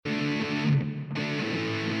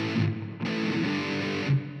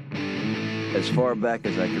As far back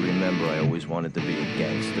as I can remember, I always wanted to be a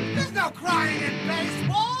gangster. There's no crying in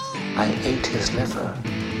baseball! I ate his liver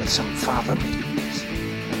with some fava beans.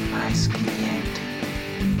 Nice cliente.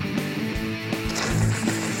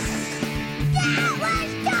 That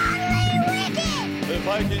was totally wicked! If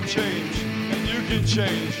I can change, and you can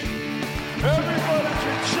change, everybody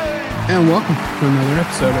can change! And welcome to another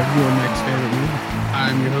episode of Your Next Favorite Movie.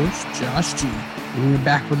 I'm your host, Josh G. And we're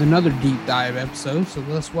back with another deep dive episode. So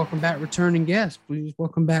let's welcome back returning guests. Please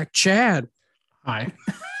welcome back Chad. Hi.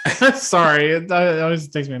 Sorry, it always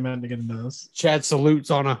takes me a minute to get into this. Chad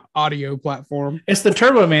salutes on an audio platform. It's the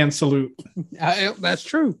Turbo Man salute. That's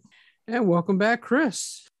true. And welcome back,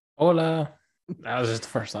 Chris. Hola. That was just the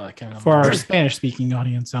first thought that came up. For our Spanish-speaking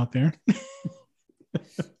audience out there.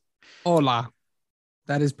 Hola.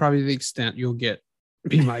 That is probably the extent you'll get.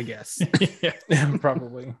 Be my guess. Yeah,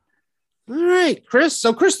 probably. All right, Chris.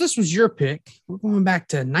 So, Chris, this was your pick. We're going back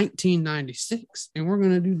to 1996, and we're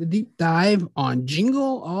going to do the deep dive on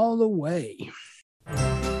Jingle All the Way.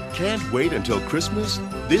 Can't wait until Christmas?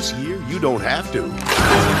 This year, you don't have to.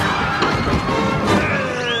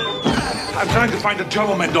 I'm trying to find a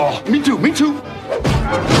Jello Man doll. Me too.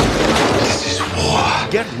 This is war.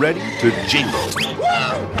 Get ready to jingle.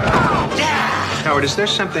 Howard, is there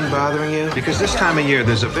something bothering you? Because this time of year,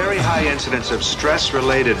 there's a very high incidence of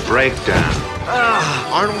stress-related breakdown.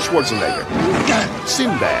 Arnold Schwarzenegger.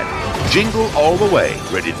 Sinbad. Jingle all the way.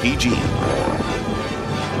 Rated PG.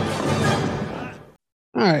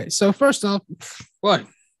 All right. So, first off, what?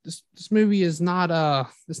 This movie is not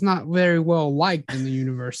it's not very well liked in the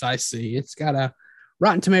universe I see. It's got a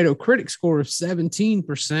Rotten Tomato critic score of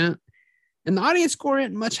 17%, and the audience score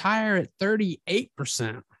isn't much higher at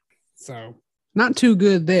 38%. So not too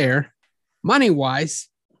good there. Money-wise,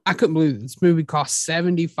 I couldn't believe it. This movie cost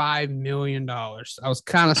 $75 million. I was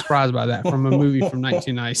kind of surprised by that from a movie from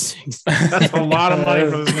 1996. That's a lot of money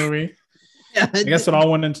for this movie. Yeah, I guess it all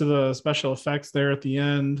went into the special effects there at the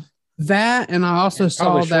end. That, and I also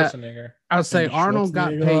saw that. I would say And Arnold got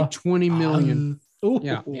paid $20 million.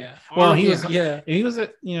 Yeah. Well, He was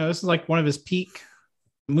at, this is like one of his peak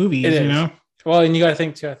movies, It is. you know? Well, and you got to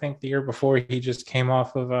think too. I think the year before he just came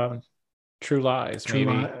off of True Lies, maybe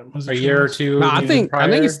Was it a True year or Lies? two. No, I think prior.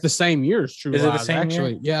 it's the same year as True Is it the Lies, same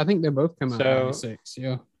actually. year? Yeah, I think they both come out in So- 96.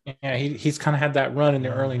 Yeah. Yeah, he's kind of had that run in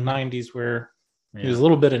the early '90s where he was a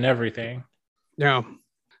little bit in everything. Yeah.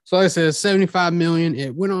 So like I said, 75 million.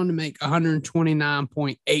 It went on to make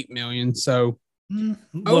 129.8 million. So A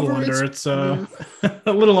little under. It's a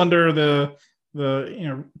little under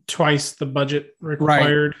the twice the budget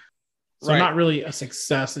required. So Right. not really a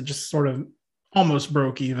success. It just sort of almost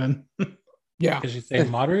broke even. yeah. Did you say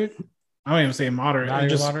moderate? I don't even say moderate. Not It even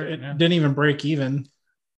just moderate, it yeah. didn't even break even.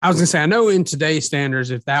 I was gonna say, I know in today's standards,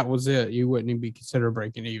 if that was it, you wouldn't even be considered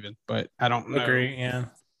breaking even, but I don't know Agree. Yeah.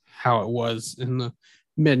 how it was in the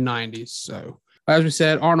mid 90s. So as we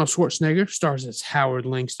said, Arnold Schwarzenegger stars as Howard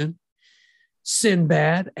Langston,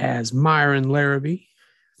 Sinbad as Myron Larrabee,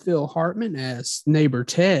 Phil Hartman as neighbor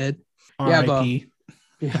Ted. R.I.P.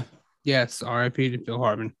 Yes, R.I.P. to Phil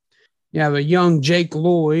Hartman. You have a young Jake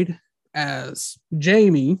Lloyd as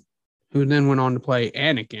Jamie, who then went on to play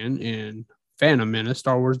Anakin in Phantom Menace,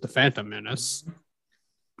 Star Wars The Phantom Menace.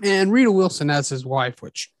 And Rita Wilson as his wife,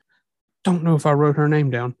 which don't know if I wrote her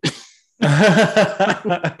name down.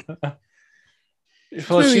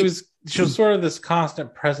 Well, she was sort of this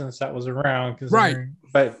constant presence that was around, Right.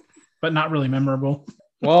 But But not really memorable.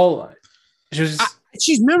 well, she was.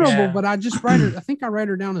 She's memorable, Yeah. but I just write her. I think I write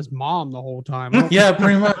her down as mom the whole time. Yeah,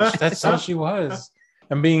 pretty much. That's how she was,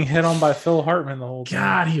 and being hit on by Phil Hartman the whole time.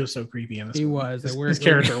 God, he was so creepy in this. He movie. was. His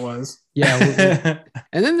character was. Yeah.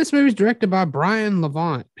 And then this movie is directed by Brian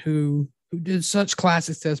Levant, who did such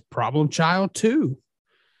classics as Problem Child 2,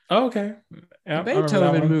 Oh, okay. the Yeah, I remember that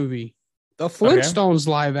Beethoven one. movie, the Flintstones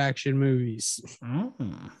live action movies.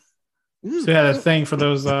 Mm. So he had a thing for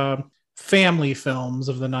those family films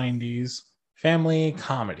of the 90s. Family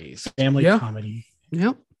comedies. Family Yeah. comedy.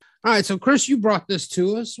 Yep. All right. So, Chris, you brought this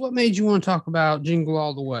to us. What made you want to talk about Jingle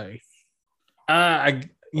All the Way?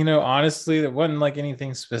 Honestly, there wasn't like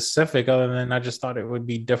anything specific other than I just thought it would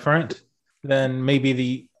be different than maybe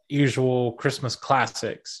the usual Christmas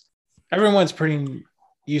classics. Everyone's pretty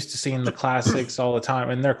used to seeing the classics all the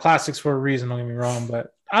time, and they're classics for a reason, don't get me wrong,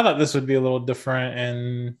 but I thought this would be a little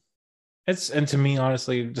different, and to me,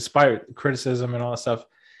 honestly, despite criticism and all that stuff,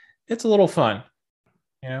 it's a little fun,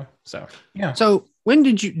 so yeah. So, when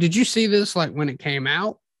did you see this? Like when it came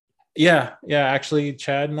out? Yeah, actually,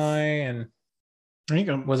 Chad and I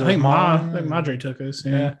think, Was it I think Mom? I think Madre took us.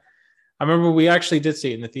 yeah, I remember we actually did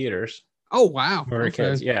see it in the theaters Oh wow. when we were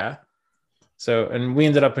kids. Yeah. So, and we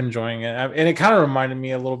ended up enjoying it. And it kind of reminded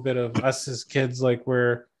me a little bit of us as kids, like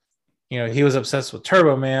where, he was obsessed with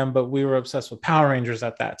Turbo Man, but we were obsessed with Power Rangers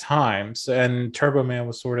at that time. So, and Turbo Man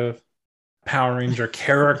was sort of Power Ranger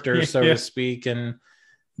character, so to speak, and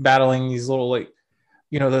battling these little, like,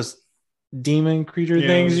 those demon creature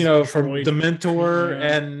things, from Dementor,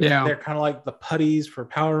 and they're kind of like the putties for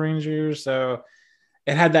Power Rangers. So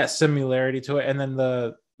it had that similarity to it. And then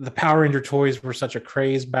the Power Ranger toys were such a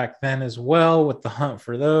craze back then as well, with the hunt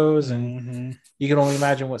for those. And you can only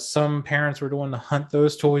imagine what some parents were doing to hunt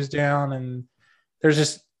those toys down. And there's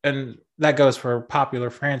just, and that goes for popular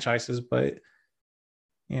franchises, but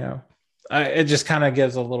it just kind of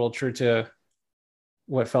gives a little true to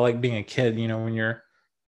what felt like being a kid, when you're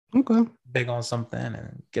big on something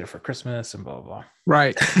and get it for Christmas and blah, blah, blah.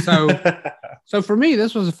 Right. So for me,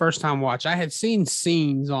 this was the first time watch. I had seen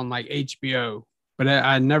scenes on like HBO, but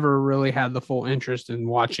I never really had the full interest in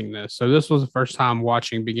watching this. So this was the first time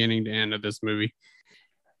watching beginning to end of this movie.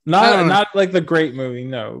 Not like the great movie,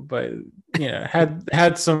 no, but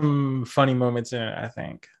had some funny moments in it, I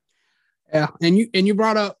think. Yeah, and you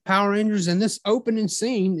brought up Power Rangers, and this opening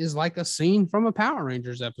scene is like a scene from a Power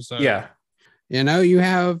Rangers episode. Yeah. You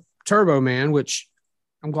have Turbo Man, which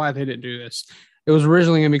I'm glad they didn't do this. It was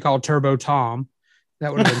originally going to be called Turbo Tom.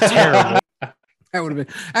 That would have been terrible. That would have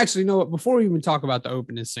been actually, what? Before we even talk about the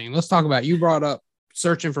opening scene, let's talk about, you brought up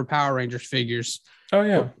searching for Power Rangers figures. Oh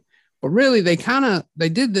yeah. But really they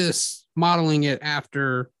did this modeling it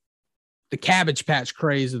after the Cabbage Patch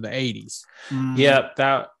craze of the 80s.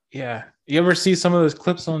 Yeah. You ever see some of those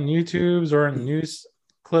clips on YouTube's or in news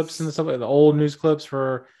clips and stuff, like the old news clips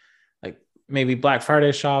for like maybe Black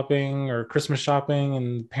Friday shopping or Christmas shopping,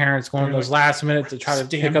 and parents going to those last minute to try to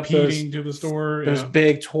pick up those to the store, those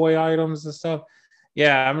big toy items and stuff.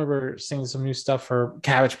 Yeah, I remember seeing some new stuff for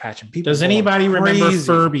Cabbage Patch, and people. Does anybody remember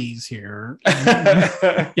Furbies here?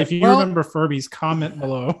 If you remember Furbies, comment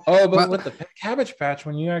below. Oh, but with the Cabbage Patch,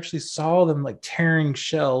 when you actually saw them like tearing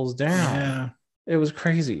shells down, it was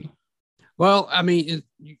crazy. Well, I mean,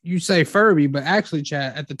 you say Furby, but actually,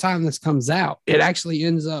 Chad, at the time this comes out, it actually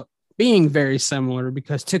ends up being very similar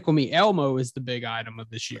because Tickle Me Elmo is the big item of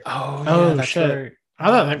this year. Oh, that's shit. right. I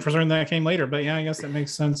thought that for certain that came later, but yeah, I guess that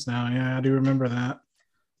makes sense now. Yeah, I do remember that.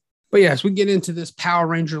 But yes, we get into this Power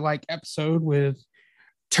Ranger-like episode with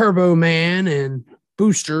Turbo Man and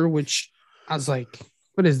Booster, which I was like,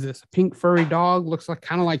 what is this? A pink furry dog? Looks like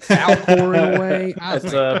kind of like Falcor in a way.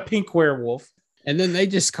 It's a pink werewolf. And then they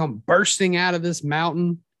just come bursting out of this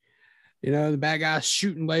mountain. The bad guy's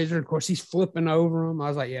shooting laser. Of course, he's flipping over him. I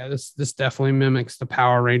was like, yeah, this definitely mimics the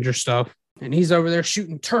Power Ranger stuff. And he's over there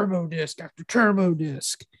shooting turbo disc after turbo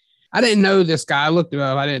disc. I didn't know this guy. I looked it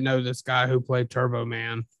up. I didn't know this guy who played Turbo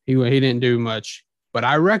Man. He didn't do much, but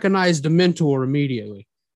I recognized Dementor immediately.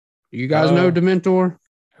 Do you guys know Dementor?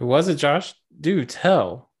 Who was it, Josh? Do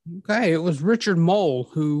tell. Okay, it was Richard Mole,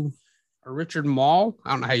 or Richard Mall.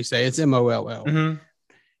 I don't know how you say it. It's Moll. Mm-hmm.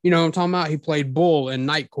 You know what I'm talking about? He played Bull in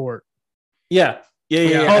Night Court. Yeah. Oh,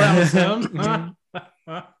 that was him.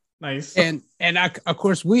 Nice. And of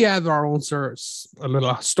course, we have our own a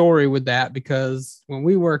little story with that, because when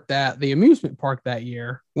we worked at the amusement park that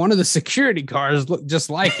year, one of the security guards looked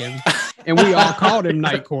just like him, and we all called him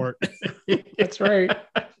Night Court. That's right.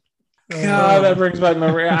 God, that brings back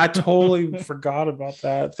memory. I totally forgot about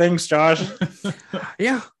that. Thanks, Josh.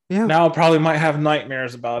 Yeah. Now I probably might have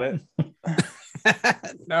nightmares about it.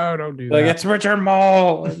 No, don't do that. Like, it's Richard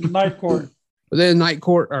Mall and Night Court. But then Night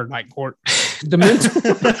Court, Dementor.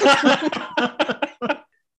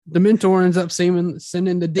 Dementor ends up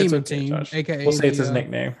sending the Demon Team, Josh. aka we'll say it's his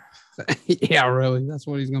nickname. Yeah, really. That's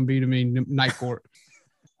what he's gonna be to me, Night Court.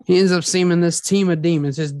 He ends up seeming this team of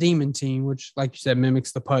demons, his Demon Team, which, like you said,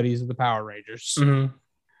 mimics the putties of the Power Rangers. Mm-hmm.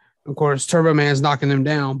 Of course, Turbo Man's knocking them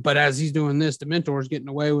down, but as he's doing this, Dementor's getting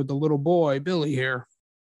away with the little boy, Billy, here.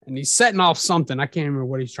 And he's setting off something. I can't remember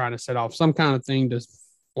what he's trying to set off. Some kind of thing to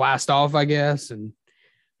blast off, I guess. And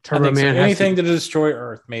Turbo Man has anything to destroy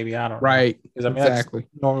Earth, maybe. I don't know. Right. Because exactly.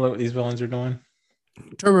 That's normally what these villains are doing.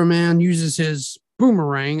 Turbo Man uses his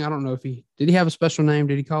boomerang. I don't know if did he have a special name?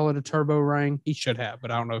 Did he call it a turbo ring? He should have, but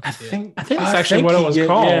I don't know if he did. I think that's actually what it was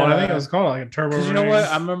called. Yeah. I think it was called like a turbo ring. You know what?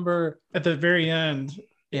 I remember at the very end,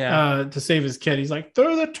 to save his kid, he's like,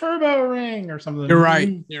 throw the turbo ring or something. You're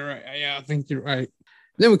right. Yeah, I think you're right.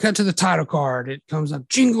 Then we cut to the title card. It comes up,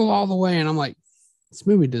 Jingle All the Way. And I'm like, this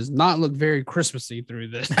movie does not look very Christmassy through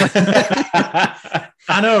this.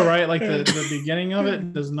 I know, right? Like the beginning of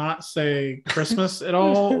it does not say Christmas at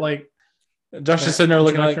all. Like Josh is sitting there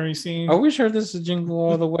looking like, scene. Are we sure this is Jingle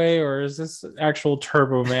All the Way, or is this actual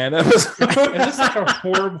Turbo Man? Is this like a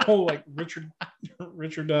horrible like Richard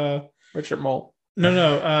Richard Mole.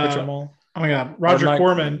 No. Richard Mole. Oh my God, Roger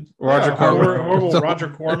Corman. Horrible Roger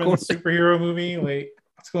Corman superhero movie. Like,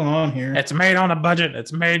 what's going on here? It's made on a budget.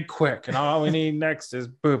 It's made quick, and all we need next is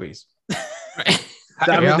boobies.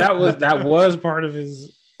 That was part of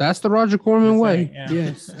his. That's the Roger Corman way. Yeah.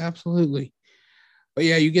 Yes, absolutely. But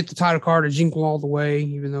yeah, you get the title card of Jingle All the Way,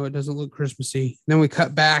 even though it doesn't look Christmassy. Then we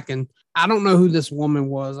cut back, and I don't know who this woman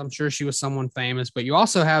was. I'm sure she was someone famous, but you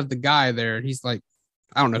also have the guy there. He's like,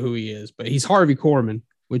 I don't know who he is, but he's Harvey Korman,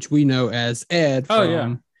 which we know as Ed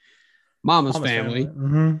from Mama's Family.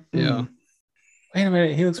 Mm-hmm. Yeah. Wait a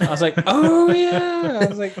minute. He looks. I was like, oh yeah. I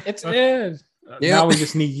was like, it's Ed. Now we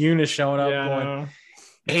just need Eunice showing up going,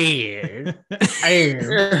 Ed,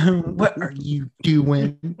 what are you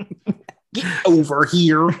doing? Get over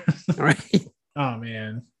here. Right. Oh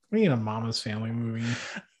man. We need a Mama's Family movie.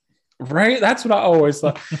 Right? That's what I always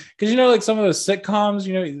thought. Because like some of those sitcoms,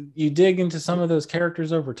 you dig into some of those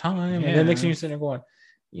characters over time, and then next thing you're sitting there going,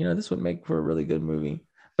 this would make for a really good movie.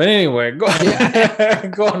 But anyway, go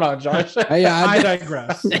on, Josh. I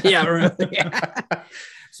digress. Yeah, really. Yeah.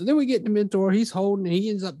 So then we get the mentor. He's holding. He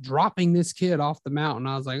ends up dropping this kid off the mountain.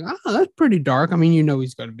 I was like, oh, that's pretty dark. I mean,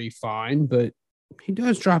 he's going to be fine, but he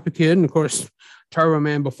does drop a kid. And of course, Turbo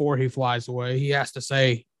Man, before he flies away, he has to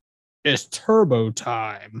say, it's turbo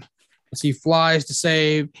time. As he flies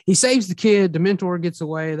to he saves the kid. The mentor gets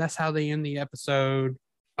away. That's how they end the episode.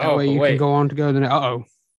 That way you can go on to go to the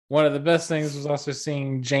One of the best things was also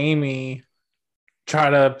seeing Jamie try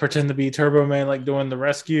to pretend to be Turbo Man, like doing the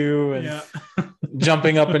rescue and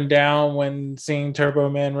jumping up and down when seeing Turbo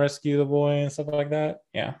Man rescue the boy and stuff like that.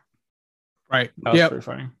 Yeah. Right. That was pretty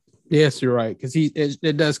funny. Yes, you're right. Because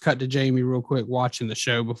it does cut to Jamie real quick watching the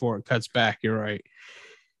show before it cuts back. You're right.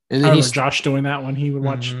 And then he's Josh doing that when he would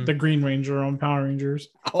watch the Green Ranger on Power Rangers.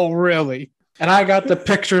 Oh, really? And I got the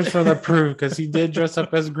pictures for the proof because he did dress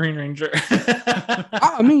up as Green Ranger.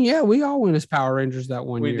 I mean, yeah, we all went as Power Rangers that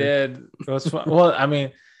one year. We did. It was fun. Well, I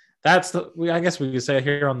mean, I guess we could say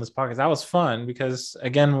here on this podcast, that was fun because,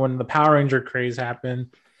 again, when the Power Ranger craze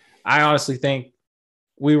happened, I honestly think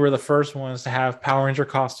we were the first ones to have Power Ranger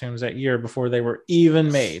costumes that year before they were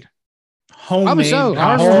even made. Homemade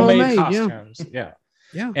costumes. Yeah.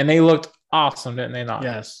 Yeah. And they looked awesome, didn't they not?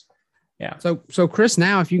 Yes. Yeah. So Chris,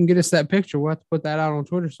 now if you can get us that picture, we'll have to put that out on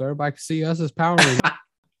Twitter so everybody can see us as Power Rangers.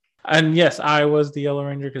 And yes, I was the Yellow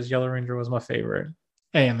Ranger because Yellow Ranger was my favorite.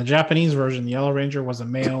 Hey, in the Japanese version, the Yellow Ranger was a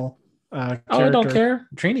male character. I don't care.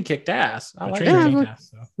 Trini kicked ass. I like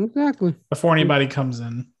ass. Exactly. Before anybody comes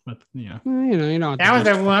in with, you know. That was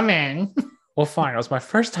a woman. Well, fine. It was my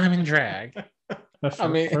first time in drag.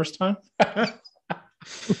 First time?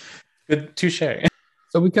 Good touche.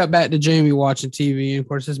 So we cut back to Jamie watching TV, and of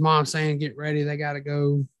course his mom's saying, "Get ready, they got to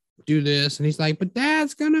go do this," and he's like, "But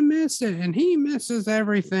Dad's gonna miss it, and he misses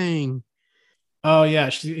everything." Oh yeah,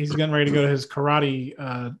 he's getting ready to go to his karate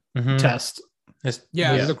test. The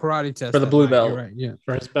karate test for the blue belt. Right, yeah,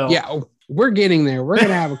 for his belt. Yeah, we're getting there. We're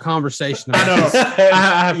gonna have a conversation. I know.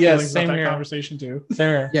 I have feelings same about here. That conversation too. Same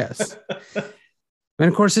here. Yes. And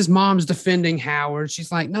of course, his mom's defending Howard.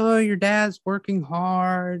 She's like, "No, your dad's working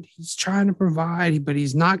hard. He's trying to provide, but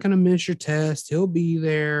he's not going to miss your test. He'll be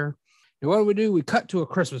there." And what do? We cut to a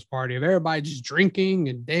Christmas party of everybody just drinking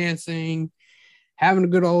and dancing, having a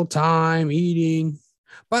good old time, eating.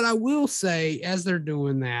 But I will say, as they're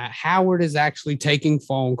doing that, Howard is actually taking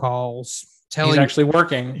phone calls. He's actually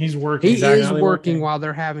working. He's working. He is working while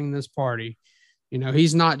they're having this party.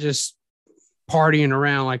 He's not just partying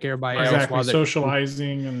around like everybody else while they're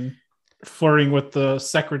socializing and flirting with the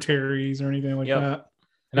secretaries or anything like that.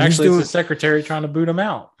 And actually, it's the secretary trying to boot him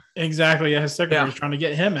out. Exactly. Yeah, his secretary's trying to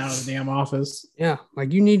get him out of the damn office. Yeah,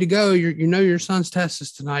 like you need to go. Your son's test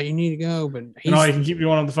is tonight. You need to go, but he can keep you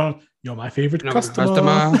on the phone. You're my favorite customer.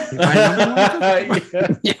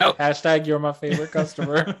 Hashtag you're my favorite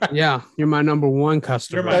customer. Yeah, you're my number one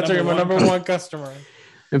customer. You're my number one customer.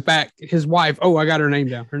 In fact, his wife, I got her name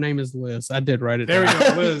down. Her name is Liz. I did write it down. There we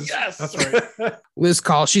go, Liz. Yes. That's right. Liz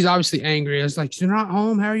calls. She's obviously angry. It's like, "You're not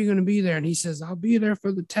home. How are you going to be there?" And he says, "I'll be there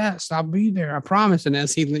for the test. I'll be there. I promise." And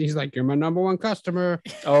as he's like, "You're my number one customer."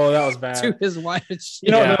 Oh, that was bad. To his wife.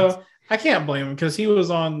 No, I can't blame him because he was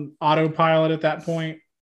on autopilot at that point.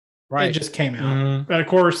 Right. It just came out. Mm-hmm. But of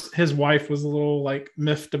course, his wife was a little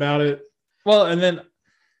miffed about it. Well, and then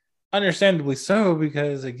understandably so,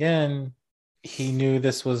 because again, he knew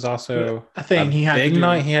this was also a thing. He had big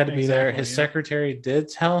night. He had to be there. His secretary did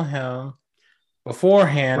tell him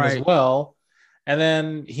beforehand as well. And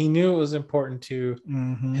then he knew it was important to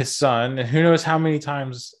his son. And who knows how many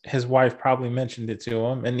times his wife probably mentioned it to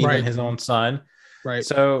him and even his own son. Right.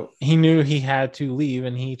 So he knew he had to leave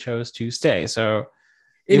and he chose to stay. So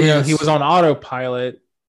Even though he was on autopilot,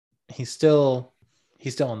 he's still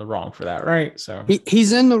in the wrong for that, right? So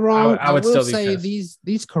he's in the wrong. I would will still be say pissed.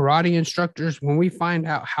 these karate instructors, when we find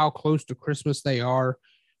out how close to Christmas they are,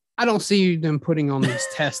 I don't see them putting on these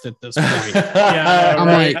tests at this point. I'm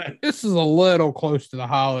like, this is a little close to the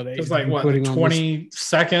holidays. It's like what, the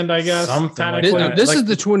 22nd, I guess. Something like that. This is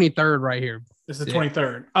the 23rd right here. This is the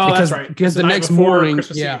 23rd. Oh, because, that's right. Because the night next before morning,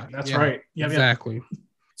 Christmas Eve. That's right. Yeah, exactly.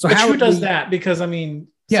 So but who does that? Because I mean,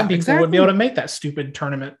 some people would be able to make that stupid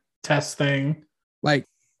tournament test thing. Like,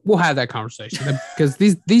 we'll have that conversation because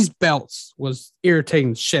these belts was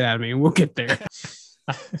irritating the shit out of me, and we'll get there.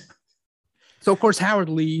 So of course Howard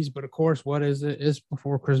leaves, but of course, what is it? It's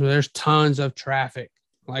before Christmas. There's tons of traffic,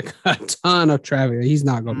 like a ton of traffic. He's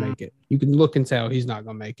not gonna make it. You can look and tell he's not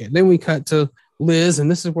gonna make it. Then we cut to Liz,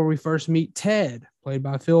 and this is where we first meet Ted, played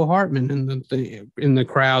by Phil Hartman, in the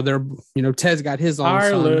crowd. There, Ted's got his own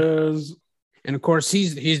son. Liz. And of course,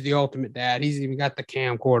 he's the ultimate dad. He's even got the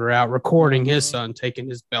camcorder out, recording his son taking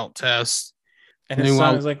his belt test. And his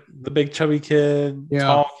son is like the big chubby kid,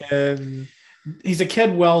 tall kid. He's a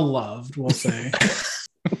kid well loved, we'll say.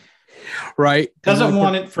 Right. Doesn't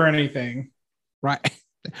want it for anything. Right.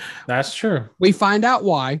 That's true. We find out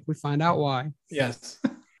why. Yes.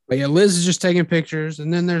 But yeah, Liz is just taking pictures.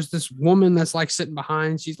 And then there's this woman that's like sitting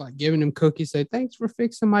behind. She's like giving him cookies. Say, thanks for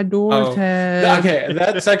fixing my door, Ted. Okay.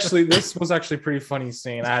 This was actually a pretty funny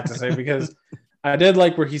scene, I have to say, because I did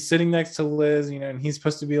like where he's sitting next to Liz, and he's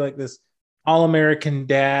supposed to be like this all-American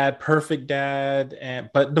dad, perfect dad,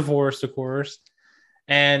 but divorced, of course.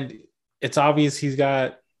 And it's obvious he's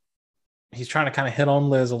trying to kind of hit on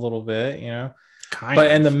Liz a little bit,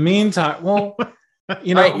 But in the meantime, well,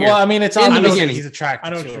 I mean, it's in the beginning. He's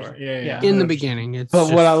attracted to her. Yeah. In the beginning,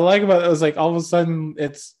 what I like about it was like all of a sudden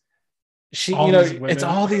it's it's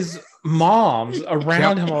all these moms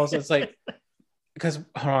around him. Also, it's like because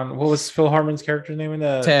hold on, what was Phil Hartman's character's name in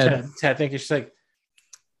the Ted? Ted. Thinking she's like,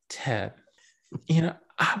 Ted,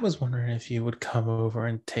 I was wondering if you would come over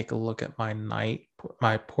and take a look at my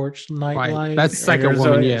porch night light. That's second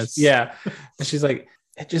woman, yes. Yeah. And she's like,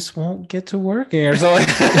 it just won't get to working or something.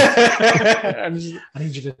 I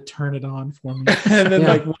need you to turn it on for me. And then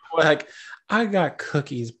like I got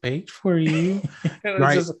cookies baked for you. It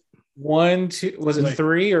was just one, two, was it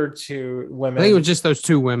three or two women? I think it was just those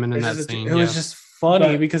two women in that scene. It was just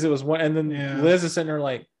funny because it was one, and then Liz is sitting there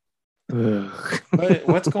like,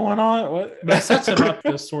 what's going on? What? But it sets him up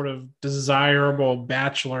this sort of desirable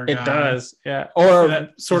bachelor guy. It does, yeah. Or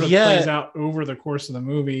that sort of plays out over the course of the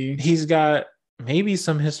movie. He's got maybe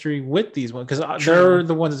some history with these ones because they're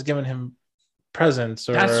the ones that's giving him presents.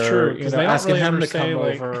 Or, that's true. Because they don't asking really him ever to come say,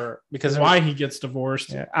 over because why he gets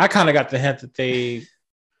divorced. Yeah, I kind of got the hint that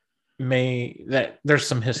that there's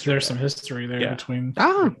some history. There's some history there between.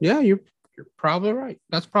 Oh, yeah, you're probably right.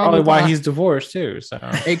 That's probably why he's divorced too. So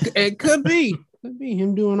it could be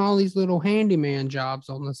him doing all these little handyman jobs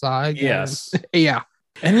on the side. Yes. Yeah.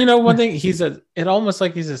 And one thing, it almost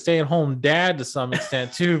like he's a stay-at-home dad to some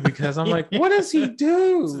extent too, because I'm like, what does he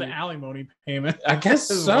do? It's the alimony payment. I guess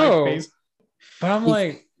so. But I'm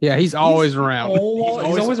like, he's always around. He's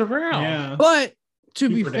always around. Yeah. But to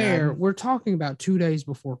be fair, we're talking about 2 days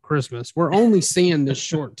before Christmas. We're only seeing this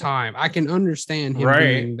short time. I can understand him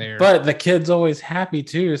being there. But the kid's always happy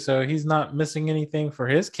too, so he's not missing anything for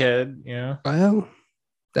his kid, Well,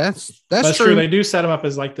 that's true. They do set him up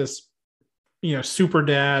as like this, super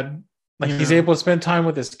dad. Like he's able to spend time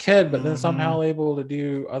with his kid, but then somehow able to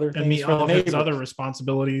do other things and meet all of his other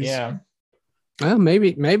responsibilities. Yeah. Well,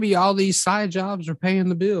 maybe all these side jobs are paying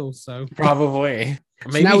the bills. So probably.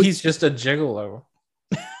 Maybe he's just a gigolo.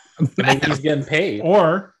 Maybe he's getting paid.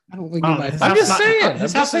 Or I don't think I'm just saying.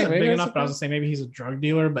 His house isn't big enough, but I was gonna say maybe he's a drug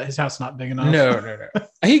dealer, but his house is not big enough. No.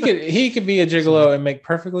 He could be a gigolo and make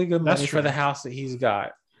perfully good money for the house that he's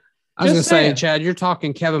got. I was gonna say, Chad, you're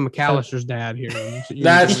talking Kevin McAllister's dad here.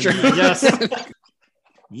 That's true. Yes.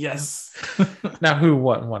 Yes. Now, who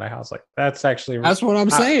wouldn't want a house like that's actually that's what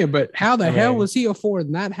I'm saying. But how the hell was he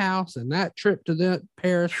affording that house and that trip to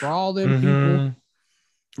Paris for all them people?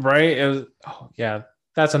 Right. It was.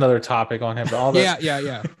 That's another topic on him. But all that.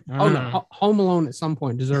 Yeah. Oh no, Home Alone at some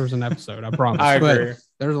point deserves an episode. I promise. I agree. But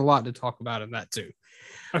there's a lot to talk about in that too.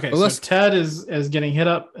 Okay, so Ted is getting hit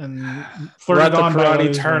up and flirted on by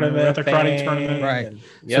karate tournament. At the karate tournament, right?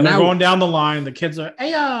 So now going down the line, the kids are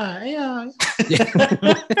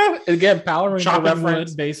again, Power Ranger chopping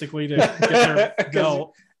reference wood basically to get their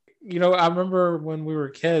belt. I remember when we were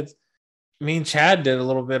kids, me and Chad did a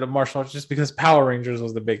little bit of martial arts just because Power Rangers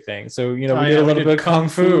was the big thing. So, we did a little bit of Kung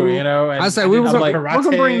Fu, And I say we're gonna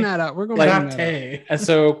bring that up. We're gonna bring that up. And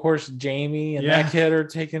so, of course, Jamie and that kid are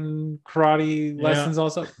taking karate lessons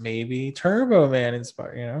also. Maybe Turbo Man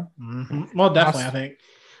inspired, Mm-hmm. Well, definitely, I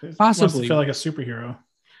think. Possibly. Feel like a superhero.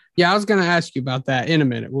 Yeah, I was going to ask you about that in a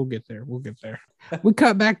minute. We'll get there. We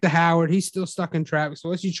cut back to Howard. He's still stuck in traffic. So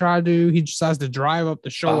what's he try to do? He decides to drive up the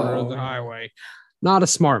shoulder of the highway. Not a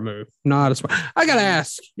smart move. I got to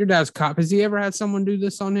ask, your dad's a cop. Has he ever had someone do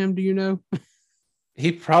this on him? Do you know?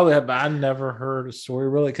 He probably had, but I never heard a story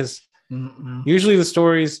really because usually the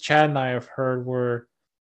stories Chad and I have heard were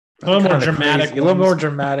a little more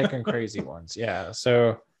dramatic and crazy ones. Yeah.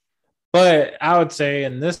 So, but I would say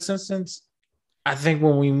in this instance, I think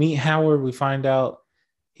when we meet Howard, we find out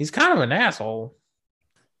he's kind of an asshole.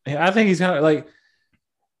 I think he's kind of like,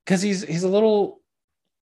 because he's a little,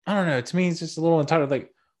 I don't know. To me, he's just a little entitled.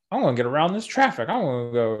 Like, I want to get around this traffic. I want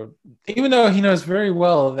to go, even though he knows very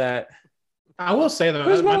well that. I will say though,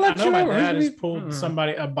 I know my dad has pulled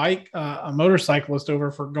a motorcyclist over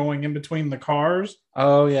for going in between the cars.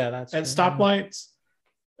 Oh yeah, that's at stoplights,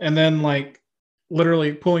 and then like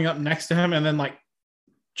literally pulling up next to him, and then like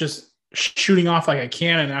just shooting off like a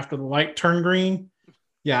cannon after the light turned green.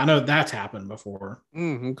 Yeah, I know that's happened before.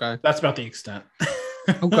 Okay. That's about the extent.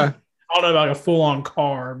 Okay. I don't know about a full-on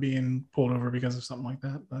car being pulled over because of something like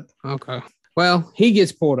that, but okay. Well, he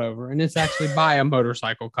gets pulled over, and it's actually by a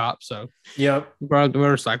motorcycle cop. So, yep, brought up the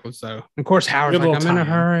motorcycle. So, of course, Howard's like, I'm in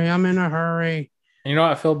a hurry. And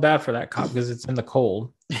I feel bad for that cop because it's in the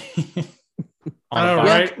cold. I know,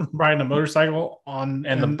 right? Riding a motorcycle and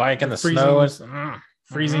the bike in the snow is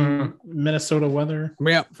freezing Minnesota weather.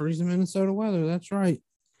 Yep, freezing Minnesota weather. That's right.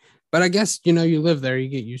 But I guess, you live there, you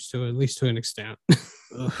get used to it, at least to an extent.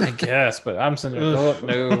 I guess, but I'm saying,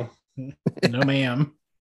 no. No, ma'am.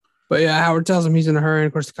 But yeah, Howard tells him he's in a hurry. And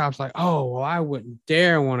of course, the cop's like, oh, well, I wouldn't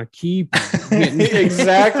dare want to keep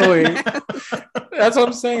Exactly. That's what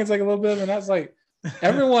I'm saying. It's like a little bit, and that's like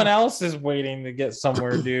everyone else is waiting to get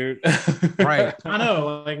somewhere, dude. Right. I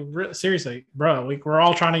know. Like, seriously, bro, we're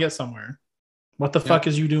all trying to get somewhere. What the fuck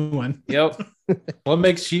is you doing? Yep. What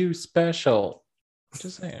makes you special?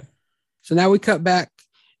 Just saying. So now we cut back.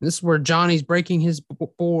 And this is where Johnny's breaking his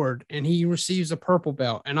board, and he receives a purple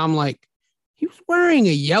belt. And I'm like, he was wearing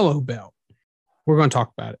a yellow belt. We're going to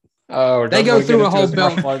talk about it. Oh, they go through a whole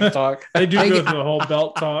belt talk. They do go through a whole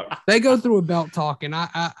belt talk. They go through a belt talk, and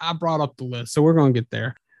I brought up the list, so we're going to get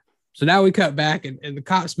there. So now we cut back, and the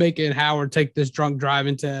cop's making Howard take this drunk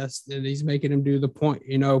driving test, and he's making him do the point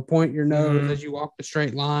your nose as you walk the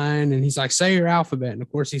straight line, and he's like, say your alphabet, and of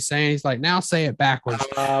course he's like, now say it backwards.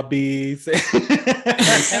 B, C.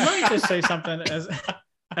 And let me just say something,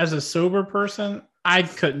 as a sober person, I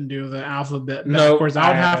couldn't do the alphabet backwards. I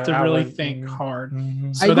would have to really think hard.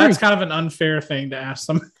 So that's kind of an unfair thing to ask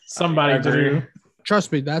somebody to do.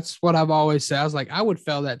 Trust me, that's what I've always said. I was like, I would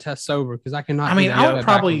fail that test sober because I cannot. I've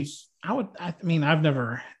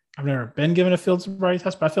never been given a field sobriety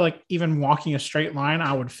test, but I feel like even walking a straight line,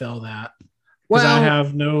 I would fail that. Because I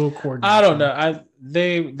have no coordination. I don't know.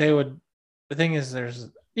 They would. The thing is,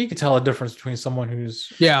 you can tell a difference between someone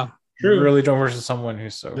who's really drunk versus someone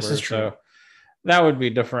who's sober. This is true. So that would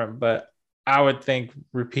be different, but I would think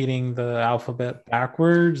repeating the alphabet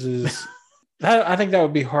backwards is. I think that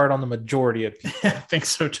would be hard on the majority of people. I think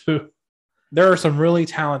so too. There are some really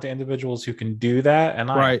talented individuals who can do that,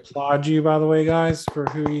 and I applaud you, by the way, guys, for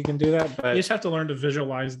who you can do that. But you just have to learn to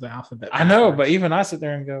visualize the alphabet backwards. I know, but even I sit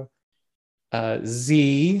there and go,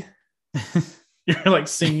 Z. You're like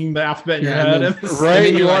singing the alphabet in your head,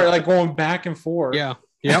 right? You are like going back and forth. Yeah.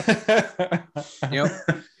 Yep. Yep.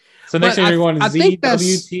 So next thing you're going Z,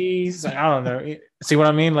 W, T. I don't know. See what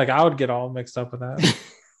I mean? Like I would get all mixed up with that.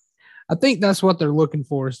 I think that's what they're looking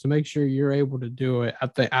for, is to make sure you're able to do it. I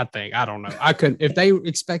think I don't know. I couldn't. If they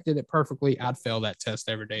expected it perfectly, I'd fail that test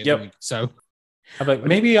every day of the week. So I'm like,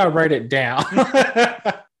 maybe I'll write it down.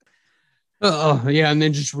 Yeah, and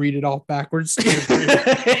then just read it off backwards.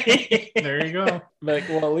 There you go. Like,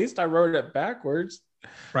 well, at least I wrote it backwards.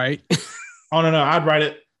 Right. Oh no, I'd write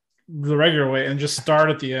it the regular way and just start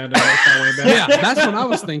at the end and work my way back. Yeah, that's what I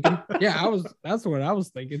was thinking. Yeah, that's what I was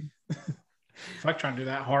thinking. If I try to do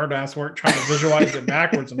that hard ass work, trying to visualize it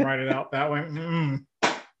backwards and write it out that way.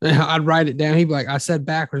 I'd write it down. He'd be like, I said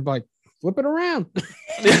backwards, but like, flip it around.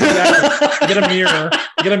 Exactly.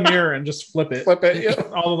 Get a mirror and just flip it. Yeah.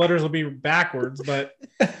 All the letters will be backwards, but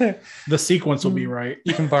the sequence will be right.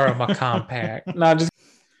 You can borrow my compact. No, just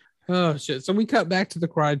oh shit. So we cut back to the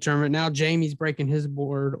karate tournament. Now Jamie's breaking his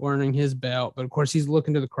board, earning his belt, but of course he's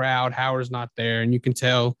looking to the crowd. Howard's not there, and you can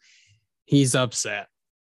tell he's upset.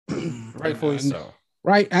 Rightfully so.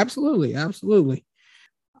 Right. Absolutely. Absolutely.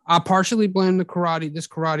 I partially blame this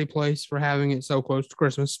karate place for having it so close to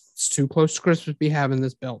Christmas. It's too close to Christmas to be having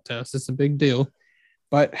this belt test. It's a big deal.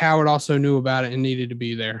 But Howard also knew about it and needed to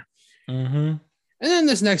be there. Mm-hmm. And then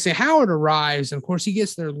this next day, Howard arrives, and of course he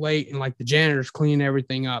gets there late, and like the janitor's cleaning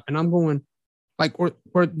everything up. And I'm going, like,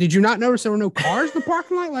 did you not notice there were no cars in the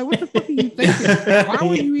parking lot? Like, what the fuck are you thinking? Why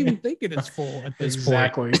were you even thinking it's full at this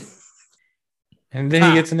point? And then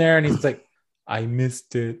he gets in there and he's like, I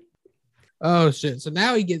missed it. Oh shit. So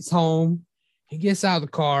now he gets home, he gets out of the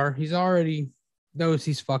car, he's already knows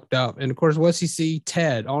he's fucked up. And of course, what's he see?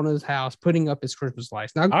 Ted on his house putting up his Christmas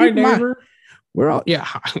lights. Now, hi, neighbor. We're all, yeah,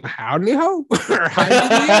 howdy ho.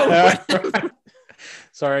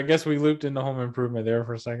 Sorry, I guess we looped into Home Improvement there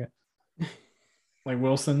for a second. Like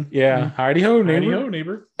Wilson. Yeah. Howdy ho, neighbor. Howdy ho,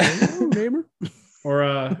 neighbor. Howdy ho, neighbor.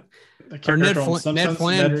 Or Ned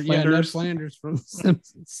Flanders. Yeah, Ned Flanders from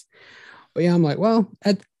Simpsons. But yeah, I'm like, well,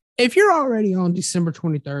 if you're already on December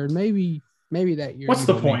 23rd, maybe that year. What's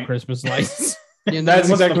the point? Christmas lights. Yeah, that's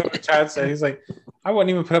exactly what Chad said. He's like, I wouldn't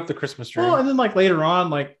even put up the Christmas tree. Well, and then like later on,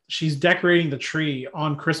 like she's decorating the tree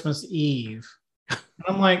on Christmas Eve. And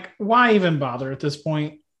I'm like, why even bother at this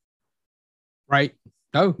point? Right.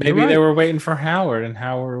 Oh, maybe they were waiting for Howard, and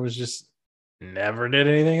Howard was just never did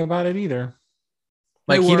anything about it either.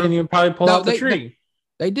 Like he didn't even probably pull out the tree.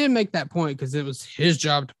 They did make that point because it was his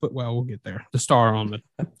job to put. Well, we'll get there. The star on it.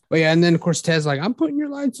 But yeah, and then of course Ted's like, "I'm putting your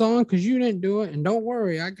lights on because you didn't do it, and don't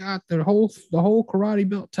worry, I got the whole karate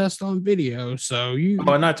belt test on video." So you.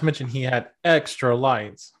 Oh, not to mention he had extra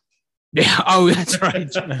lights. Yeah. Oh, that's right.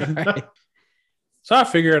 Right. So I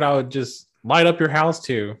figured I would just light up your house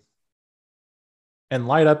too, and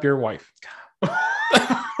light up your wife.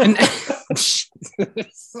 And,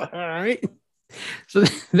 all right. So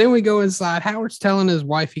then we go inside. Howard's telling his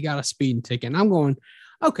wife he got a speeding ticket. And I'm going,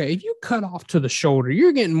 okay, if you cut off to the shoulder,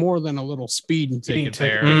 you're getting more than a little speeding ticket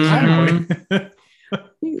there. Mm-hmm.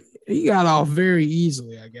 You got off very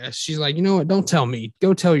easily, I guess. She's like, you know what? Don't tell me.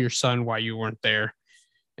 Go tell your son why you weren't there.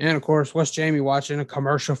 And of course, what's Jamie watching? A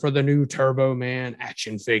commercial for the new Turbo Man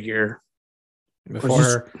action figure.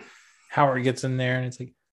 Before Howard gets in there and it's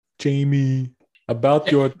like, Jamie, about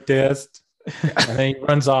your test. And then he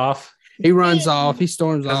runs off. He runs off. He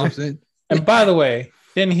storms off. And by the way,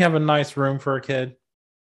 didn't he have a nice room for a kid?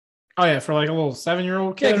 Oh yeah, for like a little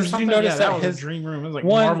 7-year-old kid. Yeah, or something? You notice that was his dream room. It was like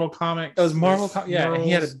Marvel comics. It was Marvel. Yeah,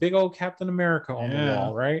 he had a big old Captain America on the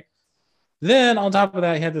wall, right? Then on top of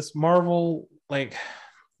that, he had this Marvel, like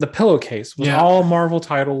the pillowcase was all Marvel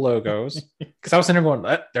title logos. Because I was sitting there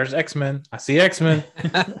going, "There's X-Men. I see X-Men,"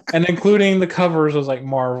 and including the covers was like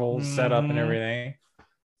Marvel set up and everything.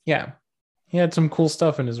 Yeah, he had some cool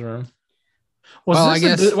stuff in his room. By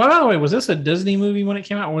the way, was this a Disney movie when it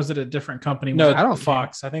came out, or was it a different company? No, I don't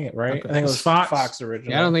Fox. I think it right. Okay. I think it was Fox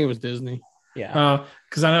originally. Yeah, I don't think it was Disney. Yeah,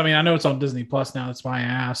 because I know it's on Disney Plus now. That's why I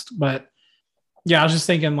asked. But yeah, I was just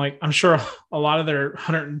thinking, like, I'm sure a lot of their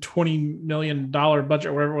 $120 million budget,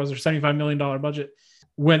 or whatever it was, their $75 million budget,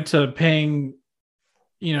 went to paying,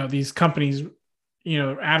 these companies,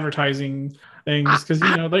 advertising things, because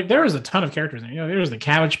like there was a ton of characters there. There was the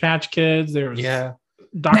Cabbage Patch Kids. There was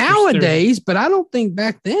nowadays, but I don't think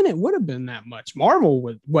back then it would have been that much. Marvel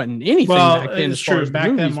wasn't anything back then. It's true.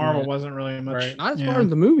 Back then, Marvel wasn't really much. Right. Not as far as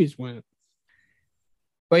the movies went.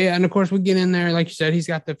 But yeah, and of course we get in there, like you said, he's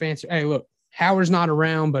got the fancy. Hey, look, Howard's not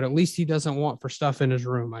around, but at least he doesn't want for stuff in his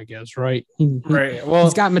room, I guess, right? Right. Well,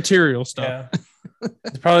 he's got material stuff. Yeah.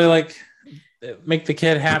 It's probably like make the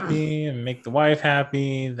kid happy and make the wife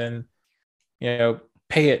happy. Then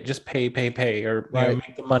pay it, just pay, or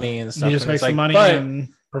make the money and stuff. He just makes the money and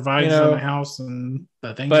provides them a house and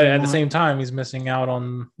the things. But at the same time, he's missing out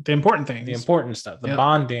on the important things, the important stuff, the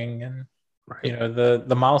bonding, and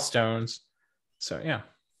the milestones. So yeah.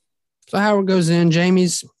 So Howard goes in.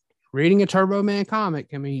 Jamie's reading a Turbo Man comic.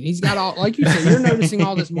 I mean, he's got all, like you said, you're noticing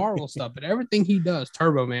all this Marvel stuff, but everything he does,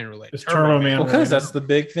 Turbo Man related. It's Turbo Man because that's the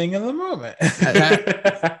big thing of the moment.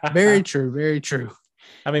 Very true. Very true.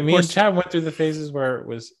 I mean, me and Chad went through the phases where it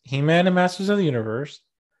was He-Man and Masters of the Universe.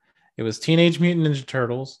 It was Teenage Mutant Ninja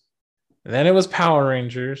Turtles. Then it was Power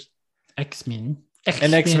Rangers. X-Men.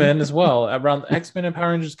 And X-Men as well. Around X-Men and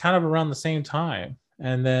Power Rangers kind of around the same time.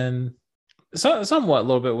 And then somewhat a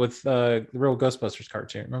little bit with the real Ghostbusters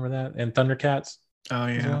cartoon. Remember that? And Thundercats. Oh,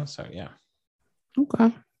 yeah. Well. So, yeah.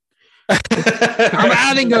 Okay.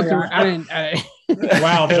 I didn't go through. I didn't.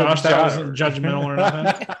 Wow, Josh, that wasn't judgmental or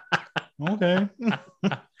nothing. Okay.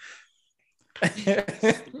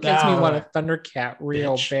 Gets me want a Thundercat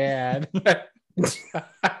real bad.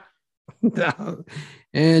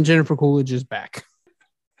 And Jennifer Coolidge is back.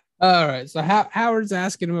 All right. So Howard's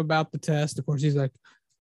asking him about the test. Of course, he's like,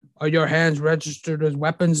 "Are your hands registered as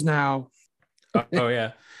weapons now?" Oh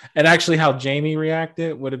yeah. And actually, how Jamie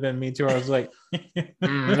reacted would have been me too. I was like,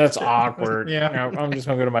 "That's awkward." Yeah. I'm just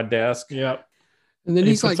gonna go to my desk. Yep. And then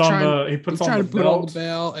he's like trying to put on the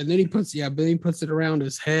belt, and then he puts it around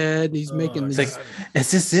his head. And he's making this. Like,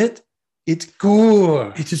 is this it? It's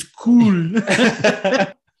cool. It is cool.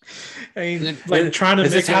 And like trying to.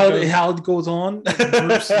 Is this how it goes on?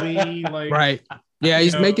 Bruce Lee, like right. Yeah,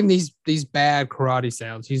 he's making these bad karate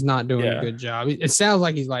sounds. He's not doing a good job. It sounds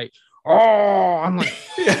like he's like, oh, I'm like.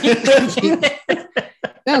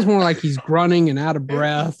 Sounds more like he's grunting and out of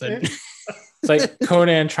breath, and it's like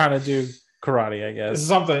Conan trying to do karate, I guess.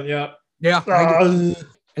 Something, yeah.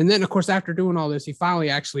 And then, of course, after doing all this, he finally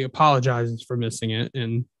actually apologizes for missing it,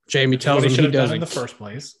 and Jamie tells him he doesn't in the first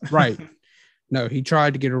place. Right. No, he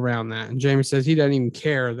tried to get around that, and Jamie says he doesn't even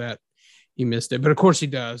care that he missed it, but of course he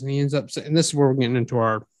does, and he ends up saying, and this is where we're getting into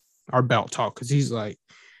our belt talk, because he's like,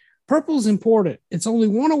 purple's important. It's only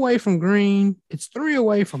 1 away from green. It's 3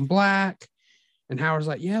 away from black. And Howard's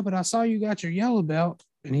like, yeah, but I saw you got your yellow belt.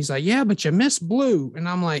 And he's like, yeah, but you missed blue. And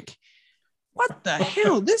I'm like, what the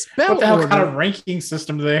hell? This belt. What the hell kind of ranking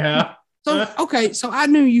system do they have? So, okay, so I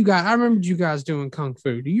remembered you guys doing Kung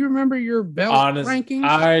Fu. Do you remember your belt rankings?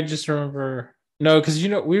 I just remember, no, because,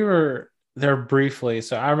 we were there briefly.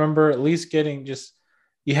 So I remember at least getting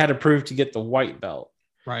you had to prove to get the white belt.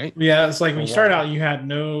 Right. Yeah, it's like when you started out, you had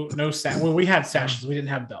no well, we had sashes. We didn't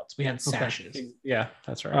have belts. We had sashes. Okay. Yeah,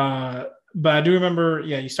 that's right. But I do remember,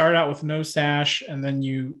 you started out with no sash, and then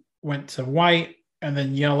you went to white, and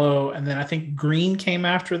then yellow, and then I think green came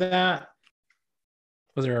after that.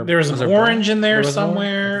 There was an orange in there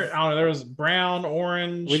somewhere. I don't know. There was brown,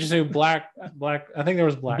 orange. We just knew black. I think there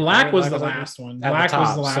was black. Black was the last one. Black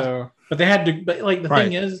was the last. So. But they had to. But like the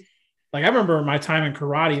thing is, like I remember my time in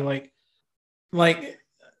karate, like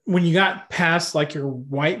when you got past like your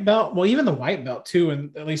white belt. Well, even the white belt too,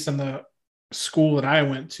 and at least in the school that I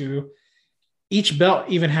went to, each belt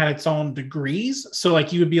even had its own degrees. So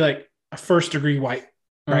like you would be like a 1st degree white,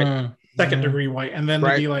 right? 2nd degree white, and then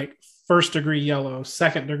it'd be like 1st degree yellow,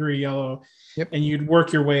 2nd degree yellow, and you'd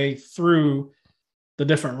work your way through the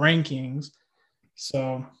different rankings.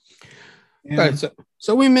 So, okay,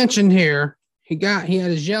 so we mentioned here he had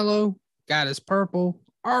his yellow, got his purple,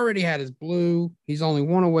 already had his blue. He's only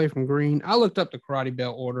 1 away from green. I looked up the karate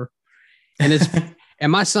belt order, and it's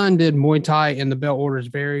and my son did Muay Thai, and the belt order is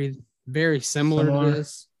very, very similar to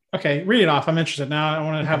this. Okay, read it off. I'm interested now. I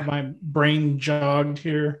want to have my brain jogged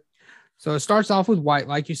here. So it starts off with white,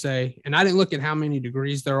 like you say, and I didn't look at how many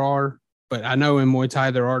degrees there are, but I know in Muay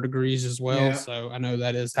Thai there are degrees as well, so I know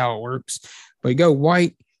that is how it works. But you go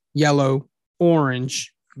white, yellow,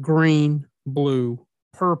 orange, green, blue,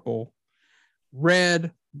 purple,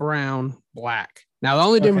 red, brown, black. Now, the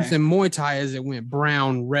only difference in Muay Thai is it went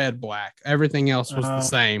brown, red, black. Everything else was the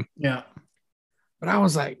same. Yeah. But I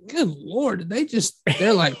was like, good Lord,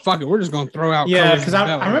 they're like, fuck it, we're just going to throw out. Yeah, because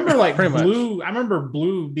I remember like blue. I remember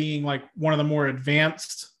blue being like one of the more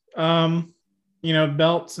advanced,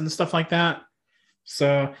 belts and stuff like that.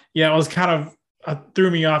 So, yeah, it was kind of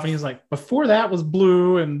threw me off. And he's like, before that was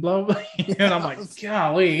blue and blah, blah. And I'm like,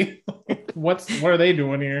 golly, what are they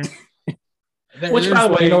doing here? Which, by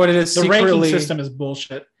the way, what it is, the ranking system is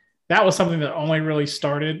bullshit. That was something that only really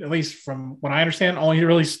started, at least from what I understand, only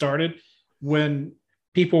really started when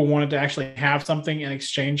people wanted to actually have something in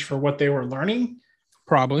exchange for what they were learning.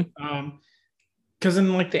 Probably. Because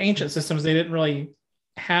in like the ancient systems, they didn't really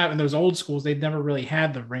have, in those old schools, they never really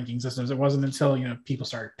had the ranking systems. It wasn't until, people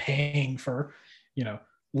started paying for,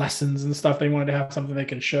 lessons and stuff. They wanted to have something they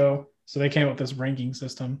could show. So they came up with this ranking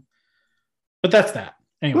system. But that's that.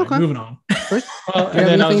 Anyway, moving on. Well, and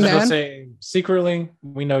then I was going to say, secretly,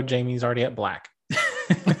 we know Jamie's already at black.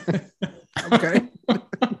 Okay.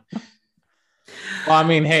 Well, I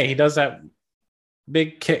mean, hey, he does that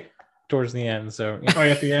big kick towards the end. So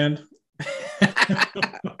at the end.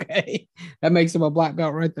 Okay. That makes him a black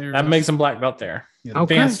belt right there. That makes him black belt there. Yeah,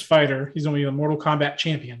 advanced fighter. He's only a Mortal Kombat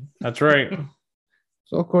champion. That's right.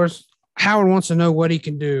 So, of course, Howard wants to know what he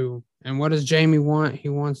can do. And what does Jamie want? He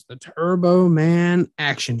wants the Turbo Man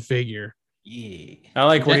action figure. Yeah. I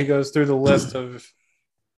like where he goes through the list of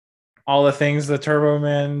all the things the Turbo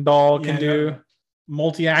Man doll can do.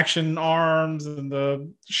 Multi-action arms and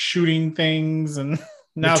the shooting things and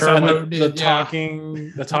now the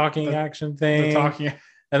talking action thing. The talking.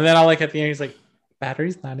 And then I like at the end, he's like,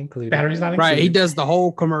 batteries not included. Right. He does the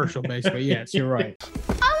whole commercial basically. Yes, you're right.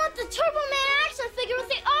 I want the Turbo Man action figure with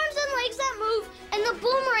the arms and legs that move and the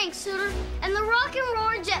boomerang suitor and the rock and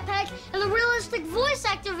roll jetpack and the realistic voice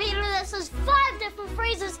activator that says 5 different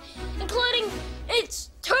phrases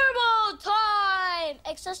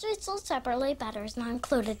must be sold separately. Batteries not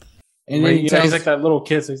included. And then he's like that little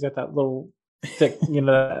kid, so he's got that little thick,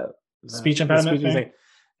 speech impediment. He's like,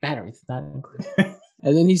 batteries not included.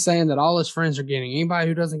 And then he's saying that all his friends are getting. Anybody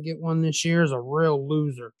who doesn't get one this year is a real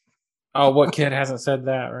loser. Oh, what kid hasn't said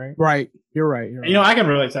that, right? Right. You're right. I can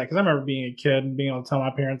relate to that because I remember being a kid and being able to tell my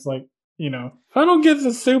parents, like, if I don't get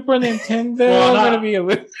the Super Nintendo, I'm going to be a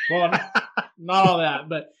loser. Well, not all that,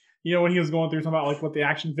 but, when he was going through something about, like, what the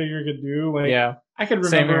action figure could do, like, I could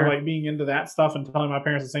remember, like, being into that stuff and telling my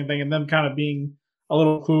parents the same thing and them kind of being a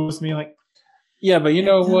little clueless to me, like. Yeah, but you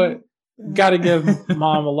know what? Got to give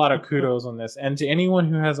mom a lot of kudos on this. And to anyone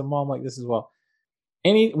who has a mom like this as well.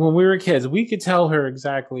 When we were kids, we could tell her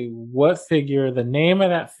exactly what figure, the name of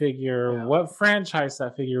that figure, what franchise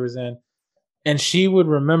that figure was in, and she would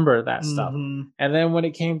remember that stuff. And then when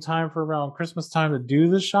it came time for around Christmas time to do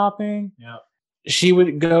the shopping, she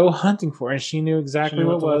would go hunting for it, and she knew exactly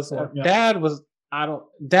what it was.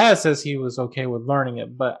 Dad says he was okay with learning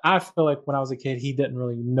it, but I feel like when I was a kid, he didn't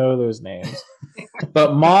really know those names.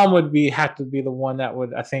 But mom would have to be the one that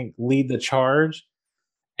would, I think, lead the charge,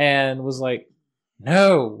 and was like,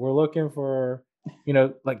 no, we're looking for,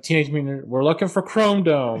 like Teenage Mutant. We're looking for Chrome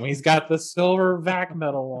Dome. He's got the silver vac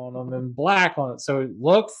metal on him and black on it. So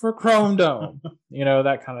look for Chrome Dome,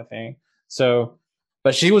 that kind of thing. So,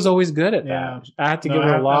 but she was always good at that. I had to give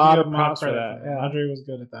her a lot of props for that. Yeah. Audrey was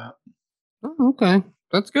good at that. Oh, okay.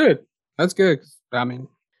 That's good. I mean,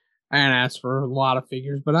 I didn't ask for a lot of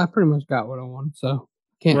figures, but I pretty much got what I wanted. So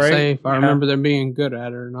can't say if I remember them being good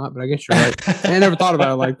at it or not, but I guess you're right. I never thought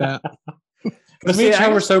about it like that. But me and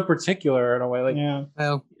Chad were so particular in a way. Like,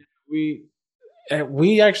 well,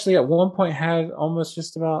 we actually at one point had almost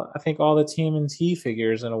just about, I think, all the TMNT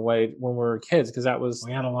figures in a way when we were kids, because that was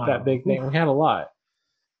that big thing. We had a lot,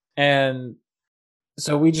 and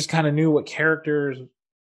so we just kind of knew what characters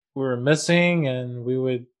we were missing, and we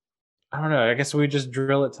would, I don't know, I guess we would just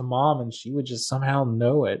drill it to mom, and she would just somehow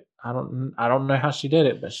know it. I don't know how she did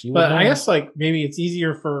it, but she would. But I guess like maybe it's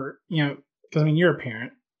easier for because I mean you're a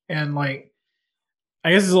parent, and like. I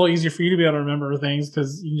guess it's a little easier for you to be able to remember things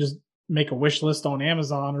because you can just make a wish list on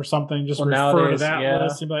Amazon or something. Just refer nowadays, to that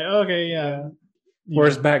list and be like, okay, yeah.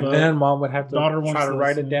 Whereas back then, mom would have to try to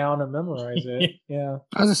write it down and memorize it. Yeah.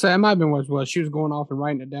 I was gonna say, it might have been what she was going off and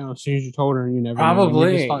writing it down as soon as you told her, and you never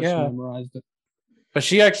probably she memorized it. But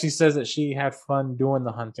she actually says that she had fun doing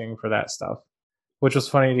the hunting for that stuff, which was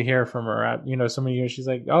funny to hear from her. So many years, she's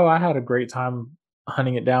like, "Oh, I had a great time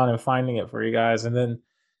hunting it down and finding it for you guys," and then.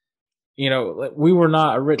 We were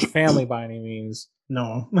not a rich family by any means.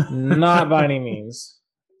 No, not by any means.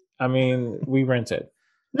 I mean, we rented.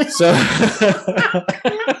 So,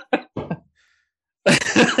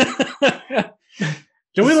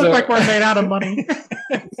 do we look like we're made out of money?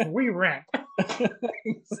 We rent.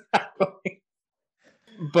 Exactly.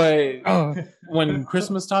 But when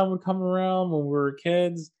Christmas time would come around, when we were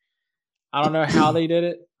kids, I don't know how they did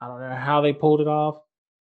it. I don't know how they pulled it off,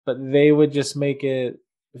 but they would just make it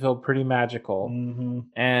feel pretty magical.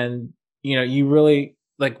 And you really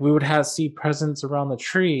like, we would see presents around the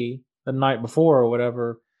tree the night before or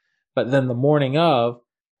whatever, but then the morning of,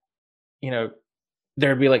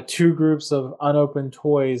 there'd be like two groups of unopened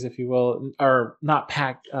toys, if you will, or not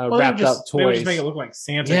packed, wrapped up toys. They would just make it look like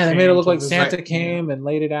Santa. Yeah, they made it look like Santa came and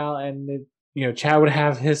laid it out, and Chad would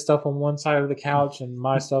have his stuff on one side of the couch and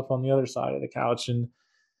my stuff on the other side of the couch, and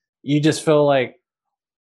you just feel like,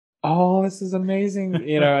 oh, this is amazing,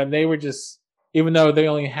 and they were just, even though they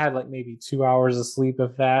only had like maybe 2 hours of sleep,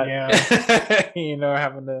 if that,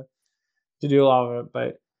 having to do a lot of it,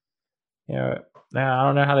 but I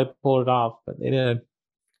don't know how they pulled it off, but they did.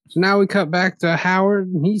 So now we cut back to Howard,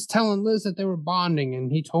 and he's telling Liz that they were bonding,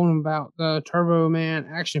 and he told him about the Turbo Man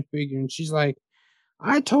action figure, and she's like,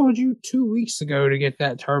 I told you 2 weeks ago to get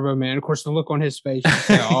that Turbo Man. Of course, the look on his face,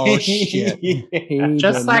 like, oh shit.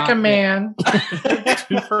 Just like a man.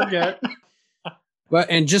 To forget.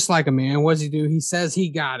 And just like a man, what does he do? He says he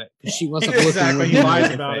got it. She wasn't looking. Exactly. He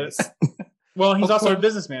lies about it. Well, he's also a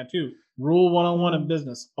businessman too. Rule 101 in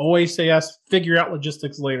business. Always say yes, figure out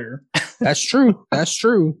logistics later. That's true. That's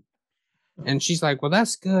true. And she's like, well,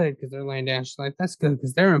 that's good, because they're laying down. She's like, that's good,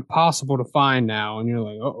 because they're impossible to find now. And you're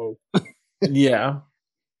like, uh-oh. Yeah.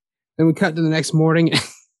 Then we cut to the next morning.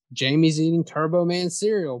 Jamie's eating Turbo Man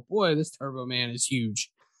cereal. Boy, this Turbo Man is huge.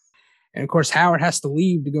 And of course, Howard has to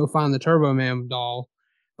leave to go find the Turbo Man doll.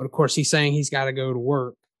 But of course, he's saying he's got to go to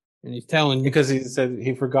work. And he's telling, because he said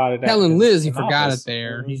he forgot it. Telling Liz he forgot it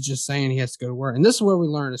there. He's just saying he has to go to work. And this is where we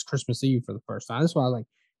learn it's Christmas Eve for the first time. This is why I was like,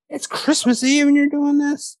 it's Christmas Eve and you're doing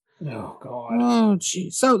this? Oh, God. Oh,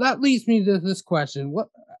 geez. So that leads me to this question.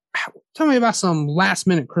 tell me about some last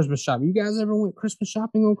minute Christmas shopping. You guys ever went Christmas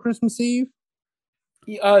shopping on Christmas Eve?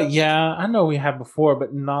 Yeah, I know we have before,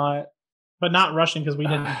 but not rushing because we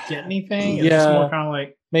didn't get anything. It's Yeah. just more kind of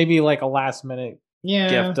like maybe like a last minute yeah.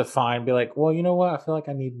 gift to find. Be like, well, you know what? I feel like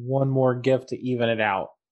I need one more gift to even it out.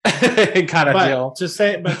 kind of deal.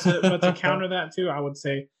 But to counter that too, I would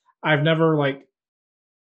say I've never like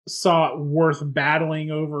saw it worth battling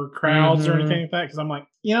over crowds or anything like that because I'm like,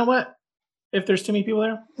 you know what? If there's too many people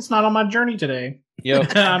there, it's not on my journey today.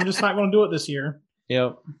 Yep. I'm just not going to do it this year.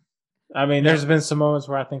 Yep. I mean, there's been some moments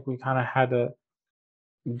where I think we kind of had to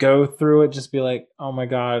go through it, just be like, oh my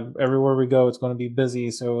God, everywhere we go, it's going to be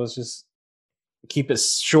busy. So it was just keep it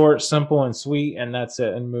short, simple, and sweet, and that's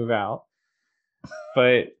it, and move out.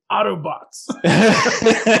 But Autobots.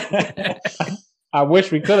 I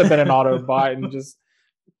wish we could have been an Autobot and just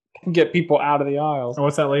get people out of the aisles. Or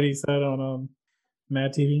what's that lady said on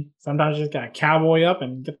Mad TV? Sometimes you just got to cowboy up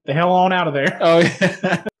and get the hell on out of there. Oh,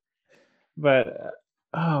 yeah. But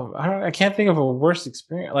I can't think of a worse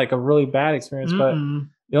experience, like a really bad experience. But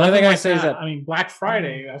the only thing I say is that Black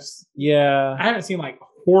Friday. I haven't seen like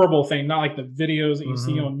horrible thing, not like the videos that you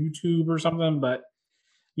see on YouTube or something, but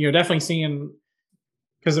definitely seeing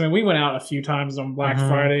because we went out a few times on Black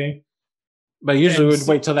Friday. But usually we'd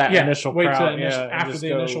wait till that initial wait crowd, till after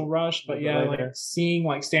the initial rush. But like seeing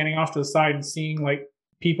like standing off to the side and seeing like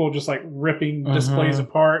people just like ripping displays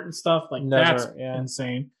apart and stuff like that's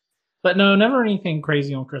insane. But no, never anything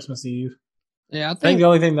crazy on Christmas Eve. Yeah, I think the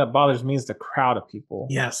only thing that bothers me is the crowd of people.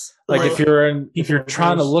 Yes, like if you're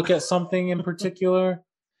trying to look at something in particular,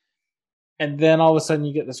 and then all of a sudden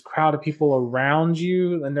you get this crowd of people around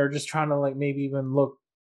you, and they're just trying to like maybe even look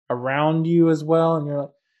around you as well, and you're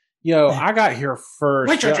like, yo, I got here first.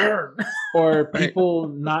 Wait your turn. Or people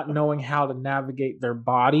not knowing how to navigate their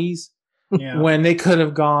bodies when they could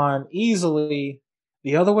have gone easily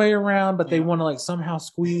the other way around, but they want to like somehow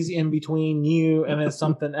squeeze in between you and then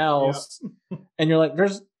something else. And you're like,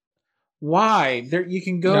 why? You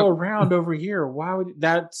can go around over here. Why would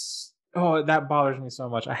that bothers me so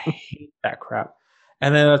much. I hate that crap.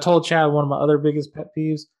 And then I told Chad one of my other biggest pet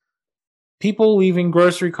peeves. People leaving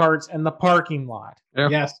grocery carts in the parking lot.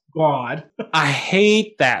 Yes, God. I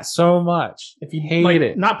hate that so much. If you hate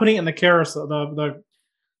it. Not putting it in the carousel, the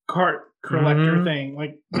cart collector thing,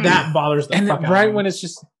 like that bothers the fuck out of me. Right when it's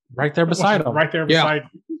just right there beside them. Right there beside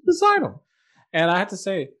them. And I have to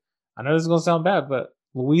say, I know this is going to sound bad, but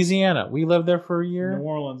Louisiana, we lived there for a year. New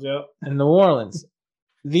Orleans, yep. In New Orleans,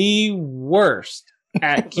 the worst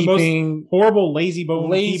at keeping horrible lazy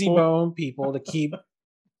bone people to keep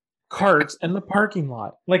carts in the parking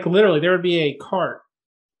lot. Like literally, there would be a cart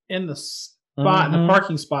in the spot, in the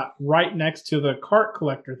parking spot, right next to the cart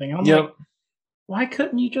collector thing. And I'm like, why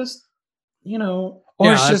couldn't you just, or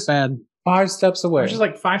it's just bad. 5 steps away. It's just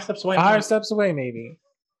like 5 steps away. 5 steps away, maybe.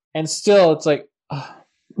 And still, it's like,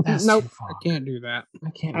 nope, I can't do that.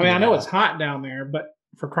 I know it's hot down there, but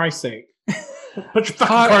for Christ's sake, put your fucking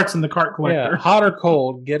carts in the cart collector. Yeah, hot or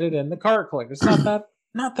cold, get it in the cart collector. It's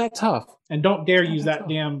not that tough. And don't dare use that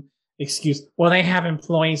damn excuse. Well, they have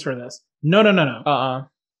employees for this. No.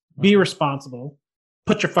 Be responsible.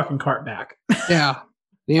 Put your fucking cart back. Yeah.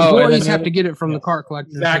 The employees have to get it from the cart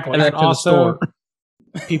collector. Exactly. And then also,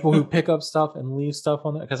 people who pick up stuff and leave stuff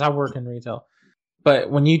on it, because I work in retail.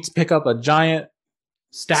 But when you pick up a giant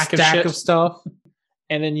stack of stuff,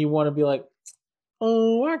 and then you want to be like,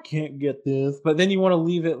 oh, I can't get this. But then you want to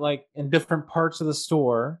leave it like in different parts of the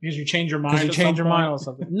store. Because you change your mind. On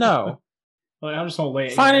something. No. Like, I'm just going to lay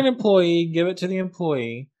it. Find an employee, give it to the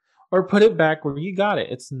employee, or put it back where you got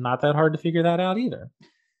it. It's not that hard to figure that out either.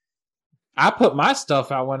 I put my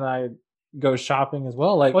stuff out when I go shopping as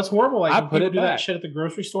well. Like, what's horrible? Like, I put it do back. That shit at the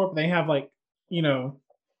grocery store, but they have like,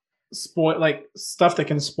 spoil like stuff that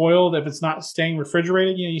can spoil if it's not staying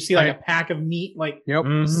refrigerated. You see like a pack of meat like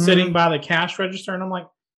sitting by the cash register, and I'm like,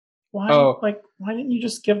 why? Why didn't you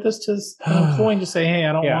just give this to an employee and just say, hey,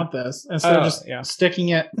 I don't want this, instead of just sticking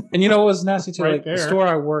it? And you know what was nasty too? Right like there. The store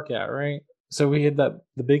I work at, right? So we had the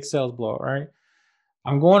big sales blowout, right?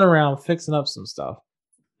 I'm going around fixing up some stuff.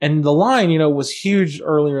 And the line, was huge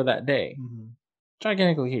earlier that day.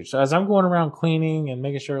 Gigantically huge. So as I'm going around cleaning and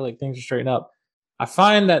making sure like things are straightened up, I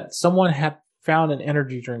find that someone had found an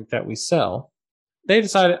energy drink that we sell. They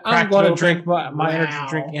decided, I'm going to drink my energy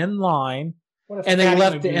drink in line. And they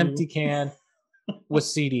left the empty can with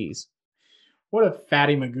CDs. What a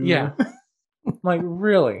fatty Magoo. Yeah. Like,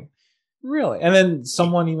 really? Really? And then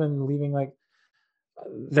someone even leaving like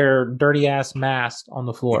their dirty ass mask on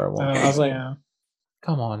the floor. I was like,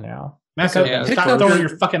 come on now. Stop throwing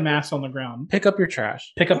your fucking mask on the ground. Pick up your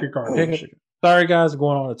trash. Pick up your garbage. Sorry, guys,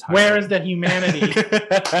 going on a time. Where is the humanity?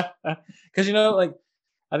 Because like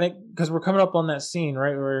I think because we're coming up on that scene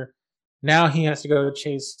right where now he has to go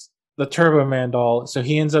chase the Turbo Man doll, so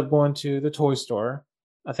he ends up going to the toy store.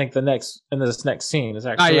 I think this next scene is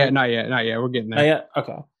actually not yet. We're getting there. Not yet.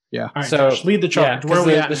 Okay. Yeah. All right, so Josh, lead the charge. Where are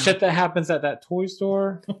we at the now? shit that happens at that toy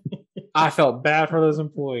store, I felt bad for those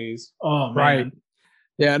employees. Oh man. Right.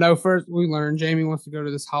 Yeah. No. First, we learned Jamie wants to go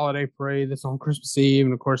to this holiday parade that's on Christmas Eve,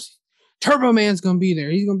 and of course, Turbo Man's going to be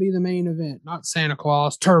there. He's going to be the main event, not Santa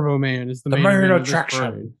Claus. Turbo Man is the main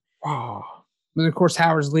attraction. Oh. And of course,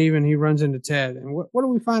 Howard's leaving. He runs into Ted. And what do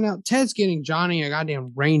we find out? Ted's getting Johnny a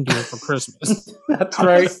goddamn reindeer for Christmas. That's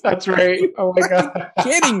right. That's right. Oh my God.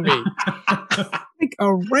 Kidding me. Like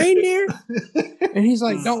a reindeer? And he's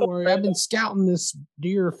like, don't worry. I've been scouting this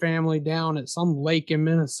deer family down at some lake in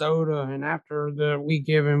Minnesota. And after we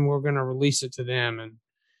give him, we're going to release it to them. And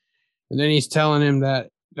then he's telling him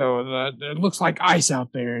that it looks like ice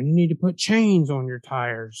out there and you need to put chains on your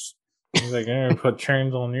tires. He's like, I'm gonna put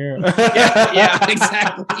chains on you. yeah,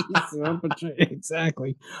 exactly.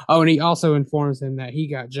 Exactly. Oh, and he also informs him that he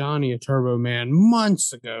got Johnny a Turbo Man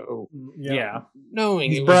months ago. Yeah.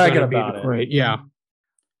 Knowing he's bragging about it. Great. Yeah.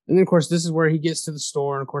 And then, of course, this is where he gets to the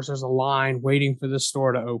store. And, of course, there's a line waiting for the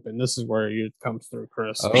store to open. This is where it comes through,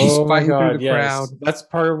 Chris. Oh, he's my God, through the crowd. That's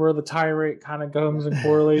part of where the tirade kind of comes in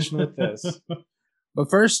correlation with this. But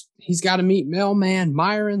first, he's got to meet mailman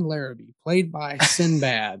Myron Larrabee, played by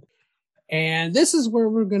Sinbad. And this is where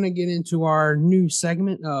we're going to get into our new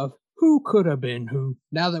segment of Who Could Have Been Who,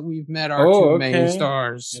 now that we've met our two main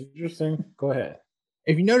stars. Interesting. Go ahead.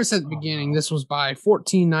 If you notice at the beginning, this was by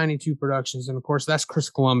 1492 Productions. And, of course, that's Chris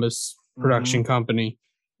Columbus production company.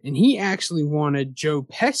 And he actually wanted Joe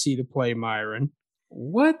Pesci to play Myron.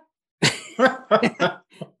 What? Joe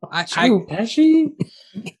Pesci?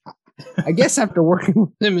 I guess after working with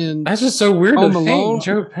him in That's just so weird Home to Alone. think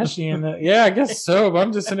Joe Pesci in that. Yeah, I guess so. But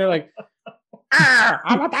I'm just sitting there like,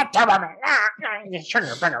 I want that Turbo Man.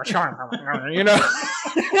 You know?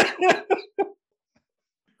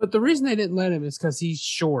 But the reason they didn't let him is because he's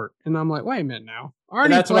short. And I'm like, wait a minute now. Arnie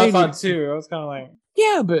That's what I played thought with, too. I was kind of like,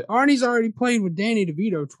 yeah, but Arnie's already played with Danny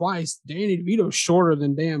DeVito twice. Danny DeVito's shorter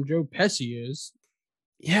than damn Joe Pesci is.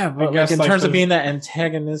 yeah, but like in terms of being that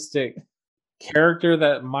antagonistic character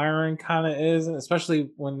that Myron kind of is, and especially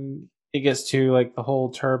when it gets to like the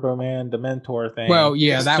whole Turbo Man Dementor thing. Well,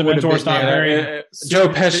 yeah, that would have been not very. Joe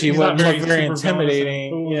Pesci wouldn't look very super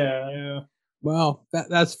intimidating. cool. Yeah. Well,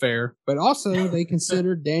 that's fair. But also, they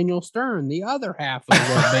considered Daniel Stern, the other half of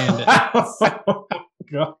the bandit. Oh,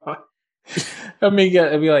 God. I mean,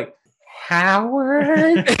 it'd be like,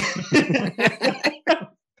 Howard.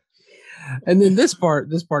 And then this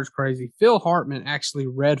part's crazy. Phil Hartman actually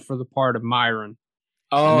read for the part of Myron.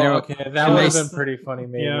 Oh, okay. That would have been pretty funny,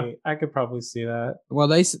 maybe. Yeah. I could probably see that. Well,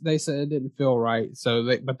 they said it didn't feel right,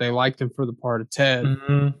 but they liked him for the part of Ted.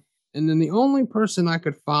 Mm-hmm. And then the only person I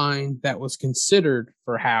could find that was considered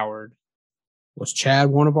for Howard was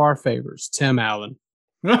Chad, one of our favorites, Tim Allen.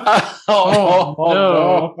 No.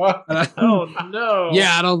 No.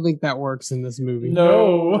 Yeah, I don't think that works in this movie.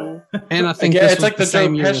 No. And I think it's like the Joe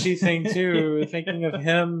same year. Pesci thing too. Thinking of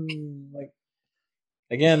him, like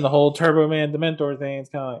again, the whole Turbo Man Dementor thing. It's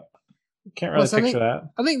kind of like can't really picture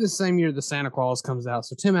that. I think the same year the Santa Claus comes out,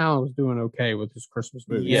 so Tim Allen was doing okay with his Christmas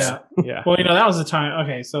movie. Yeah, yeah. Well, that was the time.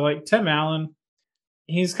 Okay, so like Tim Allen,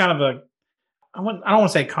 he's kind of I don't want to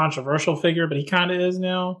say controversial figure, but he kind of is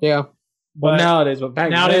now. Yeah. But nowadays, but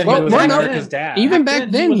back then, he was America's dad. Even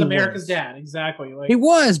back then, he was America's dad. Exactly. Like he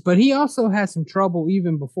was, but he also had some trouble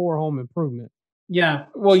even before Home Improvement. Yeah.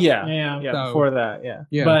 Well, yeah. So, before that,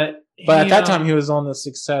 yeah. But at that time, he was on the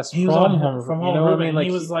success he from was Home. From You Home know what I mean? Improvement. Like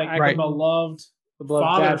he was like right. a beloved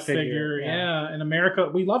father dad figure. Yeah. In America,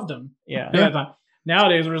 we loved him. Yeah.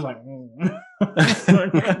 Nowadays, we're just like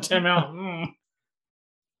Tim Allen.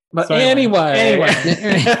 But so anyway.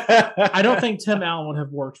 I don't think Tim Allen would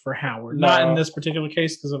have worked for Howard. No. Not in this particular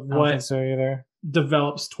case because of I don't what think so either.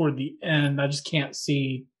 develops toward the end. I just can't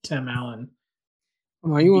see Tim Allen.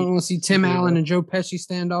 Oh, you want to see Tim Allen and Joe Pesci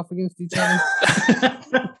stand off against each other?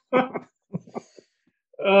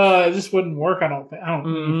 It just wouldn't work. I don't think.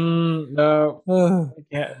 No.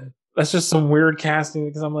 Yeah. That's just some weird casting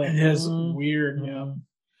because I'm like, it is weird. Yeah.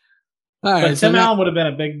 All right, But Tim Allen would have been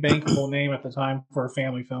a big bankable name at the time for a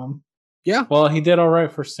family film. Yeah. Well, he did all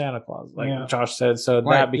right for Santa Claus, like Josh said. So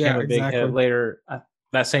that became a big hit later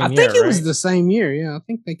that same year. I think it was the same year. Yeah, I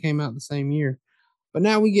think they came out the same year. But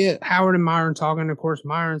now we get Howard and Myron talking. Of course,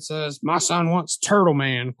 Myron says, "My son wants Turtle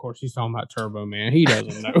Man." Of course, he's talking about Turbo Man. He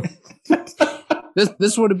doesn't know.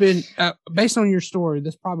 This would have been based on your story.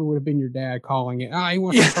 This probably would have been your dad calling it. He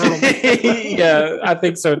wants to turtle man. Yeah, I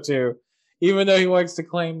think so too. Even though he likes to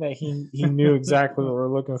claim that he knew exactly what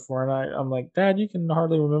we're looking for, and I'm like, Dad, you can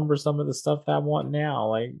hardly remember some of the stuff that I want now.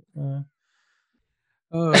 Like,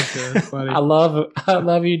 oh, okay, funny. I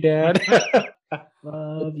love you, Dad.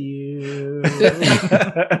 Love you.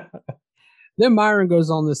 Then Myron goes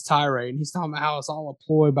on this tirade, and he's talking about how it's all a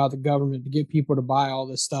ploy by the government to get people to buy all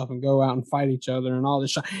this stuff and go out and fight each other and all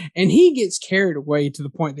this shit. And he gets carried away to the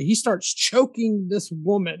point that he starts choking this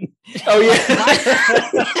woman. Oh yeah.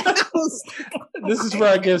 This is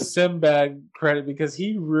where I give Sinbad credit because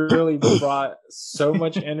he really brought so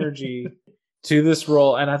much energy to this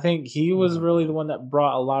role, and I think he was really the one that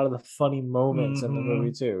brought a lot of the funny moments in the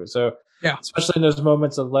movie too. So yeah, especially in those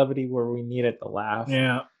moments of levity where we needed to laugh.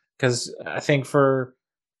 Yeah. Because I think for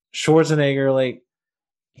Schwarzenegger, like,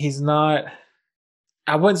 he's not,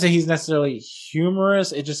 I wouldn't say he's necessarily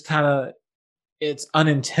humorous. It just kind of, it's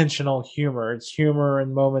unintentional humor. It's humor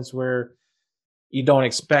in moments where you don't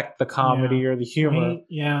expect the comedy or the humor.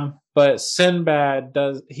 But Sinbad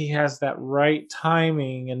he has that right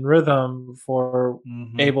timing and rhythm for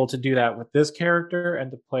able to do that with this character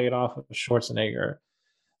and to play it off of Schwarzenegger.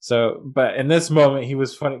 So, but in this moment, he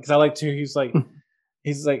was funny because I like to, he's like,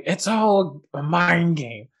 it's all a mind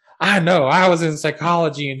game. I know. I was in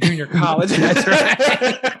psychology in junior college. That's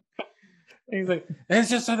right. He's like, it's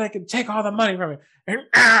just so they can take all the money from me. And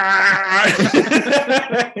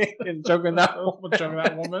choking that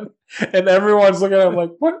woman. And everyone's looking at him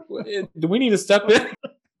like, what? Do we need to step in?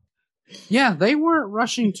 Yeah, they weren't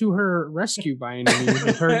rushing to her rescue by any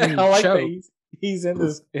means. I like that he's in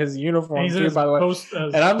his uniform too, by the way.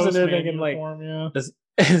 And I'm sitting there thinking, like,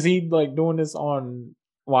 is he like doing this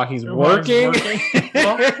while he's working?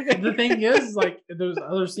 Well, the thing is, like, there's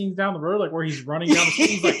other scenes down the road, like where he's running down the street,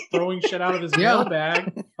 he's like throwing shit out of his mail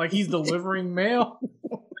bag, like he's delivering mail.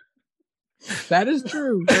 That is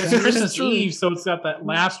true. It's Christmas Eve, so it's got that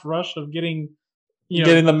last rush of getting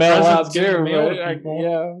the mail out too.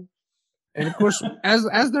 Yeah. And of course,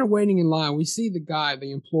 as they're waiting in line, we see the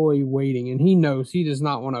employee waiting, and he knows he does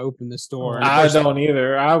not want to open this door. I don't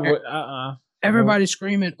either. I would. Everybody's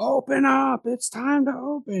screaming, "Open up! It's time to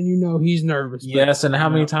open!" You know he's nervous. Yes, and how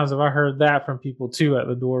many times have I heard that from people too at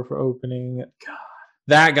the door for opening? God,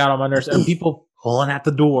 that got on my nerves. And people pulling at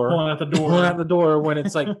the door when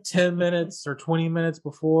it's like 10 minutes or 20 minutes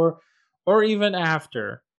before, or even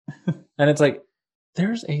after, and it's like,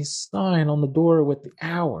 there's a sign on the door with the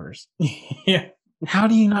hours. Yeah. How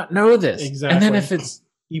do you not know this? Exactly. And then if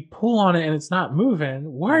you pull on it and it's not moving,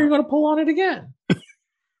 why are you going to pull on it again?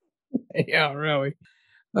 Yeah, really.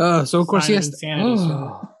 So of course he has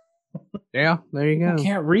to. Yeah, there you go. I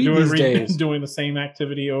can't read these days. Doing the same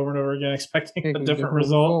activity over and over again, expecting a different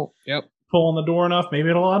result. Yep. Pulling the door enough, maybe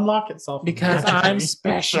it'll unlock itself. Because I'm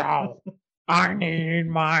special. I need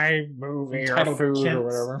my movie or food or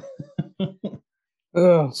whatever.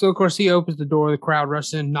 So of course he opens the door. The crowd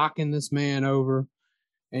rushes in, knocking this man over.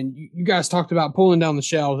 And you guys talked about pulling down the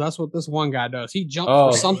shelves. That's what this one guy does. He jumps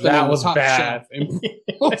for something that on was the top bad. shelf and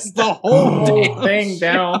pulls the whole thing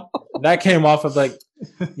down. That came off of like,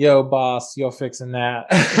 yo, boss, you're fixing that.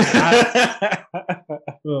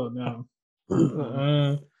 Oh,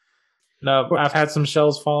 no. No, I've had some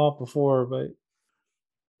shells fall off before, but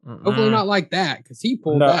hopefully not like that, because he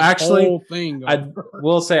pulled whole thing over. I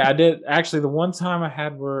will say I did. Actually, the one time I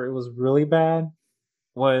had where it was really bad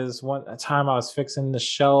was a time I was fixing the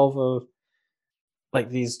shelf of like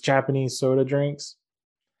these Japanese soda drinks,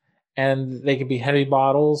 and they could be heavy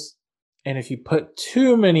bottles, and if you put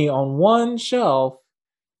too many on one shelf,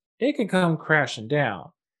 it could come crashing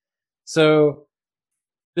down. So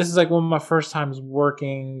this is like one of my first times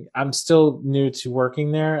working. I'm still new to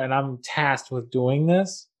working there, and I'm tasked with doing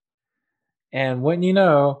this. And when you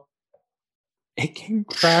know, it came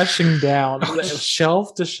crashing down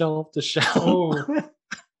shelf to shelf to shelf. Oh.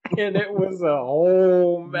 And it was a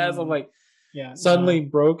whole mess of like suddenly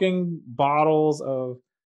broken bottles of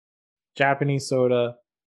Japanese soda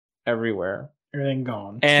everywhere. Everything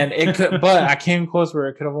gone. And it could, but I came close where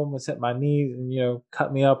it could have almost hit my knees and,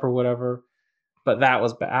 cut me up or whatever. But that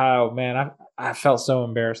was bad. Oh man, I felt so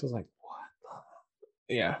embarrassed. I was like, what?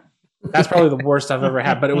 Yeah. That's probably the worst I've ever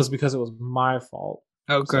had, but it was because it was my fault.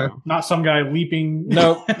 Okay. So, not some guy leaping.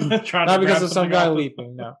 No, not because of some guy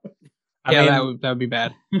leaping. No. I mean, that would be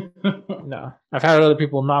bad. No, I've had other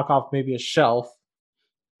people knock off maybe a shelf.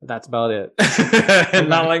 But that's about it. And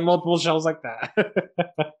not like multiple shelves like that.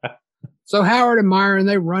 So Howard and Myron,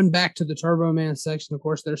 they run back to the Turbo Man section. Of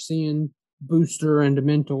course, they're seeing Booster and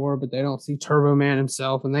Dementor, but they don't see Turbo Man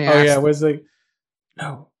himself. And they ask, was like,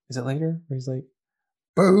 no, is it later? Or he's like,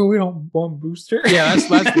 Boo, we don't want Booster. Yeah, that's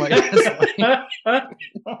like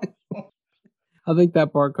I think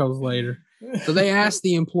that part comes later. So they asked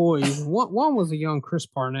the employees. One was a young Chris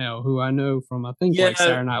Parnell, who I know from like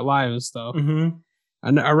Saturday Night Live and stuff. Mm-hmm.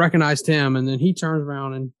 I recognized him, and then he turns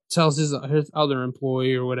around and tells his other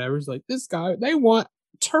employee or whatever. He's like, "This guy, they want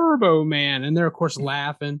Turbo Man," and they're of course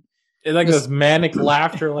laughing. It's like this manic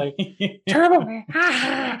laughter, like Turbo Man.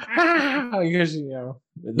 Because the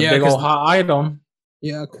big old hot item.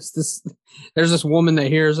 Yeah, because there's this woman that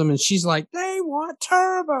hears them, and she's like, "They want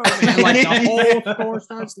Turbo Man." Like the whole store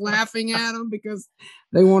starts laughing at them because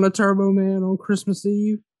they want a Turbo Man on Christmas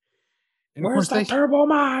Eve. And where's the Turbo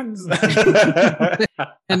Mans?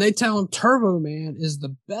 And they tell him Turbo Man is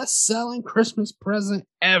the best-selling Christmas present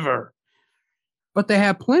ever. But they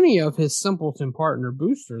have plenty of his simpleton partner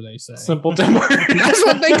Booster, they say. Simpleton partner. That's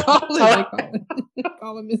what they call it. They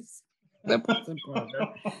call him his simpleton partner.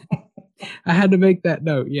 I had to make that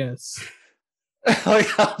note, yes. Like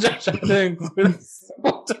how Josh had to include a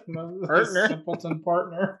simpleton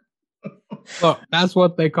partner. Look, that's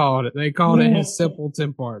what they called it. They called it his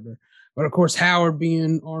simpleton partner. But of course, Howard,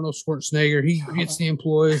 being Arnold Schwarzenegger, he gets the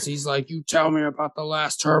employees. He's like, "You tell me about the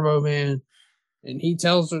last Turbo Man." And he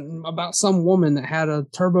tells them about some woman that had a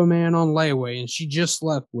Turbo Man on layaway, and she just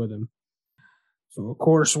slept with him. So, of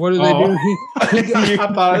course, what do they do?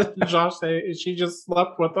 I thought Josh said she just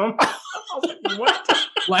slept with him. I was like, what?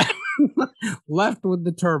 Left with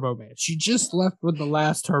the Turbo Man. She just left with the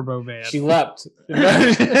last Turbo Man. She leapt.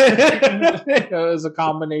 It was a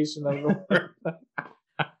combination of the word.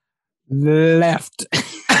 Left.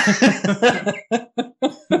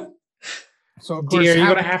 So, of course, dear, you're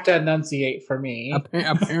going to have to enunciate for me.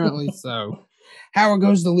 Apparently so. Howard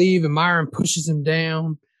goes to leave, and Myron pushes him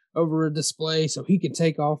down over a display so he can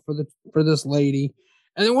take off for this lady.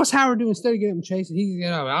 And then what's Howard do instead of getting him chasing? He's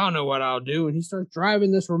I don't know what I'll do, and he starts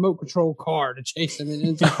driving this remote control car to chase him and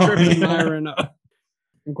ends up tripping Myron up.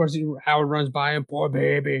 And of course, Howard runs by him. Poor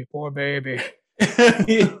baby, poor baby.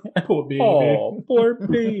 Poor baby. Oh, poor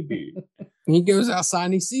baby. And he goes outside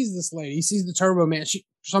and he sees this lady. He sees the Turbo Man. For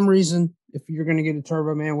some reason, if you're going to get a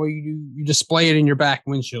Turbo Man, what you display it in your back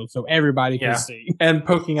windshield so everybody can see. And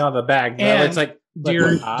poking out of the bag. And it's like, dear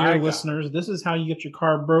listeners, this is how you get your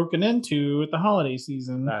car broken into at the holiday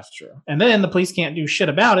season. That's true. And then the police can't do shit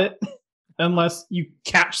about it unless you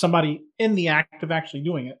catch somebody in the act of actually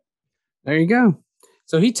doing it. There you go.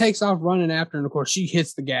 So he takes off running after, and of course she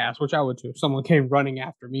hits the gas, which I would too. If someone came running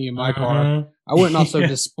after me in my car, I wouldn't also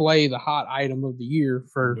display the hot item of the year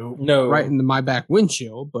for right into my back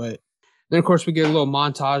windshield. But then, of course, we get a little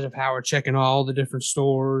montage of Howard checking all the different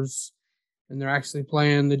stores, and they're actually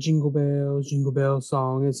playing the Jingle Bells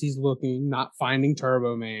song as he's looking, not finding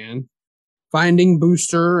Turbo Man, finding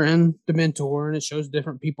Booster and Dementor, and it shows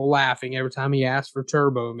different people laughing every time he asks for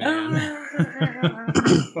Turbo Man.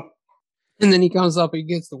 And then he comes up, he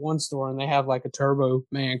gets to one store, and they have like a Turbo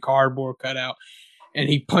Man cardboard cutout, and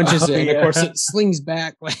he punches it, and of course it slings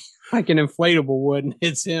back like an inflatable would and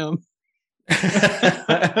hits him.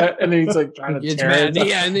 And then he's like trying to tear it.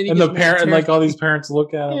 Yeah, and then the parent, and like all these parents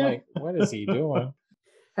look at him like, what is he doing?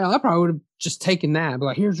 Hell, I probably would have just taken that, but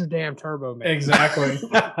like, here's your damn Turbo Man. Exactly.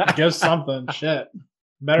 Give something. Shit.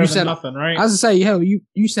 Better than nothing, right? I was to say,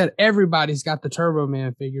 you said everybody's got the Turbo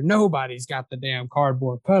Man figure. Nobody's got the damn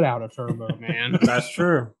cardboard cutout of Turbo Man. That's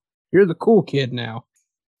true. You're the cool kid now.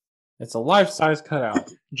 It's a life-size cutout.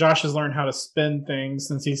 Josh has learned how to spin things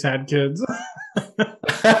since he's had kids.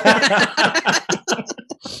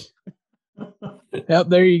 Yep,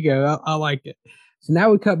 there you go. I like it. So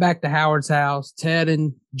now we cut back to Howard's house. Ted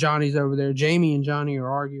and Johnny's over there. Jamie and Johnny are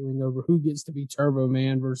arguing over who gets to be Turbo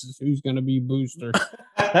Man versus who's going to be Booster.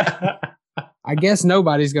 I guess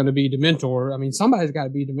nobody's going to be Dementor. I mean, somebody's got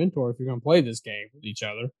to be Dementor if you're going to play this game with each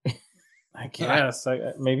other. I guess.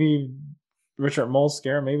 Maybe Richard Mole's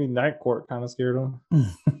scared. Maybe Night Court kind of scared him.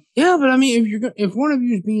 Yeah, but I mean, if one of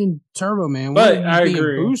you is being Turbo Man, one of you is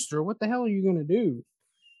being Booster, what the hell are you going to do?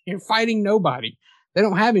 You're fighting nobody. They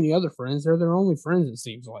don't have any other friends. They're their only friends, it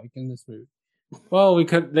seems like, in this movie. Well,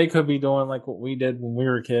 they could be doing like what we did when we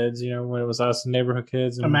were kids, when it was us neighborhood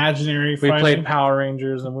kids. And imaginary we played Power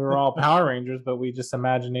Rangers, and we were all Power Rangers, but we just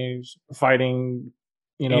imagined fighting,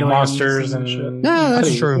 aliens monsters and shit. No,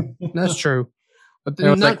 that's true. That's true. But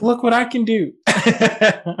then like, look what I can do.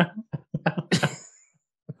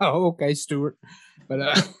 Oh, okay, Stuart.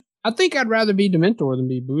 But I think I'd rather be Dementor than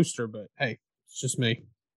be Booster, but hey, it's just me.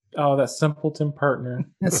 Oh, that simpleton partner.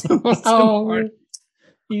 That's partner.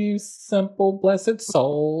 You simple blessed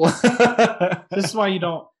soul. This is why you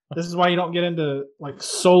don't get into like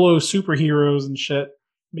solo superheroes and shit,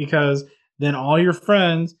 because then all your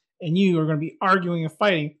friends and you are going to be arguing and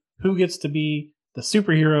fighting who gets to be the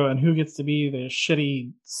superhero and who gets to be the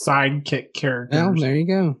shitty sidekick character. Well, there you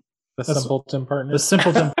go. The simpleton partner. The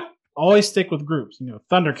simpleton. Always stick with groups.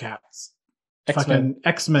 Thundercats, X-Men. fucking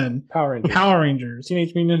X-Men, Power Rangers.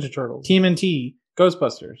 Teenage Mutant Ninja Turtles. TMNT,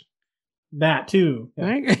 Ghostbusters. that too.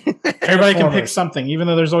 Yeah. Everybody can pick something, even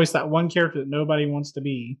though there's always that one character that nobody wants to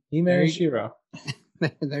be. He-Man and She-Ra.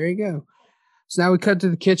 There you go. So now we cut to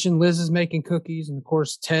the kitchen. Liz is making cookies, and of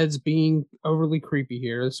course, Ted's being overly creepy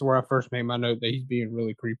here. This is where I first made my note that he's being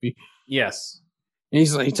really creepy. Yes. And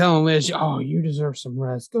he's like telling Liz, "Oh, you deserve some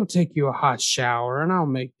rest. Go take you a hot shower, and I'll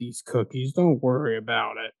make these cookies. Don't worry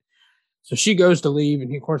about it." So she goes to leave,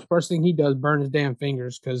 and of course, first thing he does, burn his damn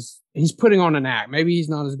fingers because he's putting on an act. Maybe he's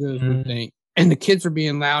not as good as we think. And the kids are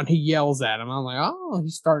being loud, and he yells at him. I'm like, "Oh,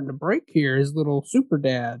 he's starting to break here, his little super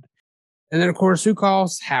dad." And then, of course, who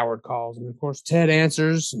calls? Howard calls. And, of course, Ted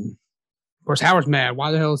answers. And, of course, Howard's mad. Why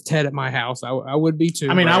the hell is Ted at my house? I would be, too.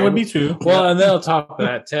 I mean, I would be, too. Well, and then on top of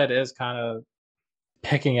that, Ted is kind of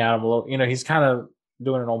picking at him a little. He's kind of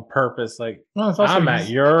doing it on purpose. Like, I'm at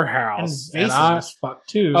your house. And I fuck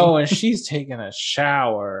too. Oh, and she's taking a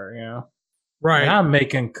shower, Right. And I'm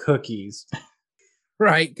making cookies.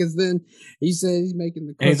 Right, because then he says he's making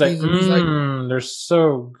the And cookies. he's like, they're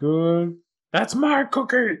so good. That's my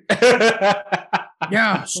cookie.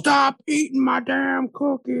 Yeah, stop eating my damn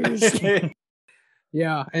cookies.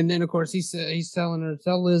 Yeah, and then of course he's telling her,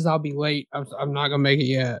 "Tell Liz I'll be late. I'm not gonna make it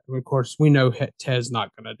yet." And of course, we know Ted's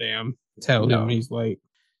not gonna damn tell him he's late.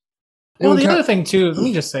 Well, the other thing too, let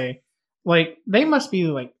me just say, like they must be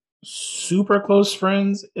like super close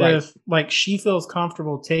friends if like she feels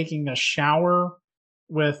comfortable taking a shower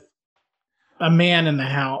with a man in the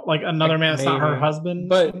house, like another man that's not her husband.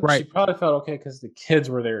 But she probably felt okay because the kids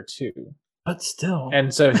were there too. But still,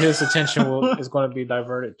 and so his attention is going to be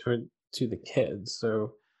diverted to the kids.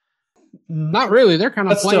 So not really. They're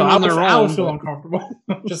kind of playing on their own. I would feel uncomfortable.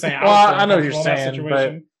 Just saying. Well, I know what you're saying,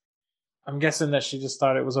 but I'm guessing that she just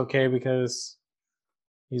thought it was okay because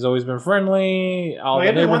he's always been friendly.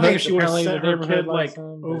 Like, the one thing if she would have sent her kid like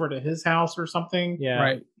over to his house or something. Yeah.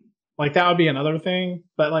 Right. Like that would be another thing,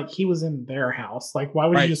 but like he was in their house. Like, why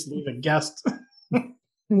would you just leave a guest to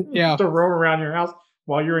roam around your house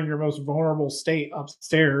while you're in your most vulnerable state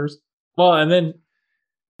upstairs? Well, and then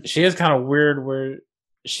she is kind of weird where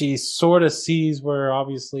she sort of sees where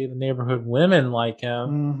obviously the neighborhood women like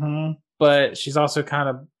him, but she's also kind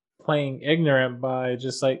of playing ignorant by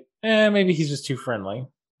just like, maybe he's just too friendly.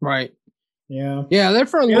 Right. Yeah. Yeah, they're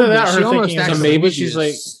for a little bit. She almost so maybe she's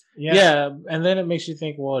like, yeah, and then it makes you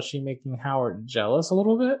think, well, is she making Howard jealous a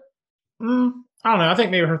little bit? I don't know. I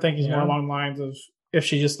think maybe her thinking is more along the lines of if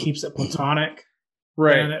she just keeps it platonic,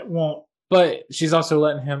 then it won't. But she's also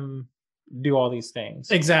letting him do all these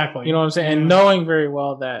things. Exactly. You know what I'm saying? And knowing very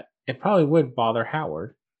well that it probably would bother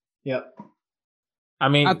Howard. Yep. I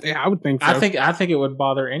mean, I would think so. I think it would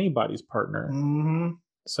bother anybody's partner. Mm-hmm.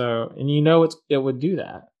 So, and it would do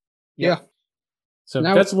that. Yeah. So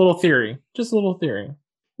now that's a little theory. Just a little theory.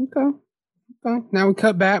 Okay. Now we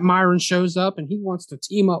cut back. Myron shows up and he wants to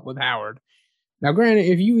team up with Howard. Now, granted,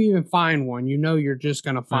 if you even find one, you're just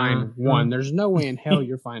going to find one. There's no way in hell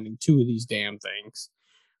you're finding two of these damn things.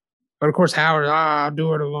 But of course, Howard, I'll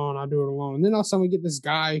do it alone. And then all of a sudden we get this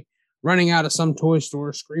guy running out of some toy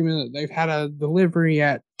store screaming that they've had a delivery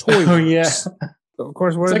at Toy Works. Oh, yeah. So, of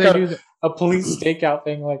course, what do they do? A police stakeout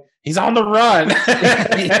thing, like, he's on the run.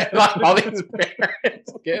 Like, all these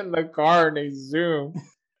parents get in the car and they zoom.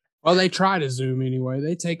 Well, they try to zoom anyway.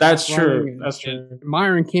 They take. That's true. That's true.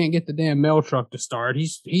 Myron can't get the damn mail truck to start.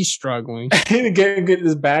 He's struggling. get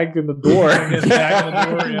his bag in the door.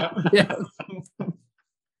 Yeah.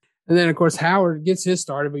 And then, of course, Howard gets his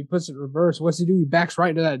started, but he puts it in reverse. What's he do? He backs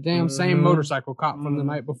right to that damn same motorcycle cop from the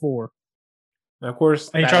night before. And of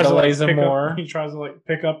course, and he tries to he tries to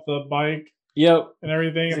pick up the bike. Yep. And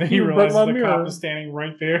everything, and then he realizes the cop is standing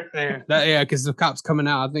right there. Yeah, because the cop's coming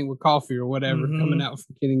out, I think, with coffee or whatever, coming out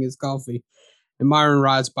from getting his coffee. And Myron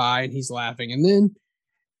rides by and he's laughing.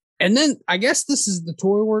 And then I guess this is the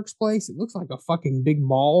Toy Works place. It looks like a fucking big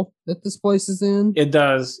mall that this place is in. It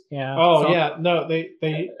does, yeah. Oh, yeah. No,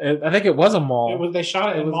 I think it was a mall. They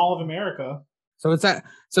shot it in Mall of America. So it's that.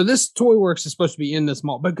 So this Toy Works is supposed to be in this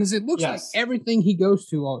mall because it looks like everything he goes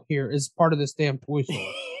to out here is part of this damn toy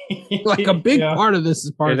store. Like a big part of this is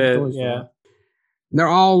part of the toy store. And they're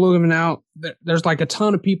all looking out. There's like a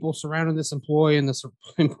ton of people surrounding this employee, and this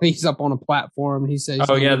he's up on a platform. And he says,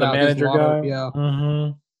 "Oh yeah, the manager guy." Yeah.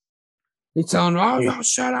 Mm-hmm. He's telling him, "Oh,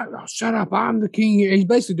 shut up! I'm the king here." He's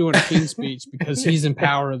basically doing a king speech because he's in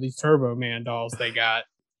power of these Turbo Man dolls they got.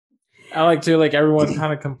 I like to everyone's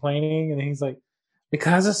kind of complaining, and he's like,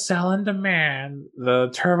 because of sell and demand, the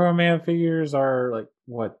Turbo Man figures are like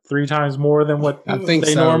what 3 times more than what I think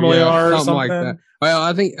they so, normally yeah. are, or something like something. that. Well,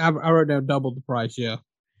 I think I wrote down double the price. Yeah,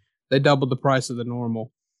 they doubled the price of the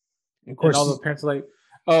normal. And of course, all the parents are like,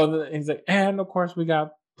 "Oh," he's like, and of course we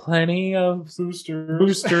got plenty of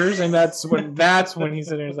boosters, and that's when he's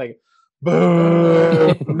sitting there, he's like,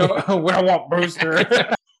 "Boo! No, we don't want booster."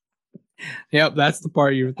 Yep, that's the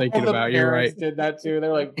part you were thinking about. You're right. Did that too.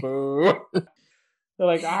 They're like, "Boo!" They're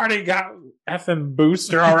like, "I already got effing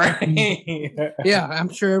booster already." Yeah,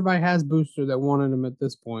 I'm sure everybody has booster that wanted them at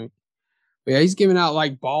this point. But yeah, he's giving out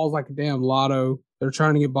like balls like a damn lotto. They're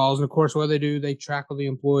trying to get balls, and of course, what do? They trackle the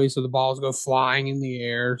employees, so the balls go flying in the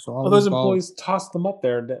air. So all those employees balls tossed them up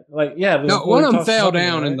there. Like, yeah, no, one of them fell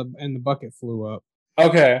down, and the bucket flew up.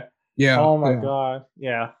 Okay. Yeah. Oh my god.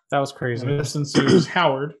 Yeah, that was crazy. This ensues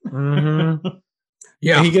Howard. Mm-hmm.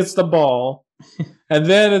 Yeah, and he gets the ball, and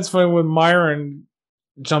then it's funny when Myron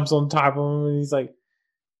jumps on top of him, and he's like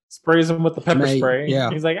sprays him with the pepper spray.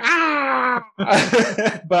 Yeah, he's like ah.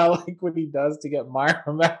 But I like what he does to get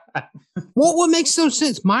Myron mad. What makes no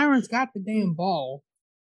sense? Myron's got the damn ball.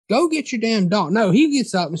 Go get your damn dog. No, he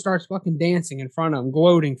gets up and starts fucking dancing in front of him,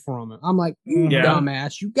 gloating from him. I'm like, you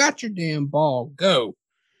dumbass, you got your damn ball. Go.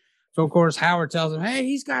 So, of course, Howard tells him, hey,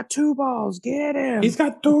 he's got 2 balls. Get him. He's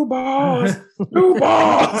got 2 balls. 2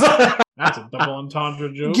 balls. That's a double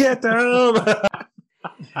entendre joke. Get them.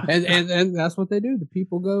 and that's what they do. The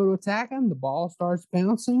people go to attack him. The ball starts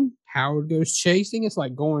bouncing. Howard goes chasing. It's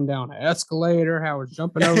like going down an escalator. Howard's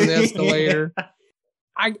jumping over the escalator.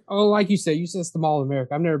 Like you said it's the Mall of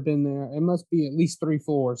America. I've never been there. It must be at least 3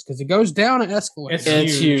 floors because it goes down an escalator.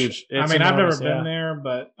 It's huge. I've never been there,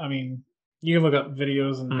 but I mean, you can look up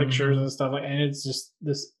videos and pictures and stuff and it's just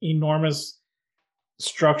this enormous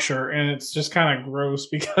structure, and it's just kind of gross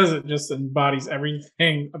because it just embodies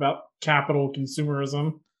everything about capital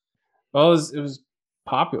consumerism. Well, it was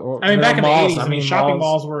popular. I mean, back in malls, the 80s, shopping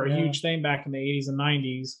malls were a huge thing back in the 80s and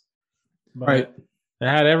 90s. But right. They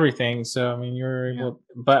had everything, so I mean, you were able.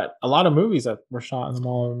 But a lot of movies that were shot in the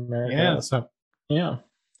Mall of America. Yeah. So yeah.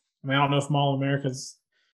 I mean, I don't know if Mall of America's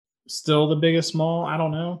still the biggest mall. I don't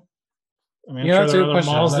know. I mean, I'm sure there are other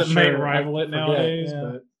malls that may rival it nowadays,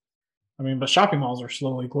 but I mean, but shopping malls are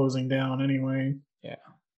slowly closing down anyway. Yeah.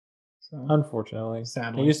 So, unfortunately,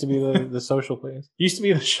 sadly, it used to be the social place. Used to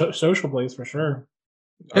be the social place for sure.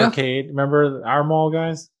 Arcade. Remember our mall,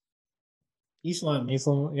 guys? Eastland.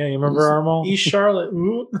 Yeah, you remember our mall? East Charlotte.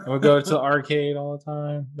 And we'd go to the arcade all the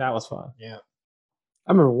time. That was fun. Yeah.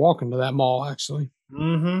 I remember walking to that mall actually.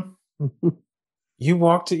 Mm-hmm. You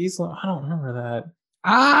walked to Eastland? I don't remember that.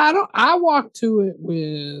 I walked to it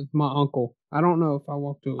with my uncle. I don't know if I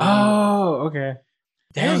walked to it. Oh, okay.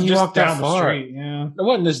 Damn, you walked down the street. Yeah, it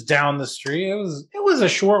wasn't just down the street. It was a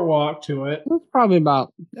short walk to it. It was probably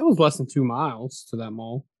it was less than 2 miles to that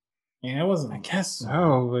mall. Yeah, it wasn't. I guess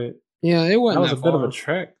so, but yeah, it wasn't. That was a bit of a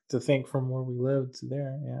trek to think from where we lived to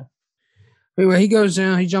there. Yeah. Anyway, he goes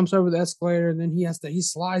down. He jumps over the escalator, and then he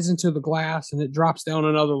slides into the glass, and it drops down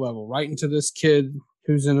another level, right into this kid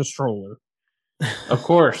who's in a stroller. Of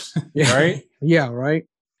course. Yeah. Right? Yeah, right.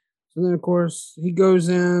 So then, of course, he goes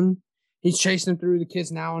in. He's chasing him through. The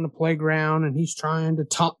kid's now on the playground, and he's trying to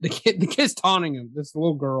taunt the kid. The kid's taunting him. This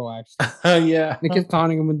little girl, actually. Yeah. The kid's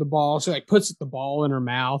taunting him with the ball. So, like, puts the ball in her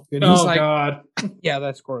mouth. And he's like, God. Yeah,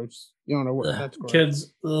 that's gross. You don't know what that's gross.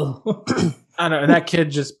 Kids. I know. And that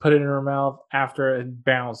kid just put it in her mouth after it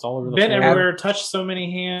bounced all over the floor. Been everywhere, touched so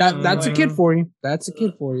many hands. That's a kid for you. That's a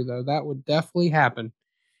kid for you, though. That would definitely happen.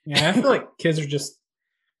 Yeah, I feel like kids are just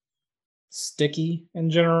sticky in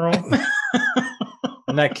general.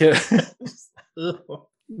 And that kid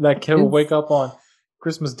will wake up on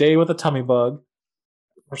Christmas Day with a tummy bug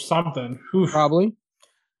or something. Probably.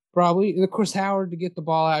 And of course, Howard, to get the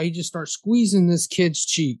ball out, he just starts squeezing this kid's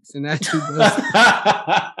cheeks, and that's who does.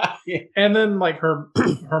 And then, like her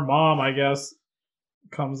mom, I guess,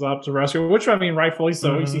 comes up to rescue her, which I mean, rightfully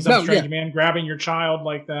so. You see some strange man grabbing your child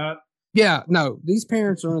like that. Yeah, no, these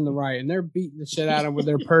parents are in the right, and they're beating the shit out of him with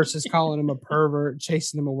their purses, calling him a pervert,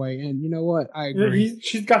 chasing him away. And you know what? I agree.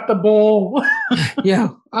 She's got the ball. Yeah,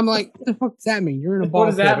 I'm like, what the fuck does that mean? You're in a ball. What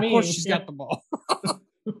does that mean? Of course, she's got the ball.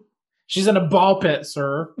 She's in a ball pit,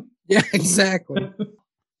 sir. Yeah, exactly.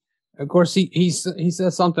 Of course, he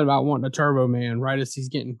says something about wanting a Turbo Man right as he's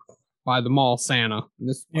getting by the mall Santa. And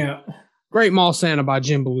this great mall Santa by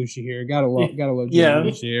Jim Belushi here. Gotta love Jim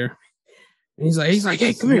Belushi here. And he's like,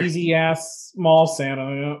 hey, come here. Sleazy ass mall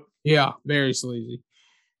Santa. Yeah, very sleazy.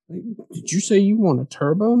 Like, did you say you want a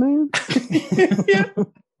Turbo Man? Yeah.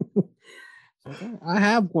 I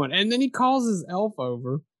have one. And then he calls his elf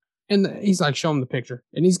over. And he's like, show him the picture.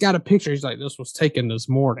 And he's got a picture. He's like, this was taken this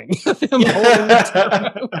morning. Of him holding the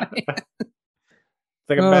Turbo Man. It's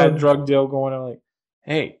like a bad drug deal going on. Like,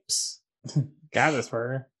 hey, got this for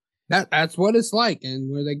her. That's what it's like. And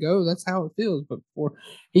where they go, that's how it feels. But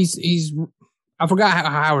he's I forgot how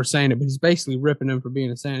Howard's saying it, but he's basically ripping him for being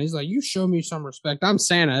a Santa. He's like, you show me some respect. I'm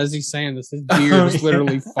Santa. As he's saying this, his beard is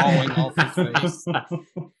literally falling off his face.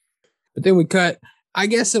 But then we cut. I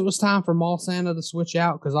guess it was time for Mall Santa to switch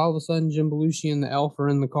out because all of a sudden Jim Belushi and the elf are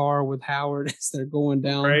in the car with Howard as they're going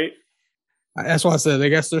down. Right. That's why I said I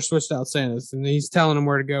guess they're switched out Santas, and he's telling them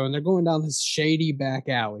where to go, and they're going down this shady back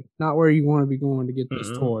alley, not where you want to be going to get this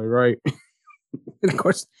toy, right? And of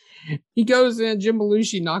course, he goes in. Jim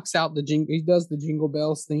Belushi knocks out the jingle. He does the Jingle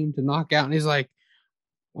Bells theme to knock out, and he's like,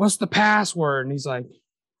 "What's the password?" And he's like,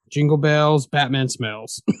 "Jingle Bells, Batman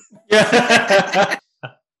smells." Yeah.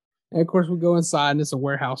 And of course, we go inside, and it's a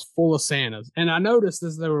warehouse full of Santas. And I noticed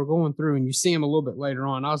as they were going through, and you see him a little bit later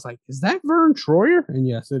on, I was like, "Is that Vern Troyer?" And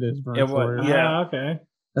yes, it is Vern Troyer. Yeah, okay.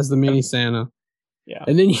 That's the mini Santa. Yeah.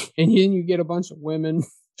 And then you get a bunch of women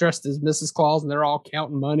dressed as Mrs. Claus, and they're all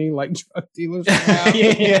counting money like drug dealers.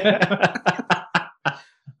 Yeah.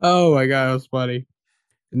 Oh my god, it was funny.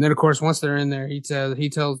 And then of course, once they're in there, he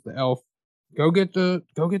tells the elf, "Go get the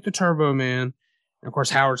Turbo Man." And of course,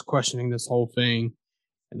 Howard's questioning this whole thing.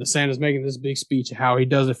 And the Santa's making this big speech of how he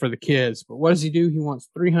does it for the kids. But what does he do? He wants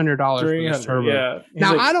 $300 for this Turbo. Yeah.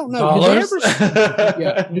 Now, like, I don't know.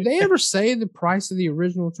 Did they ever say the price of the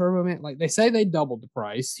original Turbo Man? Like, they say they doubled the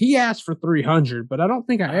price. He asked for $300, but I don't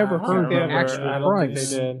think I ever heard the actual price. Think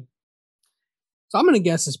they did. So I'm going to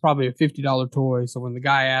guess it's probably a $50 toy. So when the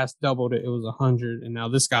guy asked, doubled it, it was $100. And now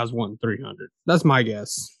this guy's wanting $300. That's my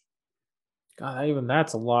guess. God, even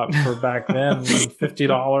that's a lot for back then.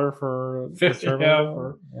 $50 for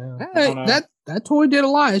Turbo. Hey, that toy did a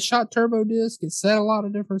lot. It shot turbo disc. It said a lot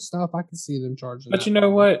of different stuff. I could see them charging. But you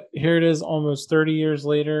know what? Here it is, almost 30 years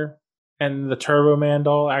later, and the Turbo Man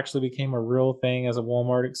doll actually became a real thing as a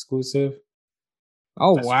Walmart exclusive.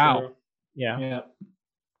 Oh, that's wow! True. Yeah.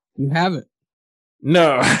 You have it?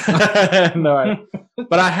 No,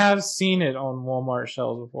 but I have seen it on Walmart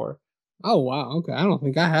shelves before. Oh wow! Okay, I don't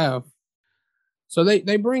think I have. So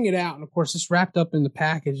they bring it out, and of course it's wrapped up in the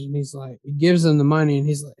package. And he's like, he gives them the money, and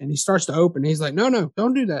he starts to open. He's like, no,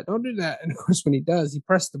 don't do that. And of course, when he does, he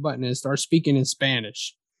presses the button and starts speaking in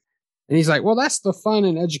Spanish. And he's like, well, that's the fun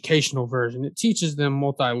and educational version. It teaches them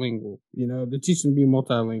multilingual. You know, they teach them to be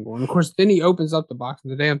multilingual. And of course, then he opens up the box,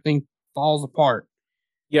 and the damn thing falls apart.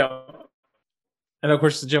 Yeah. And of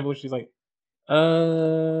course, the Jim Belushi's like,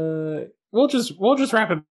 we'll just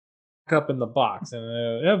wrap it up in the box,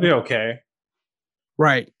 and it'll be okay.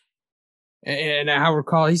 Right. And I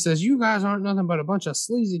recall, he says, you guys aren't nothing but a bunch of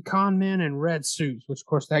sleazy con men in red suits, which, of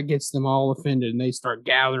course, that gets them all offended, and they start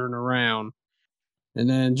gathering around. And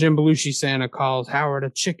then Jim Belushi Santa calls Howard a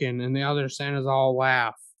chicken, and the other Santas all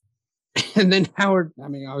laugh. And then Howard, I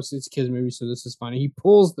mean, obviously it's a kids' movie, so this is funny. He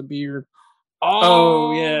pulls the beard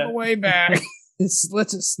all the way back. It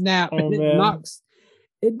lets it snap, and it knocks.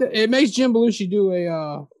 It makes Jim Belushi do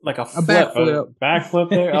a backflip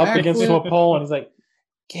there up against a pole, and he's like,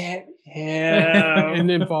 "Get him!" And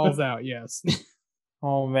then falls out. Yes.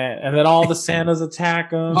 Oh man! And then all the Santas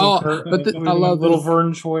attack him. I love little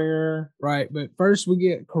Vern Troyer. Right, but first we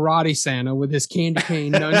get Karate Santa with his candy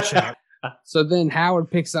cane nunchuck. So then Howard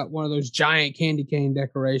picks up one of those giant candy cane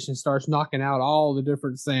decorations, starts knocking out all the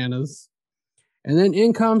different Santas. And then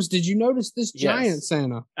in comes, did you notice this giant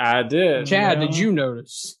Santa? I did. Chad, did you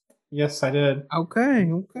notice? Yes, I did. Okay.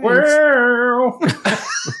 Well,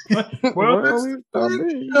 it's a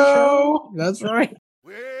big show. That's right.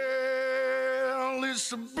 Well,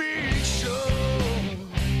 it's a big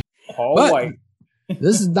show. Paul White.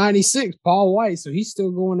 This is 96, Paul White, so he's still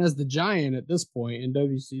going as the giant at this point in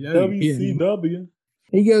WCW.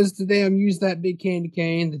 He goes to use that big candy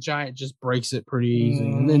cane. The giant just breaks it pretty easy.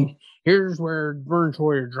 And then here's where Vern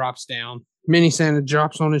Troyer drops down. Mini Santa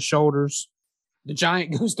drops on his shoulders. The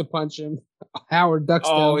giant goes to punch him. Howard ducks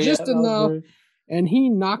down just enough, and he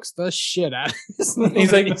knocks the shit out of this.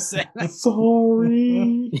 He's like,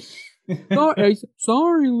 sorry.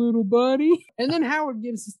 Sorry, little buddy. And then Howard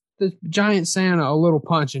gives the giant Santa a little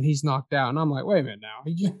punch, and he's knocked out. And I'm like, wait a minute now.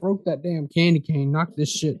 He just broke that damn candy cane, knocked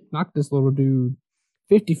this little dude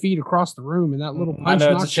 50 feet across the room, and that little punch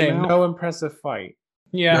knocked it's a shame. him out. No impressive fight.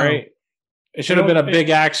 Yeah. Right. It should have been a big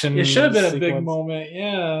action. It should have been a big moment.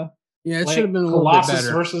 Yeah. Yeah, it should have been a little bit better. Colossus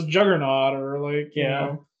versus Juggernaut, or you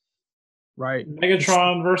know. Right.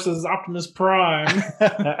 Megatron versus Optimus Prime.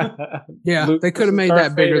 Yeah, they could have made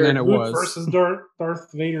that bigger than it was. Versus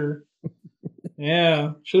Darth Vader.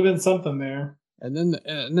 Yeah, should have been something there. And then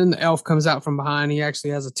the elf comes out from behind. He actually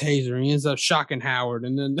has a taser. And he ends up shocking Howard.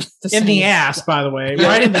 And then in the ass, by the way,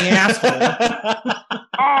 right in the asshole.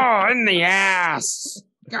 Oh, in the ass!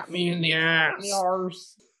 Got me in the ass.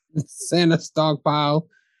 Santa's dogpile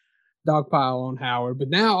on Howard. But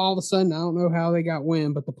now all of a sudden, I don't know how they got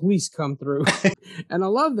wind, but the police come through. And I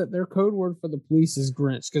love that their code word for the police is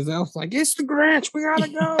Grinch, because the elf's like, it's the Grinch. We gotta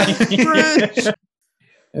go. It's the Grinch.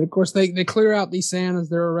 And of course, they clear out these Santas.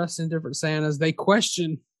 They're arresting different Santas. They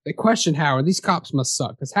question Howard. These cops must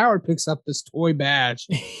suck, because Howard picks up this toy badge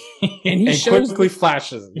and he quickly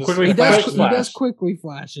flashes it. He does quickly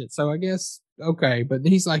flash it. So I guess okay, but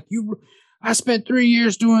he's like, I spent 3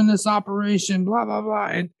 years doing this operation, blah blah blah,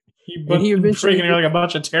 and he eventually freaking like a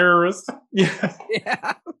bunch of terrorists. Yeah.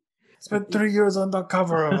 Spent 3 years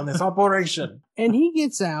undercover on this operation, and he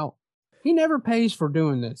gets out. He never pays for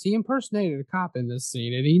doing this. He impersonated a cop in this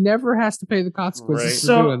scene, and he never has to pay the consequences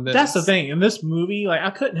for doing this. That's the thing. In this movie, like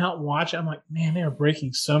I couldn't help watch it. I'm like, man, they are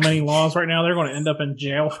breaking so many laws right now. They're going to end up in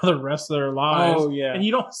jail for the rest of their lives. Oh, yeah. And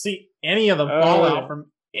you don't see any of the fallout from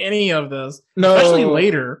any of this. No. Especially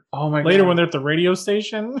later. Oh my later God. when they're at the radio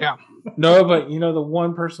station. Yeah. No, but the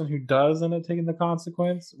one person who does end up taking the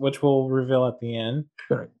consequence, which we'll reveal at the end.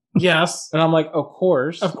 Yes. And I'm like, of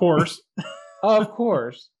course. Of course. Of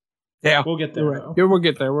course. Yeah, we'll get there. Right. Yeah, we'll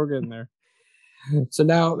get there. We're getting there. So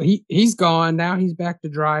now he's gone. Now he's back to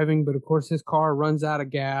driving, but of course his car runs out of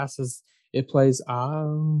gas as it plays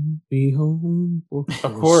 "I'll Be Home."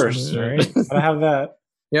 Of course, right? Gotta have that.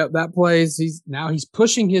 Yep, that plays. He's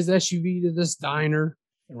pushing his SUV to this diner.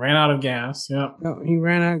 Ran out of gas. Yep. No, he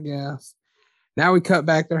ran out of gas. Now we cut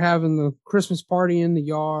back. They're having the Christmas party in the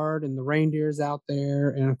yard, and the reindeer's out there,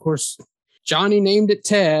 and of course, Johnny named it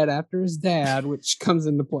Ted after his dad, which comes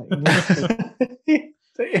into play.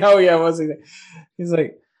 Oh yeah, was he? He's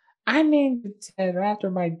like, I named it Ted after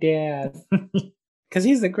my dad because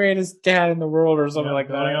he's the greatest dad in the world, or something like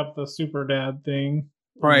that. Up the super dad thing,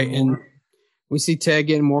 right? And we see Ted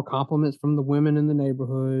getting more compliments from the women in the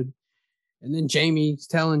neighborhood, and then Jamie's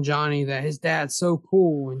telling Johnny that his dad's so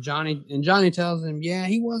cool, and Johnny tells him, yeah,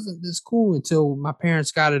 he wasn't this cool until my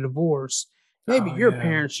parents got a divorce. Maybe your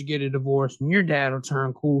parents should get a divorce and your dad will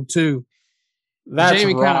turn cool too. That's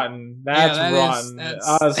Jamie rotten. That's rotten.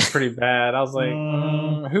 That's pretty bad. I was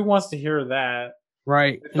like, who wants to hear that?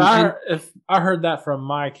 Right. If I heard that from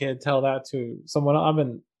my kid, tell that to someone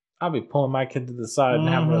else, I'll be pulling my kid to the side and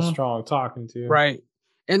having a strong talking to. Right.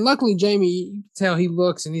 And luckily, Jamie, you can tell he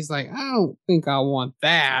looks and he's like, I don't think I want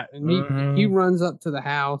that. And he runs up to the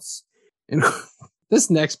house and this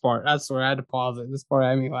next part, I swear I had to pause it. This part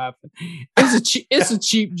had me laughing. It's a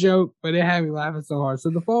cheap joke, but it had me laughing so hard. So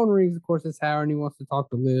the phone rings. Of course, it's Howard, and he wants to talk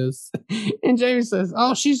to Liz. And Jamie says,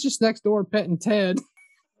 "Oh, she's just next door petting Ted."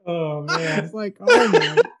 Oh man! It's like, oh my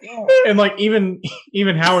god! And like even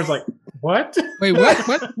Howard's like, "What? Wait,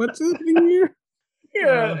 what? What's happening here?"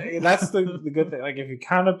 Yeah, that's the good thing. Like if you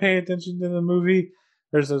kind of pay attention to the movie,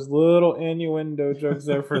 there's those little innuendo jokes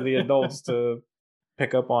there for the adults to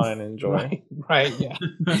pick up on and enjoy. Right, yeah.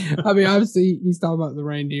 I mean, obviously, he's talking about the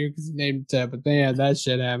reindeer because he named Ted, but man, that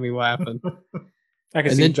shit had me laughing. I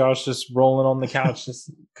can see Josh just rolling on the couch, just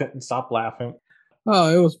couldn't stop laughing.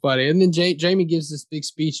 Oh, it was funny. And then Jamie gives this big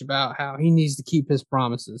speech about how he needs to keep his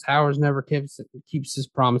promises. Howard's never keeps his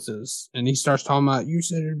promises. And he starts talking about, you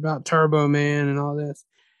said it about Turbo Man and all this.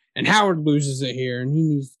 And Howard loses it here, and he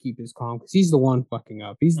needs to keep his calm because he's the one fucking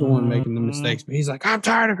up. He's the one making the mistakes. But he's like, I'm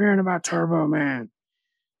tired of hearing about Turbo Man.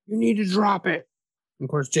 You need to drop it. And of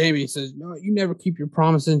course, Jamie says, no, you never keep your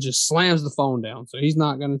promises, and just slams the phone down. So he's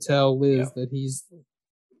not going to tell Liz that he's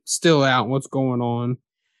still out, what's going on.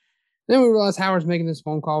 Then we realize Howard's making this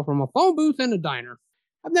phone call from a phone booth in a diner.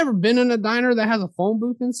 I've never been in a diner that has a phone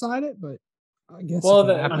booth inside it, but I guess.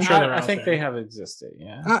 Well, I'm sure I think they have existed.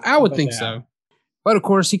 Yeah, I would think so. But of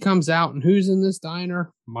course, he comes out, and who's in this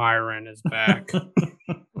diner? Myron is back.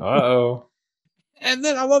 Uh-oh. And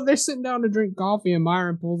then I love they're sitting down to drink coffee, and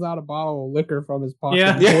Myron pulls out a bottle of liquor from his pocket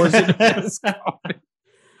and pours it in his coffee.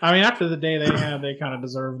 I mean, after the day they had, they kind of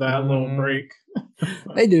deserve that little break.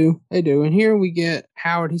 They do. And here we get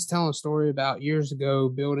Howard. He's telling a story about years ago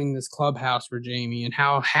building this clubhouse for Jamie and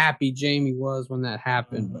how happy Jamie was when that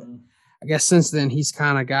happened. But I guess since then, he's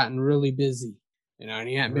kind of gotten really busy, and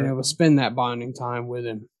he hadn't been able to spend that bonding time with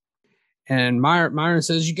him. And Myron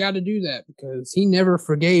says, you got to do that because he never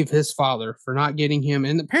forgave his father for not getting him.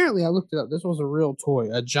 And apparently I looked it up. This was a real toy,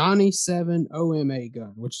 a Johnny 7 OMA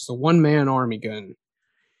gun, which is a one-man army gun. And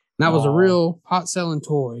that was a real hot selling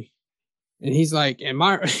toy. And he's like, and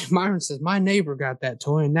Myron says, my neighbor got that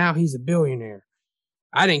toy and now he's a billionaire.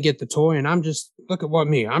 I didn't get the toy, and I'm just look at what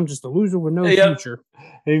me. I'm just a loser with no future.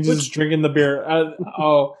 And he's just drinking the beer.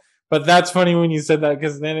 But that's funny when you said that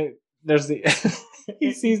because then there's the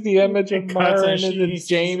he sees the image of Myron and it's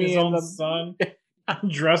Jamie and the son. I'm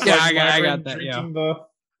dressed Yeah, like I Myron got that. drinking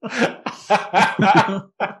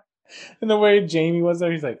and the way Jamie was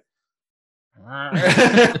there, he's like,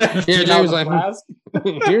 yeah, Jamie's like,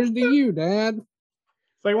 here's to you, Dad.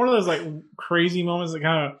 It's like one of those like crazy moments that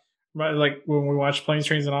kind of like when we watch Planes,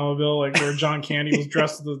 Trains, and Automobile, like where John Candy was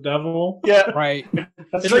dressed as the devil. Yeah, right.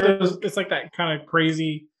 It's like that kind of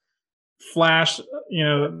crazy flash, you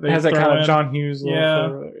know. It has that kind of John Hughes.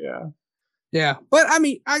 Yeah. But I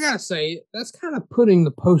mean, I gotta say, that's kind of putting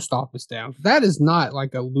the post office down. That is not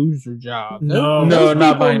like a loser job. No,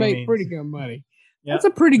 not by any make means. pretty good money. Yeah. That's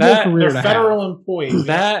a pretty good career. They're federal employees.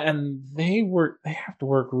 That and they have to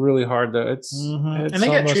work really hard though. It's and they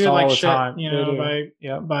get treated like shit,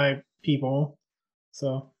 by people.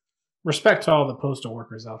 So respect to all the postal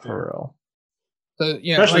workers out there. For real. So,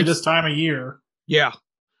 especially this time of year. Yeah.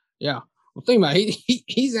 Well, think about it.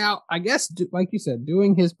 He's out, I guess, like you said,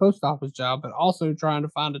 doing his post office job, but also trying to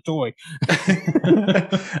find a toy.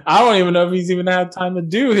 I don't even know if he's even had time to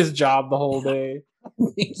do his job the whole day.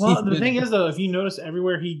 Well, the thing is, though, if you notice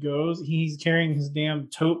everywhere he goes, he's carrying his damn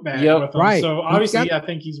tote bag with him. Right. So obviously, I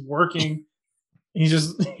think he's working. He's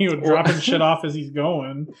just dropping shit off as he's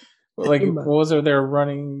going. Like, what was it? They were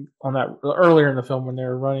running on that earlier in the film when they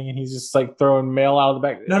were running, and he's just like throwing mail out of the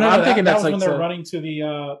back. No, I'm thinking that's like when they're running to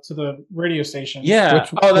the radio station. Yeah.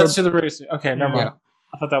 That's to the radio station. Okay, never mind.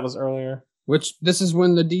 I thought that was earlier. Which this is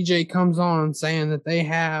when the DJ comes on saying that they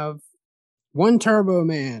have one Turbo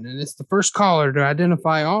Man, and it's the first caller to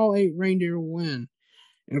identify all 8 reindeer will win.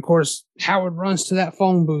 And of course, Howard runs to that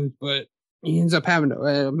phone booth, but he ends up having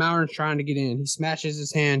to. Myron's trying to get in. He smashes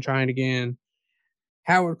his hand trying to get in.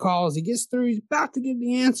 Howard calls. He gets through. He's about to give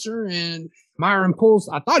the answer, and Myron pulls.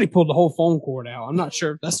 I thought he pulled the whole phone cord out. I'm not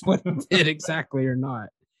sure if that's what he did exactly or not.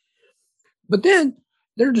 But then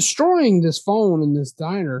they're destroying this phone in this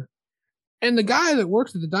diner. And the guy that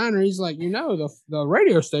works at the diner, he's like, the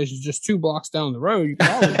radio station is just 2 blocks down the road. You can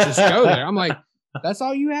always just go there. I'm like, that's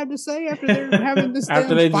all you have to say after they're having this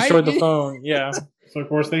after they destroyed the phone. Yeah. So of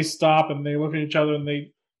course they stop and they look at each other and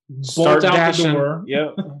they start bolt out dashing. the door.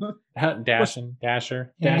 Yep.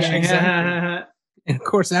 Dasher. Yeah, exactly. And of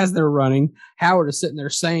course, as they're running, Howard is sitting there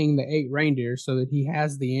saying the 8 reindeer so that he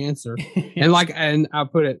has the answer. and I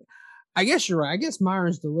put it, I guess you're right. I guess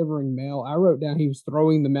Myron's delivering mail. I wrote down he was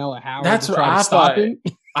throwing the mail at Howard. That's to what try I to stop thought. him.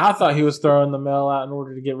 I thought he was throwing the mail out in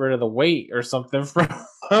order to get rid of the weight or something from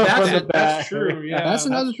the back. That's true. Yeah, that's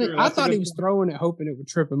another thing. True. I thought he was throwing it, hoping it would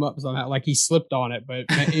trip him up somehow, like he slipped on it.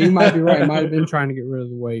 But you might be right. He might have been trying to get rid of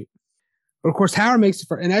the weight. But of course, Howard makes it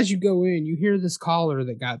for, and as you go in, you hear this caller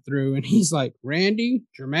that got through, and he's like, Randy,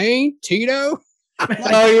 Jermaine, Tito.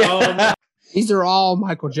 These are all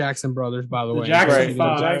Michael Jackson brothers, by the way. Jackson Right.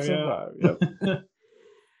 5. Jackson Yeah. 5. Yep.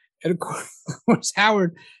 And of course,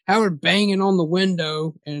 Howard banging on the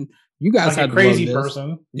window, and you guys Like had a crazy to love this.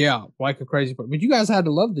 person. Yeah, like a crazy person. But you guys had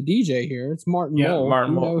to love the DJ here. It's Martin Mull.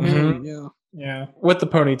 Martin You Mull. know him, Yeah. With the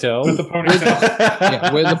ponytail. With the ponytail.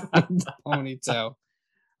 yeah, with the ponytail.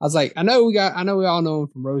 I was like, I know we all know him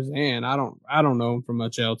from Roseanne. I don't know him from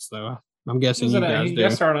much else though. I'm guessing you guys He do.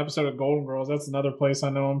 guest starred an episode of Golden Girls. That's another place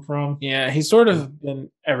I know him from. Yeah, he's sort of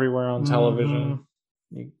been everywhere on television.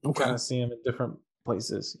 You Okay. kind of see him in different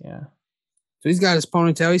places. Yeah. So he's got his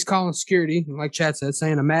ponytail. He's calling security, and like Chad said,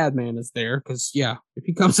 saying a madman is there. Because if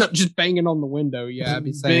he comes up just banging on the window, I'd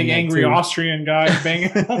be saying Big angry too. Austrian guy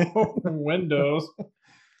banging on windows.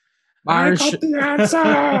 Myron the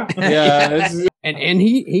answer. Yeah. And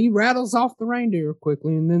he rattles off the reindeer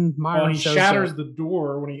quickly, and then Myron he shows shatters up. the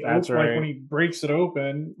door when he That's like right. when he breaks it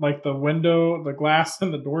open, like the window, the glass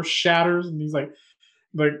and the door shatters, and he's like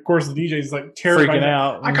of course the DJ's like terrified. Freaking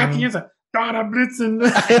out. I got the answer. Donna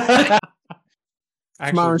Blitzen.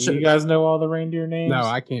 Actually, do you guys know all the reindeer names? No,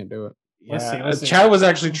 I can't do it. Yeah. Let's see. Chad was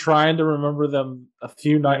actually trying to remember them a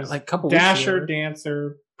few nights, like a couple Dasher, weeks ago.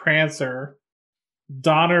 Dancer, Prancer,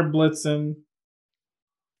 Donner Blitzen.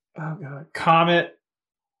 Oh god, Comet.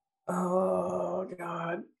 Oh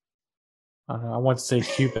god, I don't know. I want to say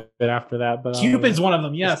Cupid after that, but Cupid's one of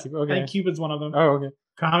them. Yes, Cupid? Okay. I think Cupid's one of them. Oh, okay.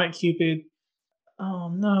 Comet, Cupid. Oh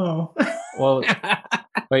no. Well,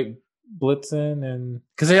 wait, Blitzen and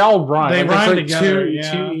because they all rhyme. They Like, rhyme there's together, Two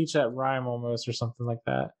yeah. each that rhyme almost, or something like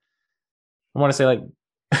that. I want to say like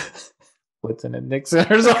Blitzen and Nixon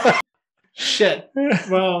or something. Shit.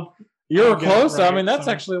 Well, You were I'll get it close. I right, mean, that's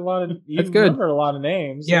so- actually a lot of. You That's good. remember a lot of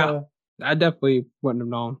names. Yeah. I definitely wouldn't have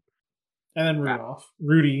known. And then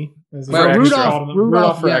Rudy. Well,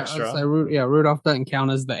 Rudolph for yeah, extra. Rudolph doesn't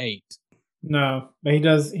count as the 8. No, but he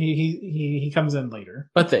does. He comes in later.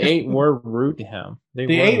 But the 8 were rude to him.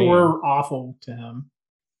 The 8 were awful to him.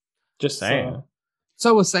 Just saying.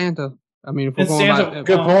 So was Santa. I mean, if we're And going Santa- by,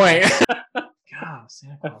 Good point. God,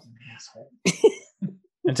 Santa Claus is an asshole.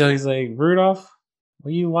 Until he's like, Rudolph,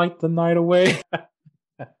 will you light the night away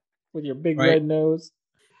with your big red nose?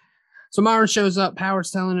 So Myron shows up.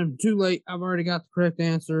 Howard's telling him, too late. I've already got the correct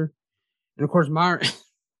answer. And of course, Myron,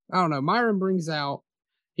 I don't know. Myron brings out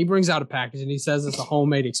a package and he says it's a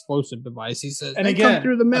homemade explosive device. He says, And they again, come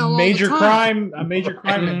through the mail a major all the time.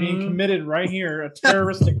 crime is being committed right here. A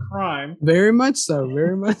terroristic crime. Very much so.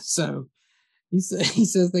 Very much so. He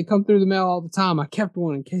says they come through the mail all the time. I kept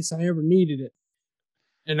one in case I ever needed it.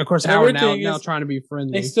 And of course, Howard now trying to be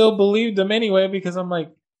friendly. They still believed him anyway because I'm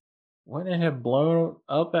like, wouldn't it have blown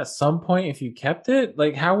up at some point if you kept it?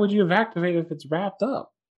 Like, how would you evacuate if it's wrapped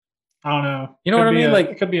up? I don't know. You know what I mean? Like,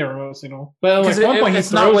 it could be a remote signal. But like, at one point,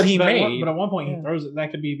 it's not what he made. But at one point, he throws it.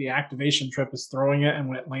 That could be the activation trip is throwing it, and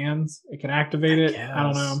when it lands, it can activate it. I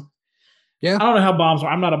don't know. Yeah, I don't know how bombs are.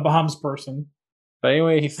 I'm not a bombs person. But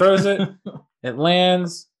anyway, he throws it. It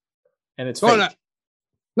lands, and it's fake.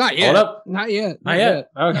 Not yet. Hold up. Not yet. Okay.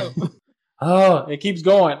 Oh, it keeps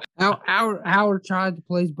going. Howard tried to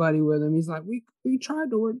play buddy with him. He's like, we tried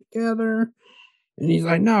to work together. And he's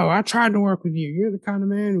like, no, I tried to work with you. You're the kind of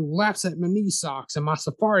man who laughs at my knee socks and my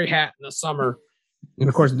safari hat in the summer. And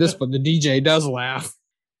of course, but the DJ does laugh.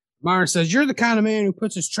 Myron says, you're the kind of man who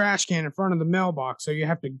puts his trash can in front of the mailbox, so you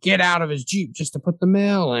have to get out of his Jeep just to put the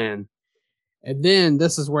mail in. And then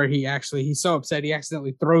this is where he's so upset he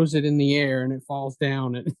accidentally throws it in the air and it falls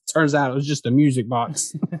down. And it turns out it was just a music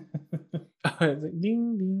box. It's like,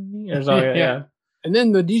 ding, ding, ding. Yeah. And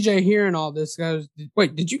then the DJ hearing all this goes,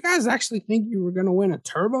 wait, did you guys actually think you were going to win a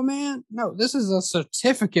Turbo Man? No, this is a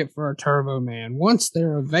certificate for a Turbo Man once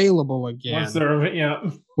they're available again.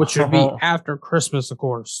 Which would be after Christmas, of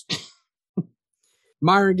course.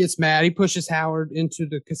 Myron gets mad. He pushes Howard into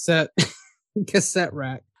the cassette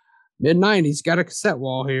rack. Mid-90s, got a cassette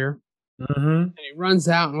wall here. Mm-hmm. And he runs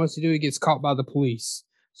out, and what's he do? He gets caught by the police.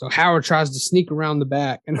 So Howard tries to sneak around the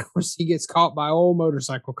back, and of course he gets caught by old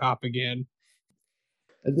motorcycle cop again.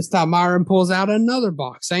 At this time, Myron pulls out another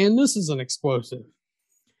box, saying this is an explosive.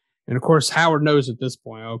 And of course, Howard knows at this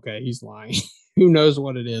point, okay, he's lying. Who knows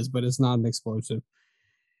what it is, but it's not an explosive.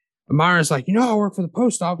 And Myron's like, I work for the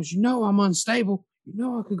post office. I'm unstable.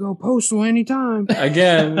 I could go postal anytime.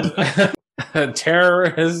 Again.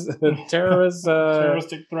 Terroristic threats,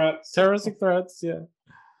 yeah.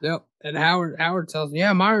 Yep. And Howard tells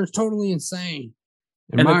me, Myron's totally insane.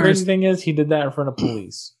 And the crazy thing is, he did that in front of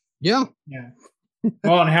police. Yeah.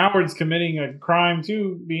 Well, and Howard's committing a crime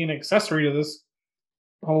too, being an accessory to this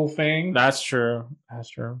whole thing. That's true.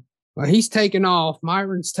 Well, he's taking off.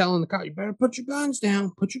 Myron's telling the cop, you better put your guns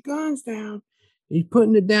down. Put your guns down. He's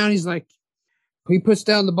putting it down. He's like, he puts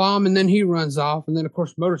down the bomb and then he runs off. And then, of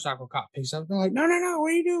course, motorcycle cop picks up. They're like, no. What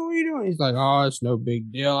are you doing? What are you doing? He's like, oh, it's no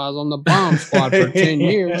big deal. I was on the bomb squad for 10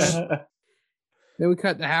 years. Then we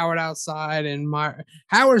cut to Howard outside and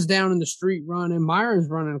Howard's down in the street running. Myron's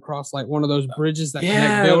running across like one of those bridges that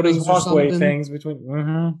connect buildings or something. Things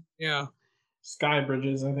between. Yeah. Sky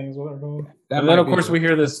bridges, I think is what they're called. And then, of course, we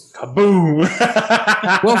hear this kaboom.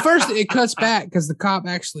 Well, first it cuts back because the cop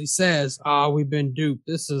actually says, we've been duped.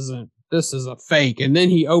 This is a fake. And then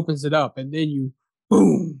he opens it up and then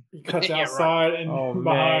boom. He cuts outside and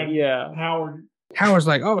behind Howard. Howard's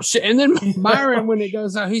like, oh shit. And then Myron, when it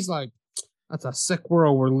goes out, he's like, that's a sick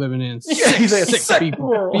world we're living in. Sick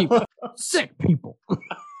people. Sick people.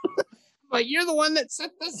 Like, you're the one that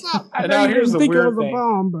set this up. I know you didn't think it was a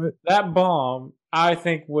bomb, but that bomb, I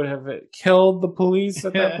think, would have killed the police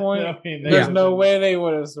at that point. There's no way they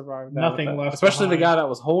would have survived that. Nothing left. Especially the guy that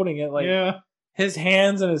was holding it. Like, his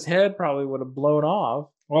hands and his head probably would have blown off.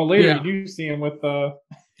 Well, later you do see him with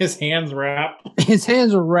his hands wrapped. His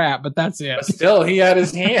hands are wrapped, but that's it. But still, he had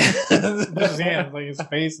his hands. His hands, like his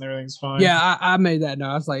face and everything's fine. Yeah, I made that note.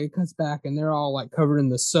 I was like, it cuts back and they're all like covered in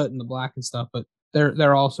the soot and the black and stuff, but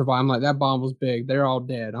they're all surviving. I'm like, that bomb was big. They're all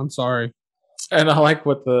dead. I'm sorry. And I like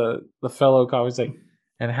what the fellow cop was like,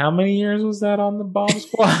 and how many years was that on the bomb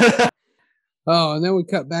squad? Oh, and then we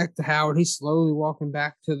cut back to Howard. He's slowly walking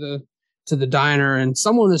back to the diner, and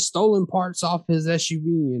someone has stolen parts off his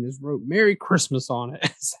SUV and has wrote "Merry Christmas" on it.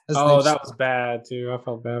 That was bad too. I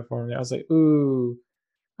felt bad for him. I was like, ooh,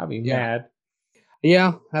 I'd be mad.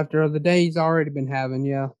 Yeah, after the day he's already been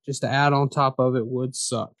having, just to add on top of it would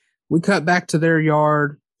suck. We cut back to their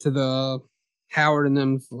yard, to the Howard and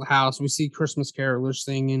them's house. We see Christmas carolers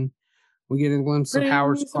singing. We get a glimpse of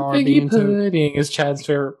Howard's car figgy being towed. pudding is Chad's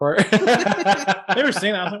favorite part. They were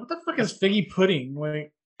saying that. I was like, what the fuck is figgy pudding?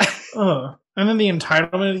 Like, ugh. And then the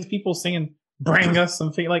entitlement of these people singing, bring us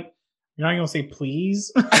some figgy. Like, you're not going to say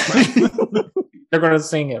please? They're going to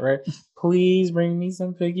sing it, right? Please bring me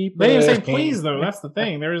some figgy pudding. They didn't say please, though. That's the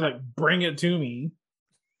thing. They were like, bring it to me.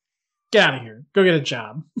 Get out of here. Go get a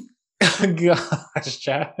job. Gosh,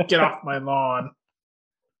 Chad. Get off my lawn.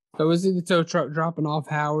 So is it the tow truck dropping off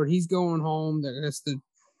Howard? He's going home. That's the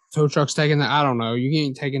tow truck's taking that. I don't know. You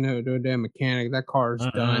ain't taking it to a damn mechanic. That car's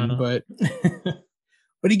done. But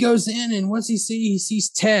he goes in, and what's he see? He sees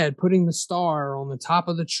Ted putting the star on the top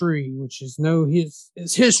of the tree, which is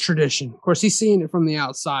his tradition. Of course, he's seeing it from the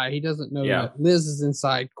outside. He doesn't know that Liz is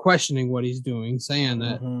inside questioning what he's doing, saying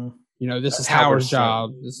that this is Howard's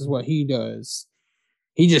job. This is what he does.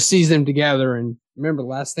 He just sees them together, and remember, the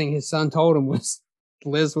last thing his son told him was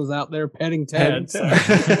Liz was out there petting Ted.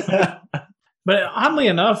 But oddly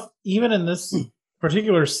enough, even in this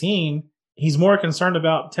particular scene, he's more concerned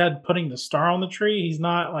about Ted putting the star on the tree. He's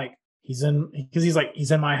not like he's in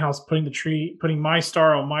my house putting my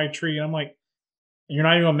star on my tree. And I'm like, you're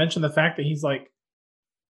not even gonna mention the fact that he's like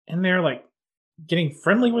in there like getting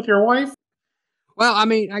friendly with your wife. Well, I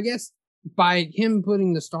mean, I guess by him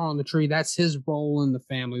putting the star on the tree, that's his role in the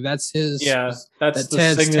family. That's his that's the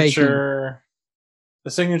Ted's signature taking. The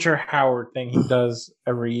signature Howard thing he does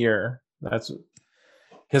every year. That's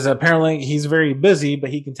because apparently he's very busy, but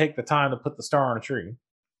he can take the time to put the star on a tree.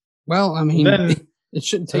 Well, I mean, then, it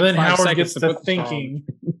shouldn't take. Then 5 Howard seconds gets to thinking.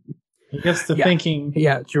 He gets to thinking.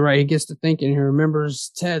 Yeah, you're right. He gets to thinking. He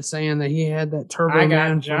remembers Ted saying that he had that Turbo I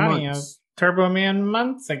Man got Johnny a Turbo Man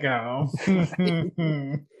months ago.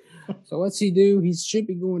 So what's he do? He should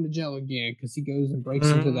be going to jail again because he goes and breaks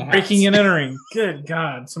into the house. Breaking and entering. Good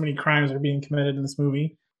God. So many crimes are being committed in this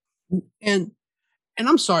movie. And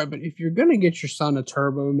I'm sorry, but if you're going to get your son a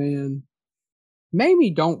Turbo Man,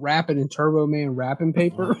 maybe don't wrap it in Turbo Man wrapping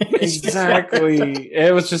paper. Exactly.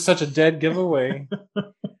 It was just such a dead giveaway.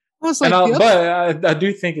 Like but I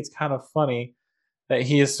do think it's kind of funny that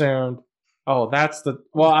he assumed, oh, that's the...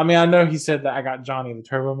 Well, I mean, I know he said that I got Johnny the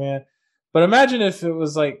Turbo Man, but imagine if it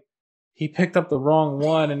was like he picked up the wrong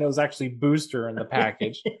one and it was actually Booster in the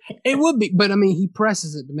package. It would be, but I mean, he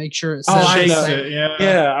presses it to make sure it says it.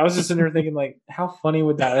 Yeah, I was just sitting there thinking, like, how funny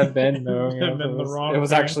would that have been, though? It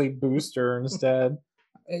was actually Booster instead.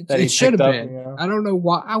 It should have been. I don't know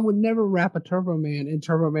why. I would never wrap a Turbo Man in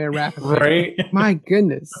Turbo Man wrapping paper. Right? My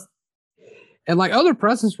goodness. And like other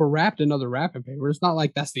presents were wrapped in other wrapping paper. It's not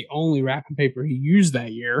like that's the only wrapping paper he used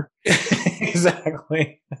that year.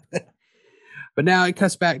 Exactly. But now it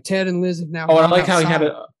cuts back. Ted and Liz have now. Oh, and I like how he had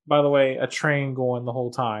by the way, a train going the whole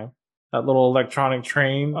time. That little electronic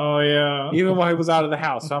train. Oh yeah. Even while he was out of the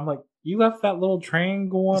house. So I'm like, you left that little train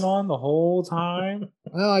going on the whole time?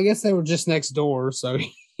 Well, I guess they were just next door, so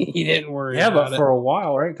he didn't worry. Yeah, about but for a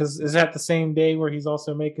while, right? Because is that the same day where he's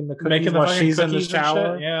also making the cookies while she's in the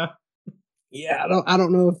shower? Yeah. Yeah, I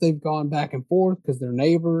don't know if they've gone back and forth because they're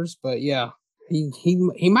neighbors, but yeah,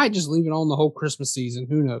 he might just leave it on the whole Christmas season.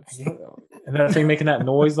 Who knows? And that thing making that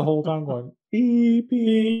noise the whole time, going beep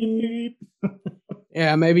beep.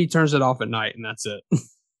 Yeah, maybe he turns it off at night and that's it.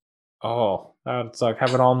 Oh, that's like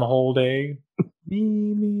have it on the whole day.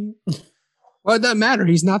 Me. Well, it doesn't matter.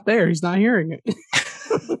 He's not there. He's not hearing it.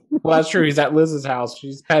 Well, that's true. He's at Liz's house.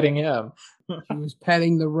 She's petting him. She was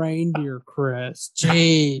petting the reindeer, Chris.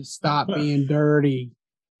 Jeez, stop being dirty.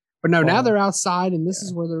 But no, now they're outside, and this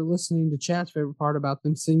is where they're listening to Chad's favorite part about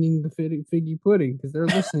them singing the figgy pudding, because they're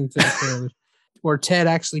listening to it where Ted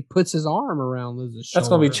actually puts his arm around Liz's shoulder. That's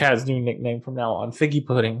going to be Chad's new nickname from now on, Figgy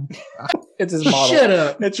Pudding. It's his model. Shut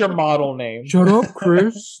up. It's your model name. Shut up,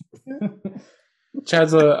 Chris.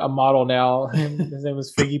 Chad's a model now. His name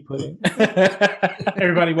is Figgy Pudding.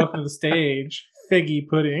 Everybody welcome to the stage. Figgy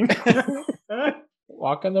Pudding.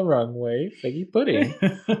 Walk on the runway, Figgy Pudding.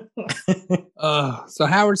 So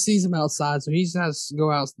Howard sees him outside, so he has to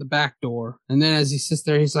go out the back door. And then as he sits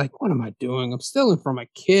there, he's like, what am I doing? I'm stealing from a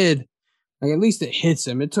kid. Like, at least it hits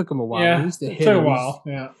him. It took him a while. Yeah, at least it took a while.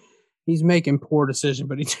 Yeah. He's making poor decisions,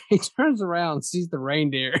 but he turns around and sees the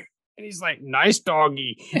reindeer. And he's like, nice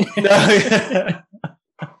doggy. And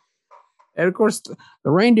of course, the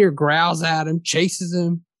reindeer growls at him, chases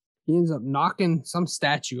him. He ends up knocking some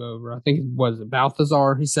statue over. I think it was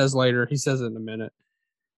Balthazar. He says later. He says it in a minute.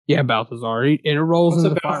 Yeah, Balthazar. And it rolls into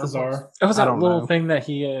the Balthazar? It was that little thing that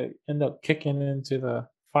he ended up kicking into the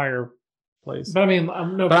fireplace. But I mean,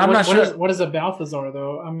 I'm not sure. What is a Balthazar,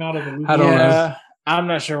 though? I'm out of the loop. I don't know. I'm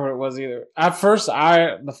not sure what it was either. At first,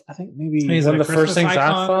 I think maybe one of the first things I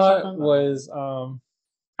thought was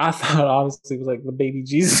I thought honestly it was like the baby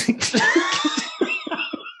Jesus.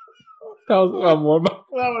 That was more. That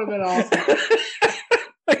would have been awesome.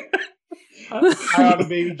 I thought a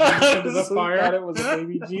baby Jesus into the fire. I thought it was a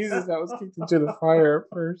baby Jesus that was kicked into the fire at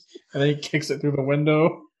first, and then he kicks it through the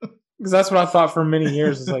window. Because that's what I thought for many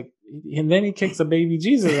years. Is like, and then he kicks a baby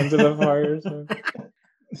Jesus into the fire. So.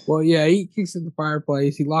 Well, yeah, he kicks in the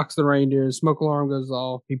fireplace. He locks the reindeer. The smoke alarm goes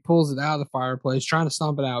off. He pulls it out of the fireplace, trying to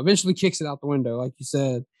stomp it out. Eventually kicks it out the window, like you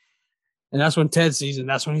said. And that's when Ted sees it. And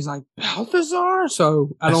that's when he's like, Balthazar.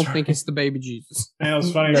 So I don't think it's the baby Jesus. And it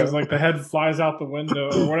was funny because like the head flies out the window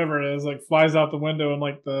or whatever it is, like flies out the window and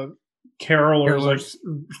like the carolers like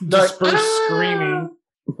disperse screaming.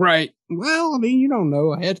 Right. Well, I mean, you don't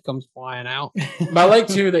know. A head comes flying out. But I like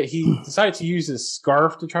too that he decided to use his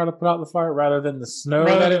scarf to try to put out the fire rather than the snow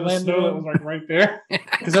that it landed. Snow that was like right there.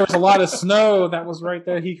 Because there was a lot of snow that was right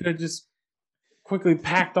there. He could have just quickly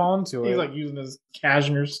packed onto it. He's like using his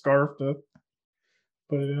cashmere scarf to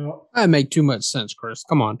put it out. That make too much sense, Chris.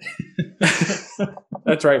 Come on.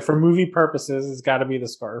 That's right. For movie purposes, it's got to be the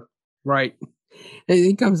scarf. Right. And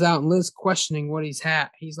he comes out and Liz questioning what he's had.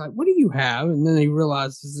 He's like, "What do you have?" And then he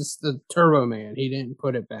realizes this is the Turbo Man. He didn't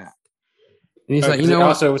put it back. And he's like, "You know what?"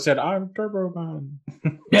 Also said, "I'm Turbo Man."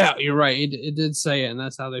 Yeah, you're right. It did say it, and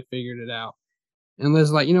that's how they figured it out. And Liz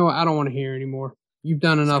is like, "You know what? I don't want to hear anymore. You've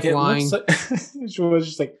done enough lying." She was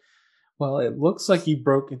just like, "Well, it looks like you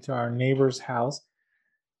broke into our neighbor's house,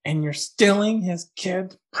 and you're stealing his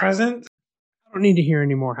kid's present." I don't need to hear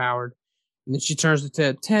anymore, Howard. And then she turns to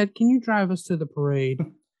Ted. Ted, can you drive us to the parade?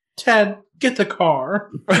 Ted, get the car.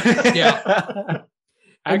 Yeah.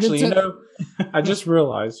 Actually, I just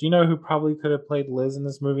realized, who probably could have played Liz in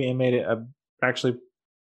this movie and made it actually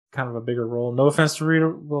kind of a bigger role? No offense to Rita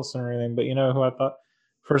Wilson or anything, but you know who I thought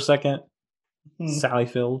for a second? Sally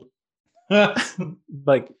Field.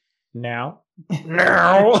 Like, now.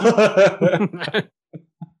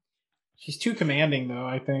 She's too commanding, though,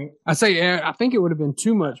 I think. I think it would have been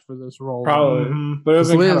too much for this role. Probably. Mm-hmm. But it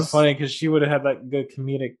was kind of funny because she would have had that good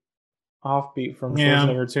comedic offbeat from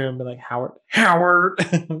Schwarzenegger, too, and be like, Howard.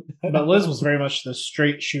 But Liz was very much the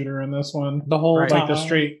straight shooter in this one. The whole time. Like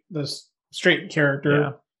the straight character.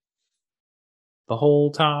 Yeah. The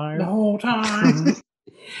whole time.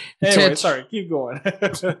 Anyway, sorry, keep going.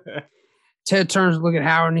 Ted turns to look at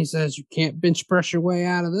Howard and he says, "You can't bench press your way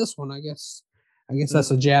out of this one, I guess." I guess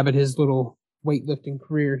that's a jab at his little weightlifting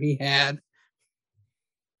career he had.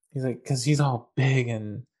 He's like, because he's all big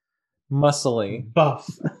and muscly. Buff.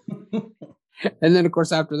 And then, of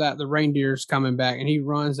course, after that, the reindeer's coming back and he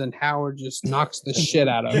runs and Howard just knocks the shit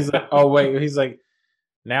out of him. He's like, oh, wait. He's like,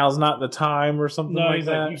 now's not the time or something like he's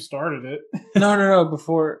that. Like, you started it. No.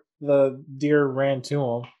 Before the deer ran to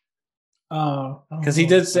him. Oh. Because he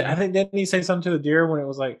did say, I think, didn't he say something to the deer when it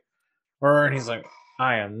was like, and he's like,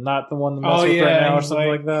 I am not the one to mess with right now, or something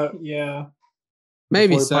like that. Yeah,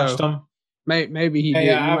 maybe so. Punched him. Maybe he did.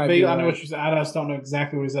 Yeah, I know what you said. I just don't know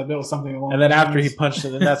exactly what he said, but it was something along. And then after he punched it,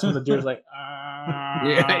 then that's when the deer's like,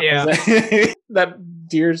 yeah. That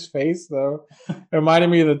deer's face though, it reminded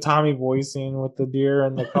me of the Tommy Boy scene with the deer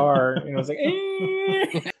in the car. It's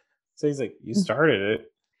like, so he's like, you started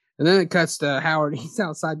it. And then it cuts to Howard. He's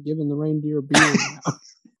outside giving the reindeer a beer.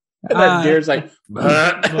 And that deer's like,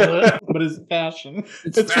 but it's fashion.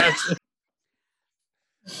 It's fashion.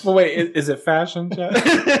 Well, wait, is it fashion,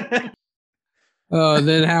 Chad?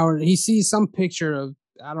 Then Howard, he sees some picture of,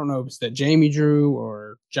 I don't know if it's that Jamie drew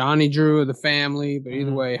or Johnny drew of the family, but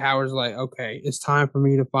either way, Howard's like, okay, it's time for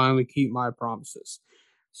me to finally keep my promises.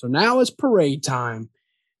 So now it's parade time.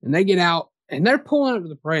 And they get out and they're pulling up to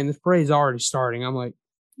the parade, and this parade's already starting. I'm like,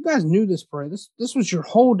 you guys knew this parade. This was your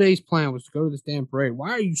whole day's plan, was to go to this damn parade.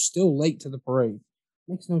 Why are you still late to the parade?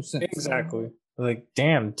 Makes no sense. Exactly. Like,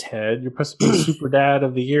 damn, Ted, you're supposed to be super dad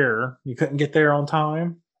of the year. You couldn't get there on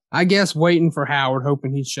time. I guess waiting for Howard,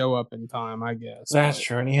 hoping he'd show up in time, I guess. That's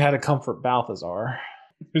true. And he had to comfort Balthazar.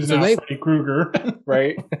 Who's now Freddy Krueger.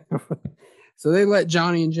 Right? So they let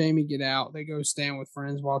Johnny and Jamie get out. They go stand with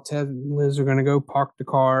friends while Ted and Liz are going to go park the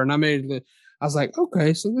car. And I was like,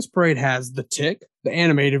 okay, so this parade has the Tick, the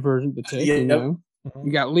animated version of the Tick. Yeah, you know,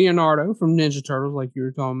 you got Leonardo from Ninja Turtles, like you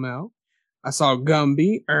were talking about. I saw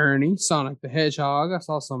Gumby, Ernie, Sonic the Hedgehog. I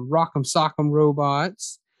saw some Rock'em Sock'em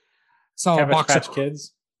robots. Saw Cabbage a box Patch of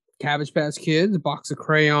Kids. Cabbage Patch Kids, a box of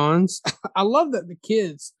crayons. I love that the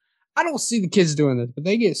kids, I don't see the kids doing this, but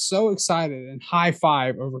they get so excited and high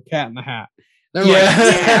five over Cat in the Hat. They're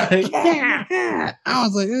like, yeah. I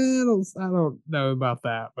was like, I don't know about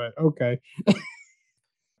that, but okay.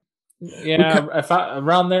 Yeah,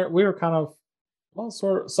 around there, we were kind of,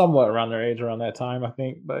 somewhat around their age around that time, I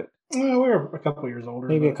think, but we were a couple years older.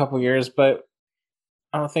 Maybe a couple years, but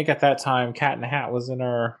I don't think at that time Cat in the Hat was in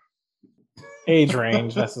our age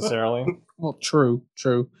range necessarily. Well, true.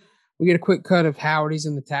 We get a quick cut of Howard. He's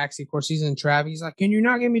in the taxi. Of course, he's in traffic. He's like, "Can you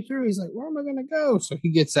not get me through?" He's like, "Where am I going to go?" So he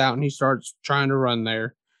gets out and he starts trying to run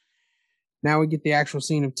there. Now we get the actual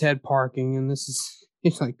scene of Ted parking, and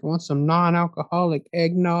he's like, "Want some non-alcoholic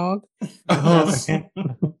eggnog?"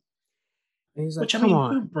 And he's like, Which, "Come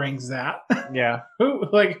on, who brings that?" Yeah.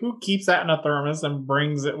 Who keeps that in a thermos and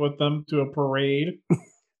brings it with them to a parade?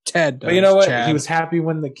 Ted does. But you know what? Chad. He was happy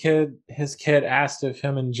when his kid asked if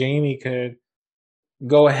him and Jamie could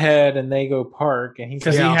go ahead and they go park, and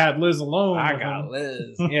because he had Liz alone. I got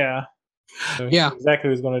Liz. Yeah. So yeah, exactly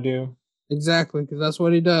what he's going to do. Exactly, because that's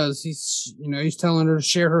what he does. He's telling her to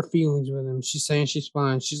share her feelings with him. She's saying she's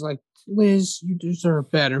fine. She's like, "Liz, you deserve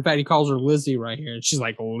better." In fact, he calls her Lizzie right here. And she's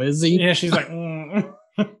like, "Lizzie?" Yeah, she's like,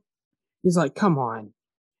 He's like, "Come on.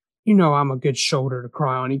 You know I'm a good shoulder to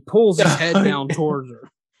cry on." He pulls his head down towards her.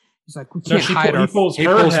 He's like, "We can't hide our..." He pulls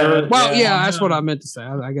her head. Well, yeah, that's what I meant to say.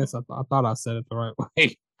 I guess I thought I said it the right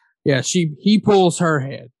way. Yeah, he pulls her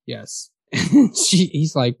head. Yes.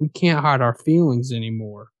 He's like, "We can't hide our feelings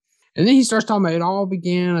anymore." And then he starts talking about it all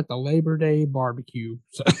began at the Labor Day barbecue.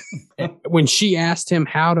 So, when she asked him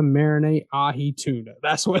how to marinate ahi tuna.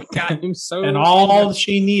 That's what got him so. And all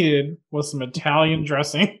she needed was some Italian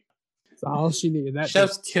dressing. That's all she needed. That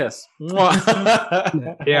Chef's kiss.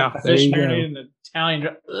 Yeah, fish marinated in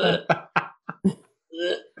Italian.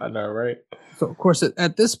 I know, right? So, of course,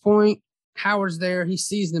 at this point, Howard's there. He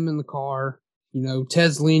sees them in the car.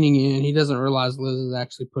 Ted's leaning in. He doesn't realize Liz is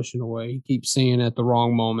actually pushing away. He keeps seeing it at the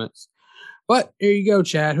wrong moments. But here you go,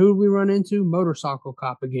 Chad. Who do we run into? Motorcycle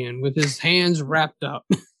cop again with his hands wrapped up.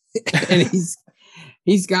 And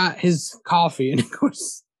he's got his coffee. And, of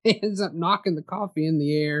course, he ends up knocking the coffee in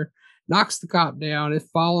the air, knocks the cop down. It's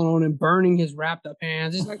falling on him, burning his wrapped up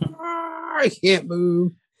hands. He's like, I can't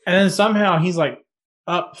move. And then somehow he's like,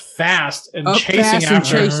 up fast and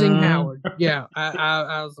chasing Howard. Yeah,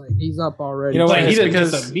 I was like, he's up already. Like he didn't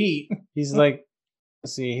miss a beat. He's like,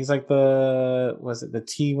 let's see, he's like the T-1000, the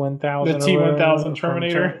T-1000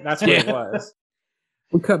 Terminator. That's what it was.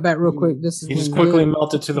 We cut back real quick. He just quickly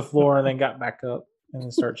melted to the floor and then got back up and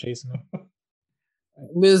then started chasing him.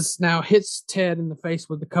 Liz now hits Ted in the face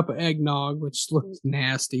with a cup of eggnog, which looks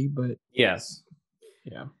nasty, but yes,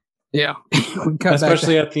 yeah.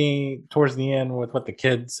 Especially towards the end with what the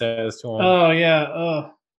kid says to him. Oh yeah.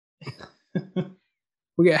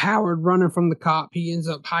 We get Howard running from the cop. He ends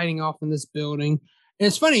up hiding off in this building. And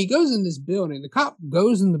it's funny, he goes in this building. The cop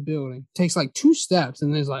goes in the building, takes like 2 steps,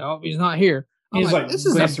 and then he's like, "Oh, he's not here." I'm like, this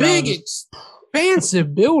is a big,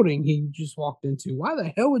 expansive building he just walked into. Why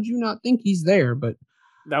the hell would you not think he's there? But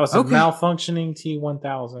that was a malfunctioning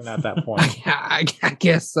T-1000 at that point. I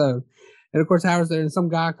guess so. And of course, Howard's there, and some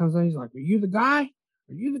guy comes in. He's like, "Are you the guy?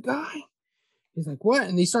 Are you the guy?" He's like, "What?"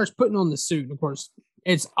 And he starts putting on the suit. And of course,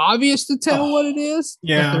 it's obvious to tell what it is.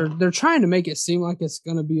 Yeah, they're trying to make it seem like it's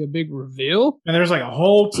going to be a big reveal. And there's like a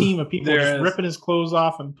whole team of people just ripping his clothes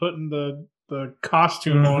off and putting the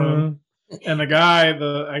costume on him. And the guy,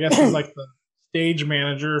 I guess he's like the stage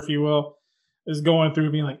manager, if you will, is going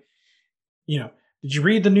through being like, did you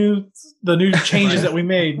read the new changes that we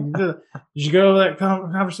made? Did you go to that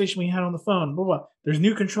conversation we had on the phone? Blah, blah. There's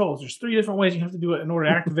new controls. There's 3 different ways you have to do it in order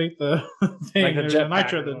to activate the thing. Like the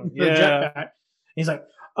jetpack. He's like,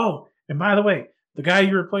 "Oh, and by the way, the guy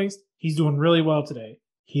you replaced, he's doing really well today.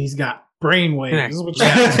 He's got brain waves, which is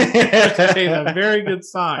a very good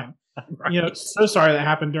sign." Right. So sorry that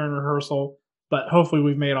happened during rehearsal, but hopefully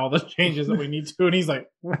we've made all the changes that we need to. And he's like,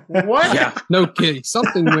 "What?" Yeah, no kidding.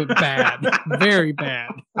 Something went bad, very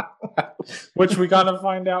bad. Which we gotta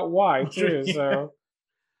find out why too. So,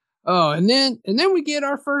 and then we get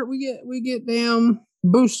our first. We get damn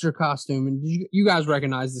Booster costume, and you guys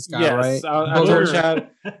recognize this guy, right? I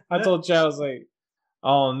told Chad. I was like,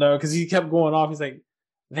 "Oh no," because he kept going off. He's like,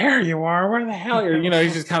 "There you are. Where the hell are you?"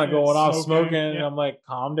 He's just kind of going off smoking. Yeah. And I'm like,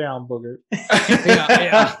 "Calm down, Booger."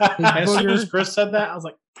 As soon as Chris said that, I was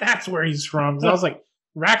like, "That's where he's from." So I was like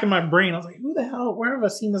racking my brain. I was like, "Who the hell? Where have I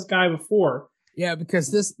seen this guy before?" Yeah, because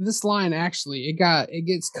this line actually it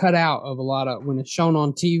gets cut out of a lot of when it's shown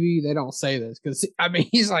on TV. They don't say this because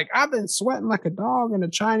he's like, "I've been sweating like a dog in a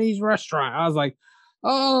Chinese restaurant." I was like,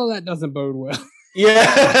 "Oh, that doesn't bode well."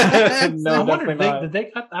 Yeah, no, I wonder did they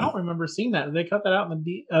cut? I don't remember seeing that. Did they cut that out in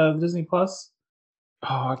the Disney Plus?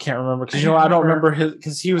 Oh, I can't remember because I don't remember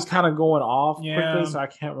because he was kind of going off quickly, so I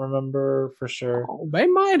can't remember for sure. Oh, they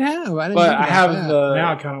might have. I have the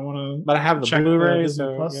now. I kind of want to, but I have the Blu-ray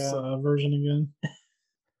Plus version again.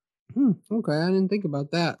 Okay, I didn't think about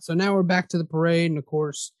that. So now we're back to the parade, and of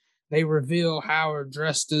course, they reveal Howard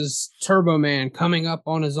dressed as Turbo Man coming up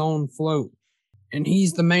on his own float, and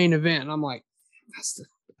he's the main event. And I'm like,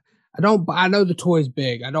 I know the toy's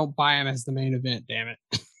big. I don't buy him as the main event. Damn it.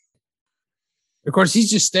 Of course, he's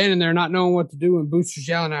just standing there not knowing what to do, and Booster's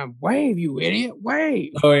yelling at him, "Wave, you idiot,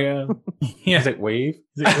 wave!" Oh yeah, yeah. Is it wave?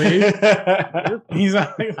 Is it wave? He's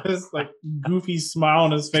like this like goofy smile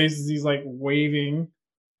on his face as he's like waving.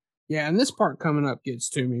 Yeah, and this part coming up gets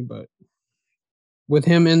to me, but with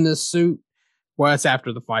him in this suit, well, it's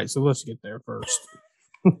after the fight, so let's get there first.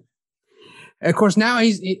 Of course, now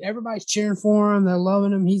everybody's cheering for him. They're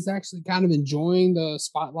loving him. He's actually kind of enjoying the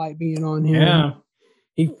spotlight being on him. Yeah.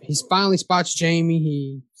 He finally spots Jamie.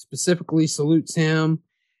 He specifically salutes him.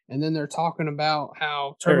 And then they're talking about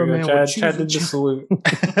how Turbo Man would choose Chad did the salute.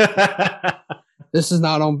 This is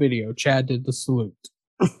not on video. Chad did the salute.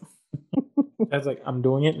 Chad's like, I'm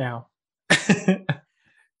doing it now.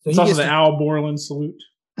 It's also the Al Borland salute.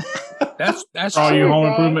 That's all you Home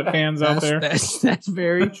Improvement fans out there. That's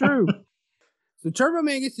very true. So Turbo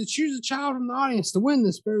Man gets to choose a child from the audience to win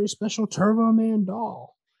this very special Turbo Man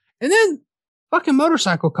doll. And then fucking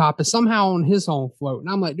motorcycle cop is somehow on his own float. And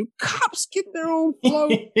I'm like, do cops get their own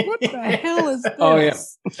float? What the hell is this? Oh, yeah.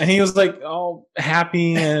 And he was like all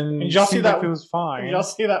happy and y'all see that it was fine. Y'all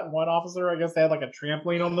see that one officer, I guess they had like a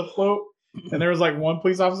trampoline on the float. And there was like one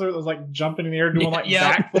police officer that was like jumping in the air doing like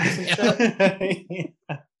backflips and shit.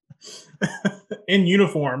 In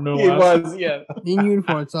uniform, no less. He was, yeah. In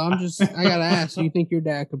uniform. So I gotta ask, do you think your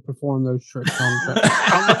dad could perform those tricks on the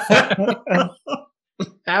track?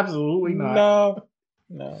 Absolutely not.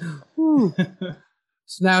 No.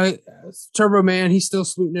 So now Turbo Man, he's still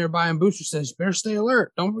saluting everybody, and Booster says, "Better stay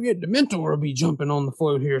alert. Don't forget, Dementor will be jumping on the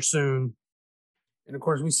float here soon." And of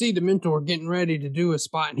course, we see Dementor getting ready to do a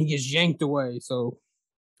spot, and he gets yanked away. So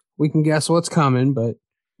we can guess what's coming, but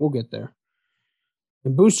we'll get there.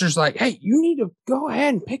 And Booster's like, "Hey, you need to go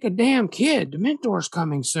ahead and pick a damn kid. Dementor's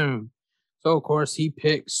coming soon." So, of course, he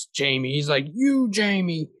picks Jamie. He's like, "You,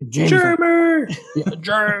 Jamie." Jamie! Yeah,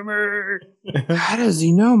 Jamie. How does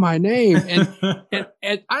he know my name? And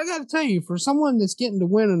I got to tell you, for someone that's getting to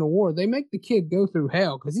win an award, they make the kid go through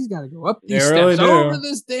hell because he's got to go up these steps over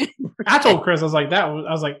this damn bridge. I told Chris, I was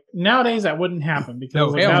like, nowadays that wouldn't happen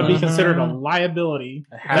because that would be considered a liability.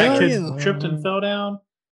 That kid tripped and fell down.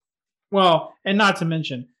 Well, and not to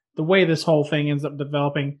mention the way this whole thing ends up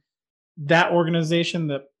developing, that organization,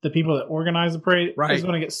 the people that organize the parade, is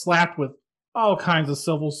going to get slapped with all kinds of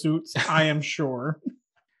civil suits, I am sure.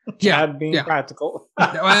 Yeah, being practical.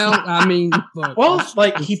 Well, I mean, look,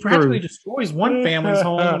 like he practically destroys one family's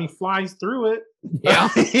home when he flies through it. Yeah,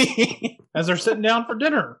 as they're sitting down for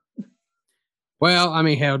dinner. Well, I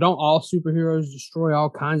mean, hell, don't all superheroes destroy all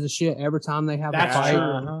kinds of shit every time they have a fight?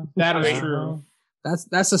 True. That is true.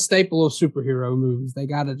 That's a staple of superhero movies. They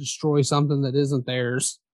got to destroy something that isn't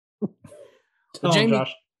theirs.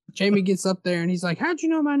 Jamie gets up there and he's like, "How'd you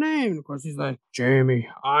know my name?" And of course, he's like, "Jamie,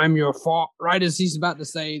 I'm your fault." Right as he's about to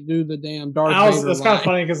say, "Do the damn Darth Vader." That's kind of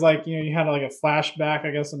funny because, like, you know, you had like a flashback,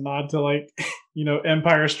 I guess, a nod to like, you know,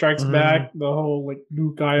 Empire Strikes Back, the whole like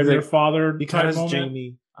Luke, I am your father. Because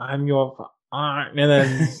Jamie, I'm your father, and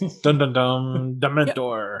then dun dun dun,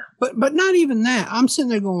 Dementor. Yeah. But not even that. I'm sitting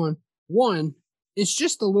there going, one, it's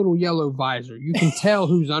just a little yellow visor. You can tell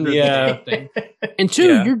who's under the thing. And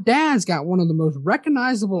two, your dad's got one of the most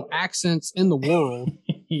recognizable accents in the world.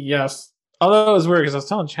 Yes. Although it was weird because I was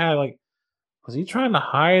telling Chad, like, was he trying to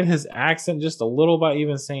hide his accent just a little by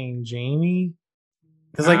even saying Jamie?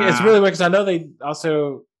 Because like it's really weird because I know they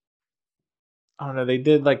also, I don't know, they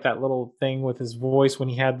did like that little thing with his voice when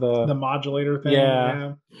he had the modulator thing.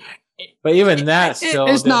 Yeah. But even that still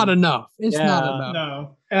it's not enough. It's not enough.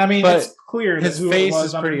 No. And I mean, it's clear his face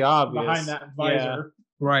is pretty obvious behind that visor,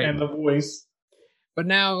 right? And the voice. But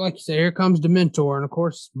now, like you say, here comes Dementor, and of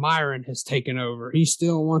course, Myron has taken over. He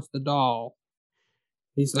still wants the doll.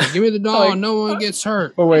 He's like, "Give me the doll, and no one gets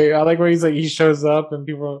hurt." But wait, I like where he's like, he shows up, and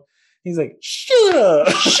people, he's like, "Shut up,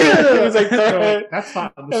 shut up." He's like, "That's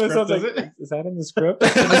not in the script, is it? Is that in the script?"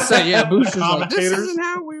 Let's say, yeah. Booster's like, "This isn't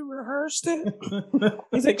how we rehearsed it."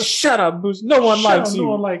 He's like, "Shut up, Booster. No one likes you.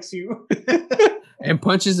 No one likes you." And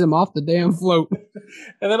punches him off the damn float.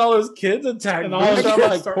 And then all those kids attack and Booster. I'm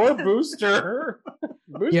like, poor Booster.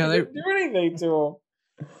 Booster didn't do anything to him.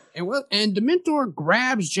 And Dementor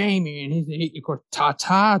grabs Jamie, and he of course,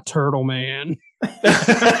 "Ta-ta, Turtle Man."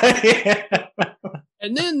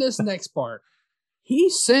 And then this next part, he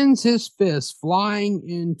sends his fist flying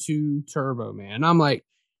into Turbo Man. I'm like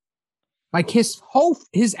his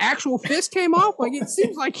actual fist came off. Like it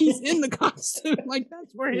seems like he's in the costume. Like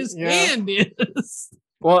that's where his hand is.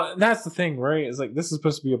 Well, that's the thing, right? It's like this is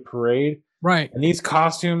supposed to be a parade. Right. And these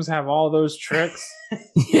costumes have all those tricks.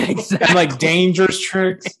 Yeah, exactly. And like dangerous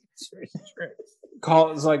tricks.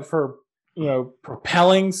 It's like for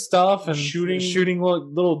propelling stuff and shooting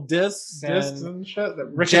little discs and shit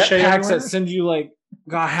that jetpacks that send you like,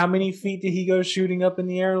 God, how many feet did he go shooting up in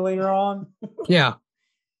the air later on? Yeah.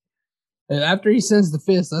 And after he sends the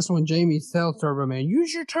fist, that's when Jamie tells Turbo Man,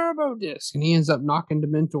 use your turbo disc. And he ends up knocking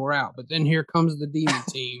Dementor out. But then here comes the demon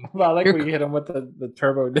team. Well, I like when you hit him with the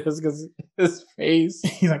turbo disc because his face.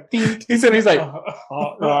 He's like, he's like,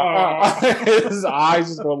 his eyes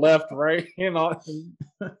just go left, right.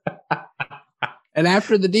 And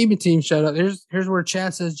after the demon team showed up, here's where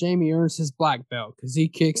Chad says Jamie earns his black belt because he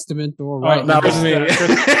kicks Dementor right. That was me.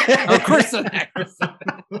 Of course,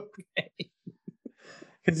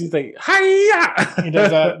 because he's like, hiya! He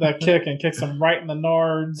does that kick and kicks him right in the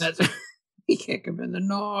nards. He kick him in the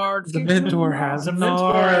nards. The mentor has him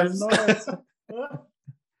nards.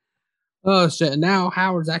 Oh shit! And now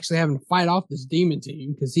Howard's actually having to fight off this demon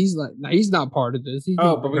team because he's like, he's not part of this.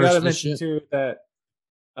 But we gotta mention too that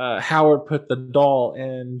Howard put the doll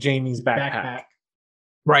in Jamie's backpack.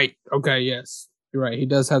 Right. Okay. Yes. You're right. He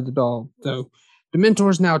does have the doll. So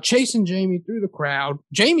Dementor's now chasing Jamie through the crowd.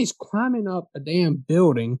 Jamie's climbing up a damn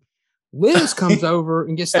building. Liz comes over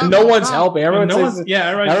and gets stopped. And no one's helping. Everyone's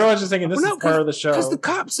just thinking this is part of the show. Because the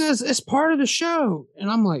cop says it's part of the show.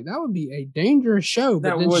 And I'm like, that would be a dangerous show.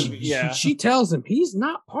 But then she tells him he's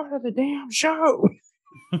not part of the damn show.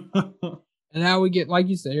 And now we get, like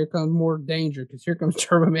you said, here comes more danger because here comes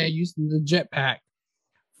Turbo Man using the jetpack.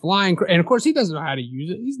 Flying, and of course he doesn't know how to use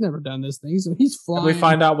it. He's never done this thing, so he's flying. And we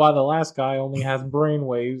find out why the last guy only has brain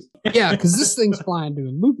waves. Yeah, because this thing's flying,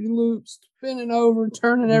 doing loopy loops, spinning over,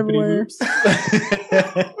 turning everywhere.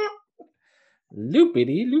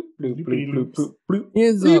 Loopity loop loop loop loop loop. He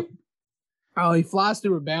ends up. Oh, he flies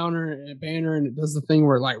through a banner, and it does the thing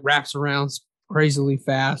where it like wraps around crazily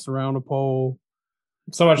fast around a pole.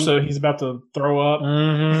 So much so he's about to throw up.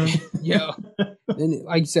 Mm-hmm. Yeah. And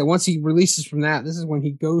like you said, once he releases from that, this is when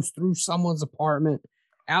he goes through someone's apartment,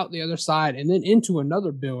 out the other side, and then into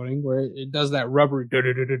another building where it does that rubbery.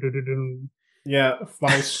 Yeah,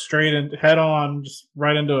 flies straight and head on, just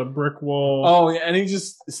right into a brick wall. Oh, yeah, and he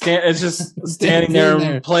just it's just standing there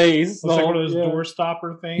in place. Looks like one of those door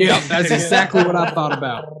stopper things. Yeah, that's exactly what I thought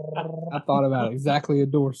about. I thought about it. Exactly a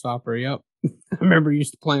door stopper. Yep. I remember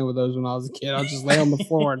used to playing with those when I was a kid. I'll just lay on the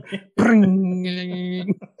floor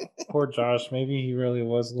and poor Josh. Maybe he really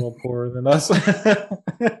was a little poorer than us.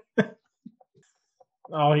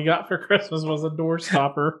 All he got for Christmas was a door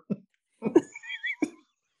stopper.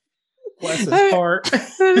 Bless his heart. I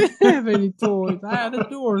didn't have any toys. I had a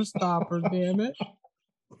door stopper, damn it.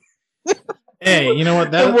 Hey, you know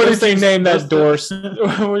what? What did you name that door?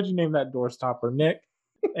 What did you name that door stopper, Nick?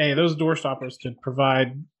 Hey, those door stoppers could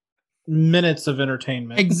provide minutes of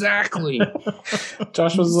entertainment. Exactly.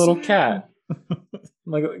 Josh was a little cat.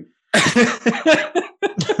 Like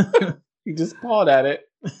he just pawed at it.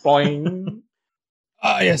 Boing.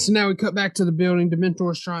 Yeah, so now we cut back to the building.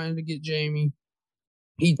 Dementor's trying to get Jamie.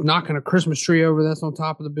 He's knocking a Christmas tree over that's on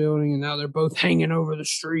top of the building, and now they're both hanging over the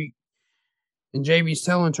street. And Jamie's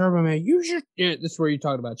telling Turbo Man, use your... Yeah, this is where you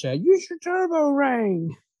talked about, Chad. Use your turbo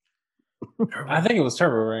ring. I think it was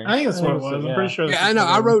turbo ring. I think that's what it was. I'm pretty sure. Yeah, I know.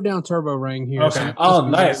 I wrote down turbo ring here. Okay. Oh,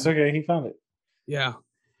 nice. Okay, he found it. Yeah.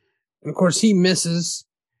 And of course, he misses.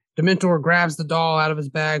 Dementor grabs the doll out of his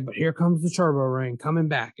bag, but here comes the turbo ring coming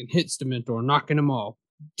back and hits Dementor, knocking him off.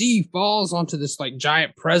 D falls onto this like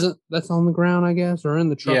giant present that's on the ground, I guess, or in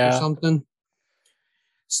the truck or something.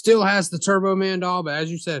 Still has the Turbo Man doll, but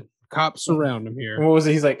as you said, cops surround him here. What was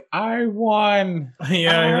it? He's like, I won.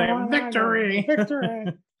 Yeah, victory. Victory.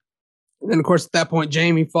 And then, of course, at that point,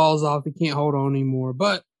 Jamie falls off. He can't hold on anymore,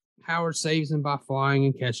 but Howard saves him by flying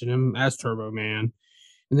and catching him as Turbo Man.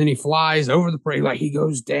 And then he flies over the parade, like he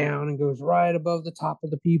goes down and goes right above the top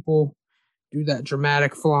of the people, do that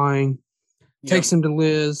dramatic flying. Takes him to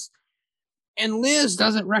Liz, and Liz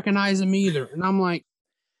doesn't recognize him either. And I'm like,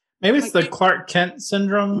 maybe it's the Clark Kent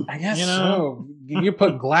syndrome. I guess so. You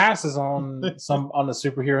put glasses on the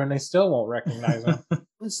superhero, and they still won't recognize him.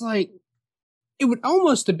 It's like it would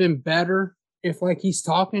almost have been better if, like, he's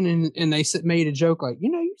talking and they made a joke like,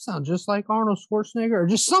 you sound just like Arnold Schwarzenegger, or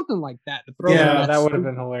just something like that. To throw that would have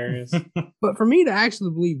been hilarious. But for me to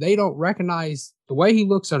actually believe they don't recognize the way he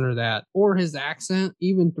looks under that or his accent,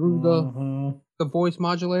 even through the voice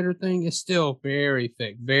modulator thing, is still very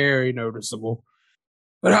thick, very noticeable.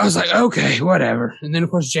 But I was like, okay, whatever. And then,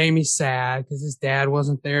 of course, Jamie's sad because his dad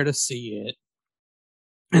wasn't there to see it.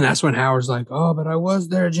 And that's when Howard's like, "Oh, but I was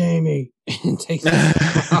there, Jamie," and takes.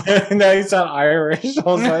 Now you sound Irish.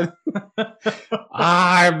 All of a sudden. But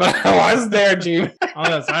I was there, Jamie. Oh,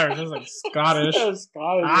 that's Irish. That's like Scottish. Scottish.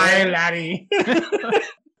 Aye, laddie.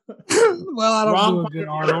 Well, I don't Wrong do a part good of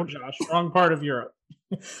Arnold. Europe, Josh. Wrong part of Europe.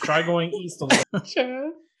 Try going east a little.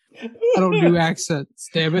 I don't do accents.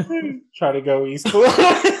 Damn it. Try to go east a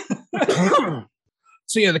little.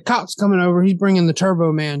 So yeah, the cop's coming over. He's bringing the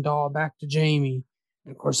Turbo Man doll back to Jamie.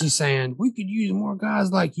 And of course, he's saying, "We could use more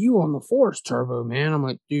guys like you on the force, Turbo Man." I'm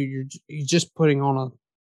like, dude, you're just putting on a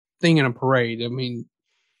thing in a parade. I mean,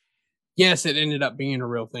 yes, it ended up being a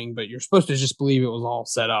real thing, but you're supposed to just believe it was all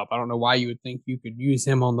set up. I don't know why you would think you could use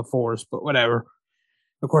him on the force, but whatever.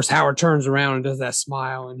 Of course, Howard turns around and does that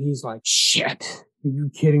smile, and he's like, "Shit, are you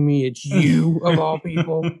kidding me? It's you of all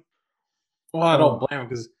people." Well, I don't blame him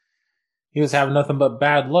because he was having nothing but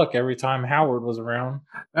bad luck every time Howard was around.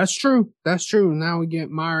 That's true. That's true. Now we get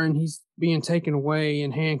Myron. He's being taken away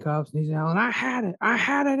in handcuffs, and he's yelling, "I had it. I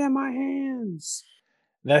had it in my hands."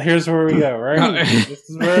 Now here's where we go, right?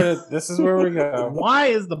 This is where we go. Why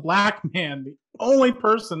is the black man the only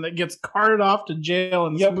person that gets carted off to jail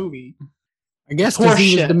in this movie? I guess because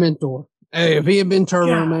he was the mentor. Hey, if he had been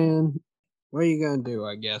Turbo Man, what are you gonna do?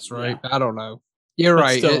 I guess, right? Yeah. I don't know. You're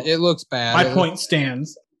right. Still, it looks bad. My point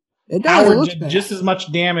stands. It does. Howard did just as much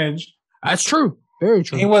damage. That's true. Very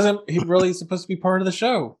true. He wasn't really supposed to be part of the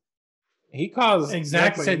show. He caused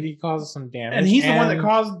exactly. Like I said, he caused some damage, and he's the one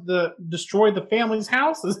that destroyed the family's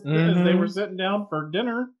houses as they were sitting down for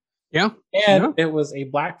dinner. Yeah, and it was a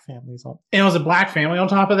black family's home. And it was a black family. On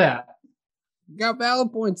top of that, got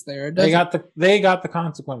valid points there. They got the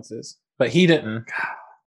consequences, but he didn't.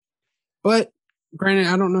 But granted,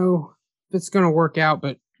 I don't know if it's going to work out.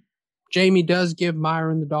 But Jamie does give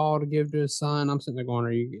Myron the doll to give to his son. I'm sitting there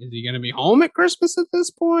going, is he going to be home at Christmas at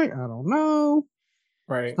this point? I don't know.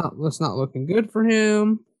 Right. It's not looking good for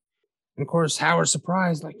him. And of course, Howard's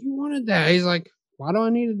surprised, like, "You wanted that." He's like, "Why do I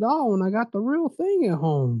need a doll when I got the real thing at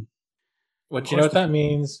home?" What you know what that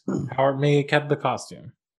means? Howard may have kept the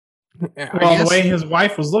costume. Well, the way his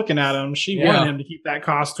wife was looking at him, she wanted him to keep that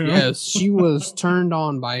costume. Yes, she was turned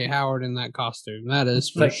on by Howard in that costume. That is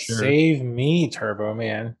for sure. Save me, Turbo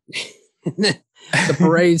Man. The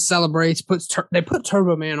parade celebrates. They put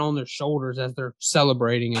Turbo Man on their shoulders as they're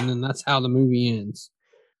celebrating, and then that's how the movie ends.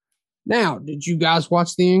 Now, did you guys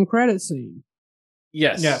watch the end credit scene?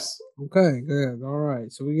 Yes. Okay, good. All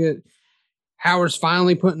right. So we get Howard's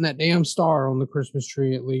finally putting that damn star on the Christmas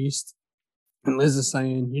tree, at least. And Liz is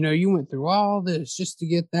saying, "You went through all this just to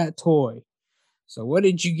get that toy. So what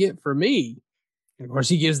did you get for me?" And of course,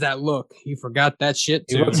 he gives that look. He forgot that shit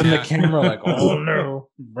too. He looks in the camera like, "Oh no,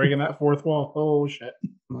 breaking that fourth wall." Oh shit!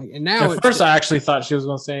 And now, at first, I actually thought she was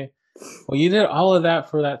going to say, "Well, you did all of that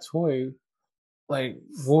for that toy. Like,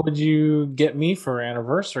 what would you get me for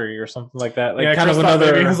anniversary or something like that? Like, kind of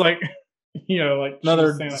another." It was like, like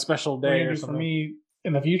another special day or something for me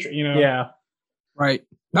in the future. Yeah. Right.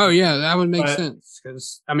 Oh yeah, that would make sense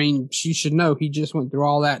because she should know he just went through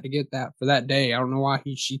all that to get that for that day. I don't know why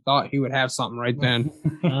she thought he would have something right then.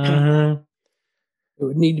 It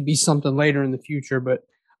would need to be something later in the future, but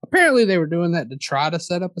apparently they were doing that to try to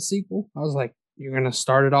set up a sequel. I was like, you're gonna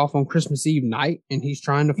start it off on Christmas Eve night, and he's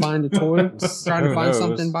trying to find a toy, trying to find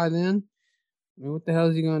something by then. What the hell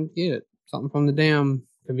is he gonna get? Something from the damn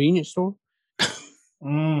convenience store?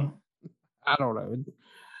 I don't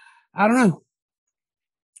know.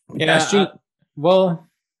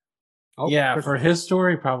 Yeah. For his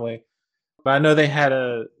story, probably. But I know they had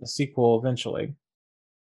a sequel eventually.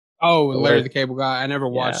 Oh, Larry the Cable Guy. I never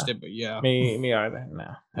watched it, but yeah. Me either. No,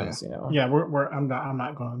 haven't seen it. Yeah, I'm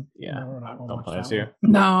not going. Yeah, we're not going. Don't plan to.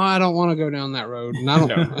 No, I don't want to go down that road. And I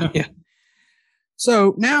don't. Yeah.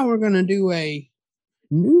 So now we're gonna do a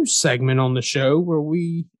news segment on the show where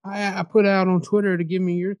I put out on Twitter to give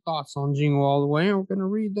me your thoughts on Jingle All the Way, and we're gonna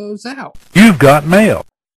read those out. You've got mail.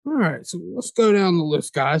 All right, so let's go down the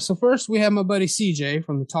list, guys. So first we have my buddy CJ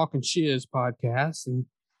from the Talking Shiz podcast, and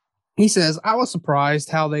he says, "I was surprised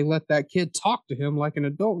how they let that kid talk to him like an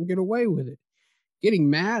adult and get away with it. Getting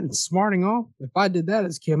mad and smarting off. If I did that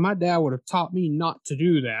as a kid, my dad would have taught me not to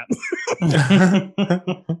do that."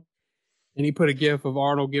 And he put a gif of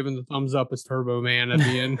Arnold giving the thumbs up as Turbo Man at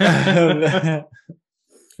the end.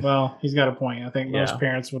 Well, he's got a point. I think most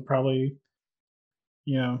parents would probably,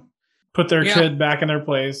 put their kid back in their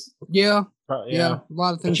place. Yeah. A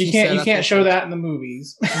lot of things. But you can't show that in the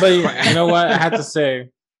movies. But you know what? I have to say,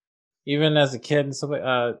 even as a kid and stuff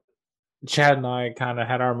like Chad and I kind of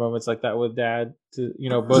had our moments like that with Dad. To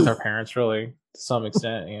both our parents, really, to some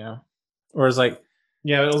extent. Or it's like,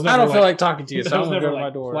 it was. I don't feel like talking to you, so I'm gonna go to my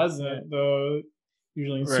door. Pleasant though.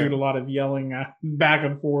 usually ensued a lot of yelling back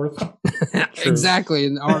and forth. Exactly,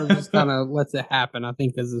 and Arnold just kind of lets it happen. I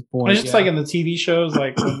think is his point. It's just like in the TV shows,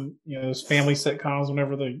 like when those family sitcoms,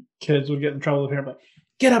 whenever the kids would get in trouble with him, like,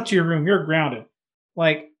 get up to your room, you're grounded.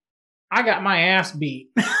 Like, I got my ass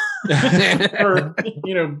beat for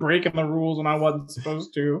breaking the rules when I wasn't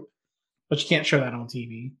supposed to. But you can't show that on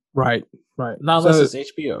TV. Right. Not unless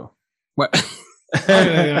it's HBO. What? I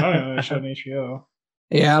don't know. Show on HBO.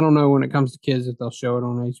 Yeah, I don't know when it comes to kids if they'll show it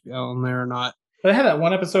on HBO on there or not. But I had that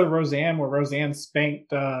one episode of Roseanne where Roseanne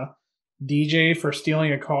spanked DJ for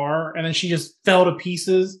stealing a car, and then she just fell to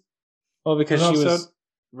pieces. Well, because she was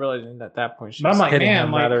realizing at that point she was hitting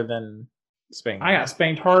him rather than spanking. I got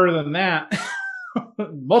spanked harder than that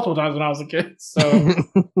multiple times when I was a kid. So,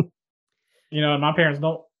 and my parents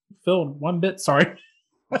don't feel one bit sorry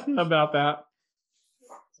about that.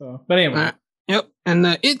 So, but anyway. Yep. And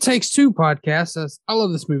the It Takes Two podcast says, I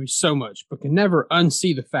love this movie so much, but can never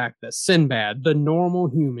unsee the fact that Sinbad, the normal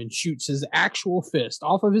human, shoots his actual fist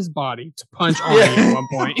off of his body to punch Arnie at one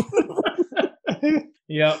point.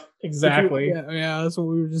 Yep, exactly. Yeah, that's what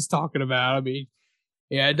we were just talking about. I mean,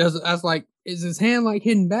 yeah, it doesn't. I was like, is his hand like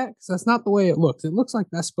hidden back? Because that's not the way it looks. It looks like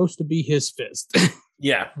that's supposed to be his fist.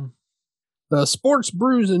 Yeah. The Sports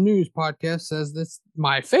Brews and News podcast says this is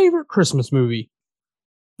my favorite Christmas movie.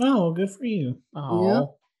 Oh, good for you. Oh.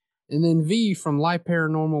 Yeah. And then V from Life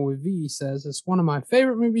Paranormal with V says it's one of my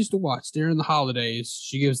favorite movies to watch during the holidays.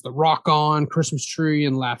 She gives the rock on, Christmas tree,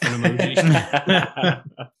 and laughing emojis.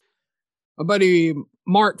 My buddy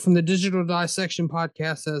Mark from the Digital Dissection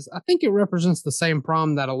podcast says, I think it represents the same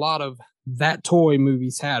problem that a lot of That Toy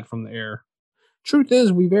movies had from the air. Truth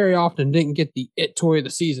is, we very often didn't get the It Toy of the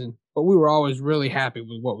season, but we were always really happy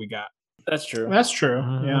with what we got. That's true. That's true.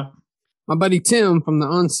 Yeah. My buddy Tim from the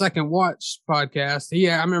On Second Watch podcast,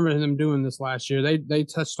 I remember them doing this last year. They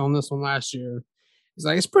touched on this one last year. He's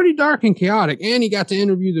like, it's pretty dark and chaotic, and he got to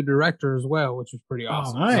interview the director as well, which was pretty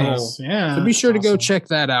awesome. Oh, nice. So, yeah. So be sure to go check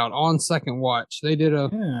that out on Second Watch. They did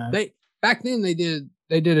back then they did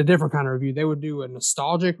a different kind of review. They would do a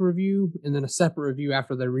nostalgic review and then a separate review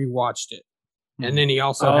after they rewatched it. And then he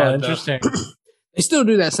also had interesting. They still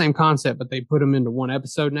do that same concept, but they put them into one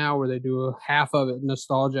episode now where they do a half of it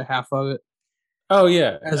nostalgia, half of it. Oh,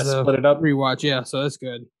 yeah. As a split it up. Rewatch. Yeah, so that's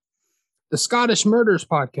good. The Scottish Murders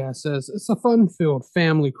podcast says it's a fun-filled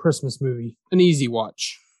family Christmas movie, an easy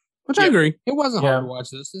watch. Which I agree. It wasn't hard to watch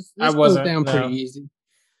this. This goes down pretty easy.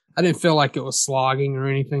 I didn't feel like it was slogging or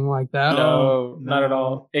anything like that. No, not at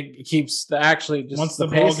all. It keeps once the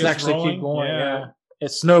pace ball gets rolling, keep going. Yeah.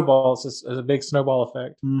 It snowballs. It's a big snowball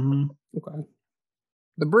effect. Mm-hmm. Okay.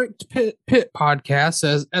 The Bricked Pit podcast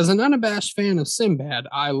says, as an unabashed fan of Sinbad,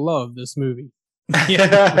 I love this movie.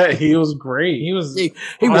 Yeah, he was great. He was. He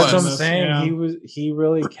was. was. I'm saying. Yeah. He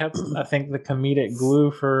really kept, I think, the comedic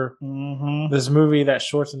glue for this movie that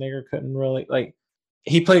Schwarzenegger couldn't really like.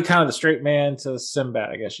 He played kind of the straight man to Sinbad,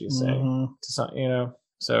 I guess you'd say. To some,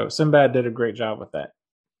 so Sinbad did a great job with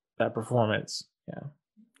that performance. Yeah,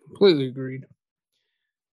 completely agreed.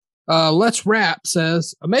 Let's Rap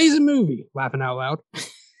says, amazing movie. Laughing out loud.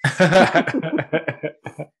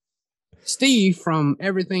 Steve from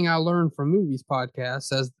Everything I Learned from Movies podcast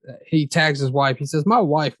says, he tags his wife. He says, my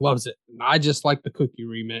wife loves it. I just like the cookie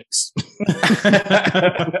remix.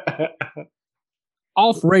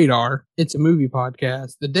 Off Radar, it's a movie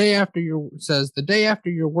podcast. The day after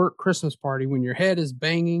your work Christmas party when your head is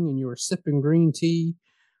banging and you are sipping green tea.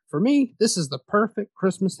 For me, this is the perfect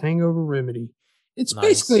Christmas hangover remedy. It's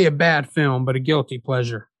basically a bad film, but a guilty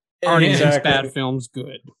pleasure. Arnie thinks bad film's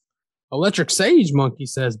good. Electric Sage Monkey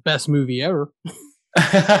says, best movie ever.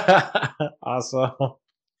 Awesome.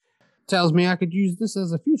 Tells me I could use this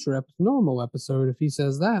as a future normal episode if he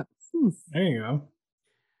says that. There you go.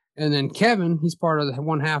 And then Kevin, he's part of the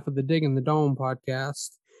one half of the Dig in the Dome podcast.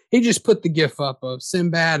 He just put the gif up of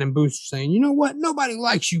Sinbad and Booster saying, you know what? Nobody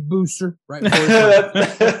likes you, Booster. Right?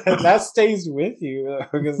 That stays with you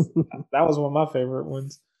because that was one of my favorite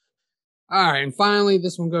ones. All right. And finally,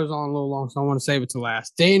 this one goes on a little long, so I want to save it to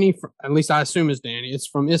last. Danny, at least I assume it's Danny. It's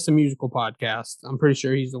from It's a Musical Podcast. I'm pretty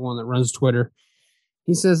sure he's the one that runs Twitter.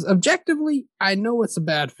 He says, objectively, I know it's a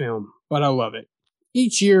bad film, but I love it.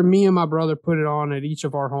 Each year, me and my brother put it on at each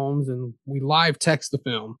of our homes, and we live text the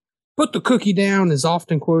film. Put the cookie down is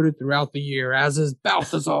often quoted throughout the year, as is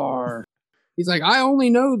Balthazar. He's like, I only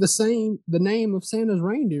know the name of Santa's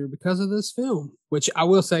reindeer because of this film, which I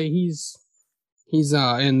will say he's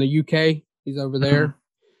in the UK. He's over there. Mm-hmm.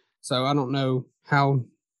 So I don't know how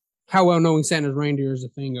well knowing Santa's reindeer is a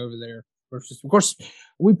thing over there. Of course,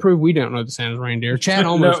 we prove we don't know the Santa's reindeer. Chad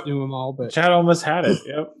almost knew them all, but Chad almost had it.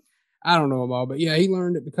 Yep. I don't know them all, but yeah, he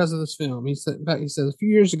learned it because of this film. He said, in fact, he said a few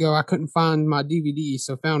years ago I couldn't find my DVD,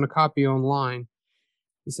 so found a copy online.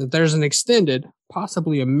 He said there's an extended,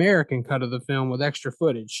 possibly American cut of the film with extra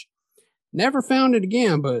footage. Never found it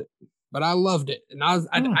again, but I loved it, and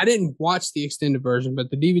I didn't watch the extended version, but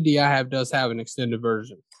the DVD I have does have an extended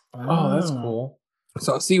version. Oh, that's cool.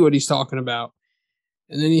 So I'll see what he's talking about.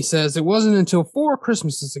 And then he says, it wasn't until 4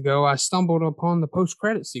 Christmases ago I stumbled upon the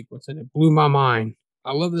post-credit sequence, and it blew my mind.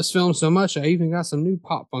 I love this film so much, I even got some new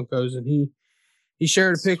Pop Funkos, and he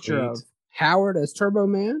shared a picture of Howard as Turbo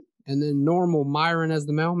Man, and then normal Myron as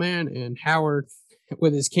the mailman, and Howard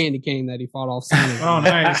with his candy cane that he fought off Santa. Oh,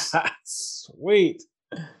 nice. Sweet.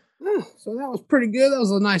 So that was pretty good. That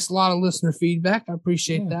was a nice lot of listener feedback. I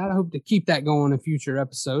appreciate that. I hope to keep that going in future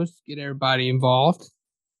episodes to get everybody involved.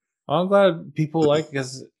 I'm glad people like it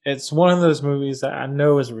because it's one of those movies that I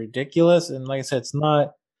know is ridiculous. And like I said, it's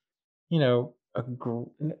not, a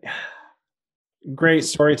great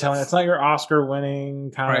storytelling. It's not your Oscar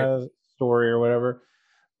winning kind of story or whatever,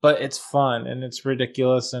 but it's fun and it's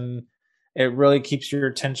ridiculous and it really keeps your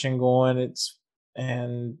attention going. It's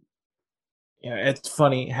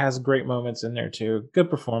funny. It has great moments in there too. Good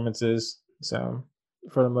performances. So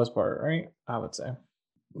for the most part, right? I would say.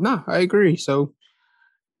 No, I agree. So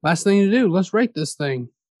last thing to do, let's rate this thing.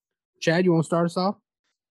 Chad, you want to start us off?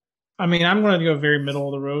 I mean, I'm going to go very middle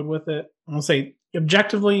of the road with it. I'm going to say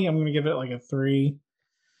objectively, I'm going to give it like a 3.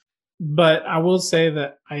 But I will say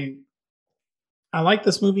that I like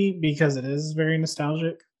this movie because it is very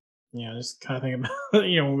nostalgic. Just kind of think about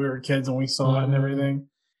when we were kids and we saw it and everything.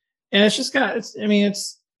 And it's just got it's a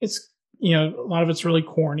lot of it's really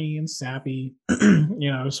corny and sappy,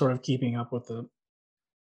 sort of keeping up with the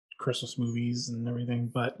Christmas movies and everything.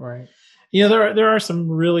 But there are some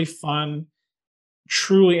really fun,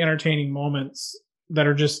 truly entertaining moments that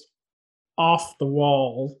are just off the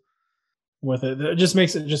wall with it. It just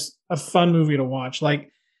makes it just a fun movie to watch.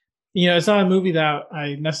 Like, it's not a movie that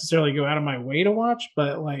I necessarily go out of my way to watch,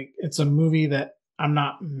 but like it's a movie that I'm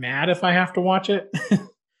not mad if I have to watch it.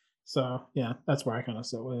 So yeah, that's where I kind of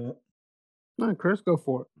sit with it. All right, Chris, go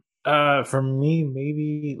for it. For me,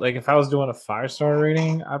 maybe like if I was doing a 5-star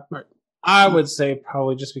rating, I would say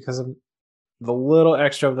probably just because of the little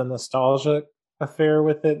extra of the nostalgic affair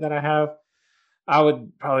with it that I have, I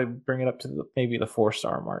would probably bring it up to maybe the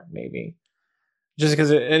 4-star mark, maybe just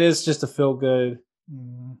because it is just a feel good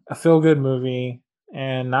movie,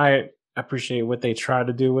 and I appreciate what they try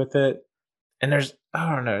to do with it. And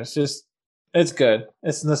I don't know, it's good.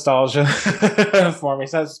 It's nostalgia for me.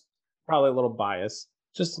 So that's probably a little biased,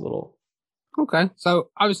 just a little. Okay. So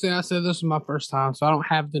obviously I said this was my first time, so I don't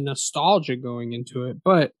have the nostalgia going into it,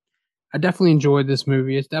 but I definitely enjoyed this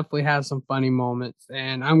movie. It definitely has some funny moments,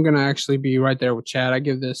 and I'm going to actually be right there with Chad. I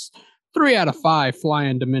give this 3 out of 5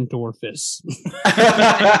 flying Dementor fists.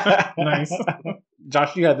 Nice.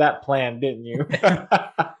 Josh, you had that planned, didn't you?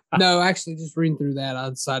 No, actually, just reading through that, I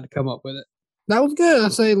decided to come up with it. That was good. I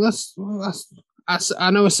say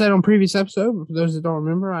I know it's said on previous episode, but for those that don't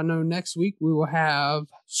remember, I know next week we will have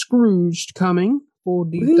Scrooged coming, full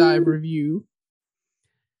deep dive review.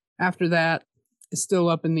 After that, it's still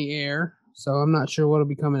up in the air, so I'm not sure what'll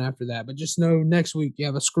be coming after that. But just know next week you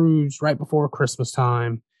have a Scrooge right before Christmas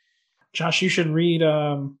time. Josh, you should read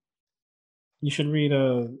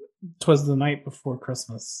 'Twas the Night Before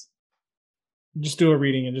Christmas. Just do a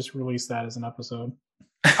reading and just release that as an episode.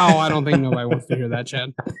 Oh, I don't think nobody wants to hear that,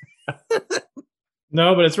 Chad.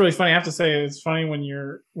 No, but it's really funny. I have to say, it's funny when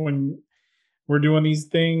we're doing these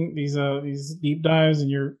deep dives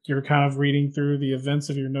and you're kind of reading through the events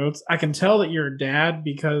of your notes. I can tell that you're a dad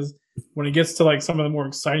because when it gets to like some of the more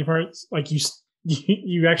exciting parts, like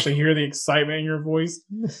you actually hear the excitement in your voice.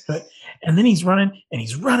 And then he's running and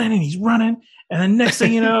he's running and he's running, and then next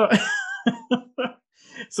thing you know.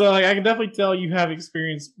 So like I can definitely tell you have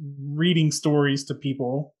experience reading stories to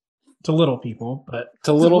little people, but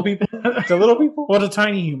to little people, well, to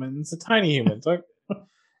tiny humans. To tiny humans. Like,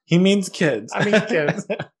 he means kids. I mean kids.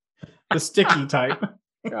 The sticky type.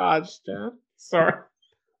 Gosh, Dad. Sorry.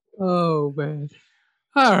 Oh man.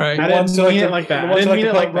 All right. I didn't mean it like that. I didn't mean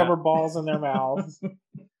it like rubber balls in their mouths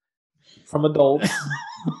from adults.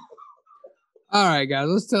 All right, guys.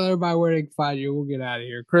 Let's tell everybody where they can find you. We'll get out of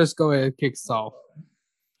here. Chris, go ahead and kick us off.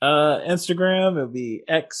 Instagram, it'll be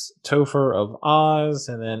X Topher of Oz,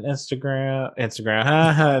 and then Instagram, and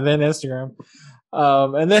then Instagram.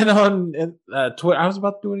 And then on Twitter, I was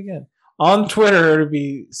about to do it again. On Twitter, it'll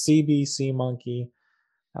be CBC Monkey.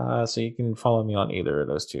 So you can follow me on either of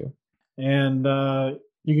those two. And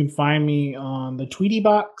you can find me on the Tweety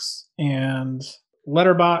Box and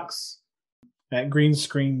Letterbox at Green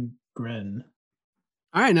Screen Grin.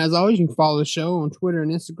 All right, and as always, you can follow the show on Twitter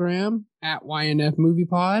and Instagram at YNF Movie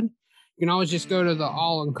Pod. You can always just go to the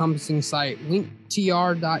all-encompassing site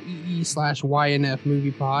linktr.ee/YNF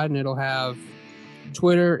Movie Pod, and it'll have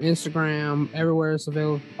Twitter, Instagram, everywhere it's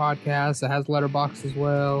available for podcasts. It has Letterboxd as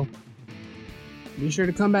well. Be sure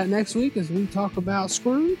to come back next week as we talk about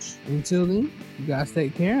Scrooge. Until then, you guys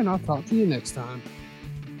take care, and I'll talk to you next time.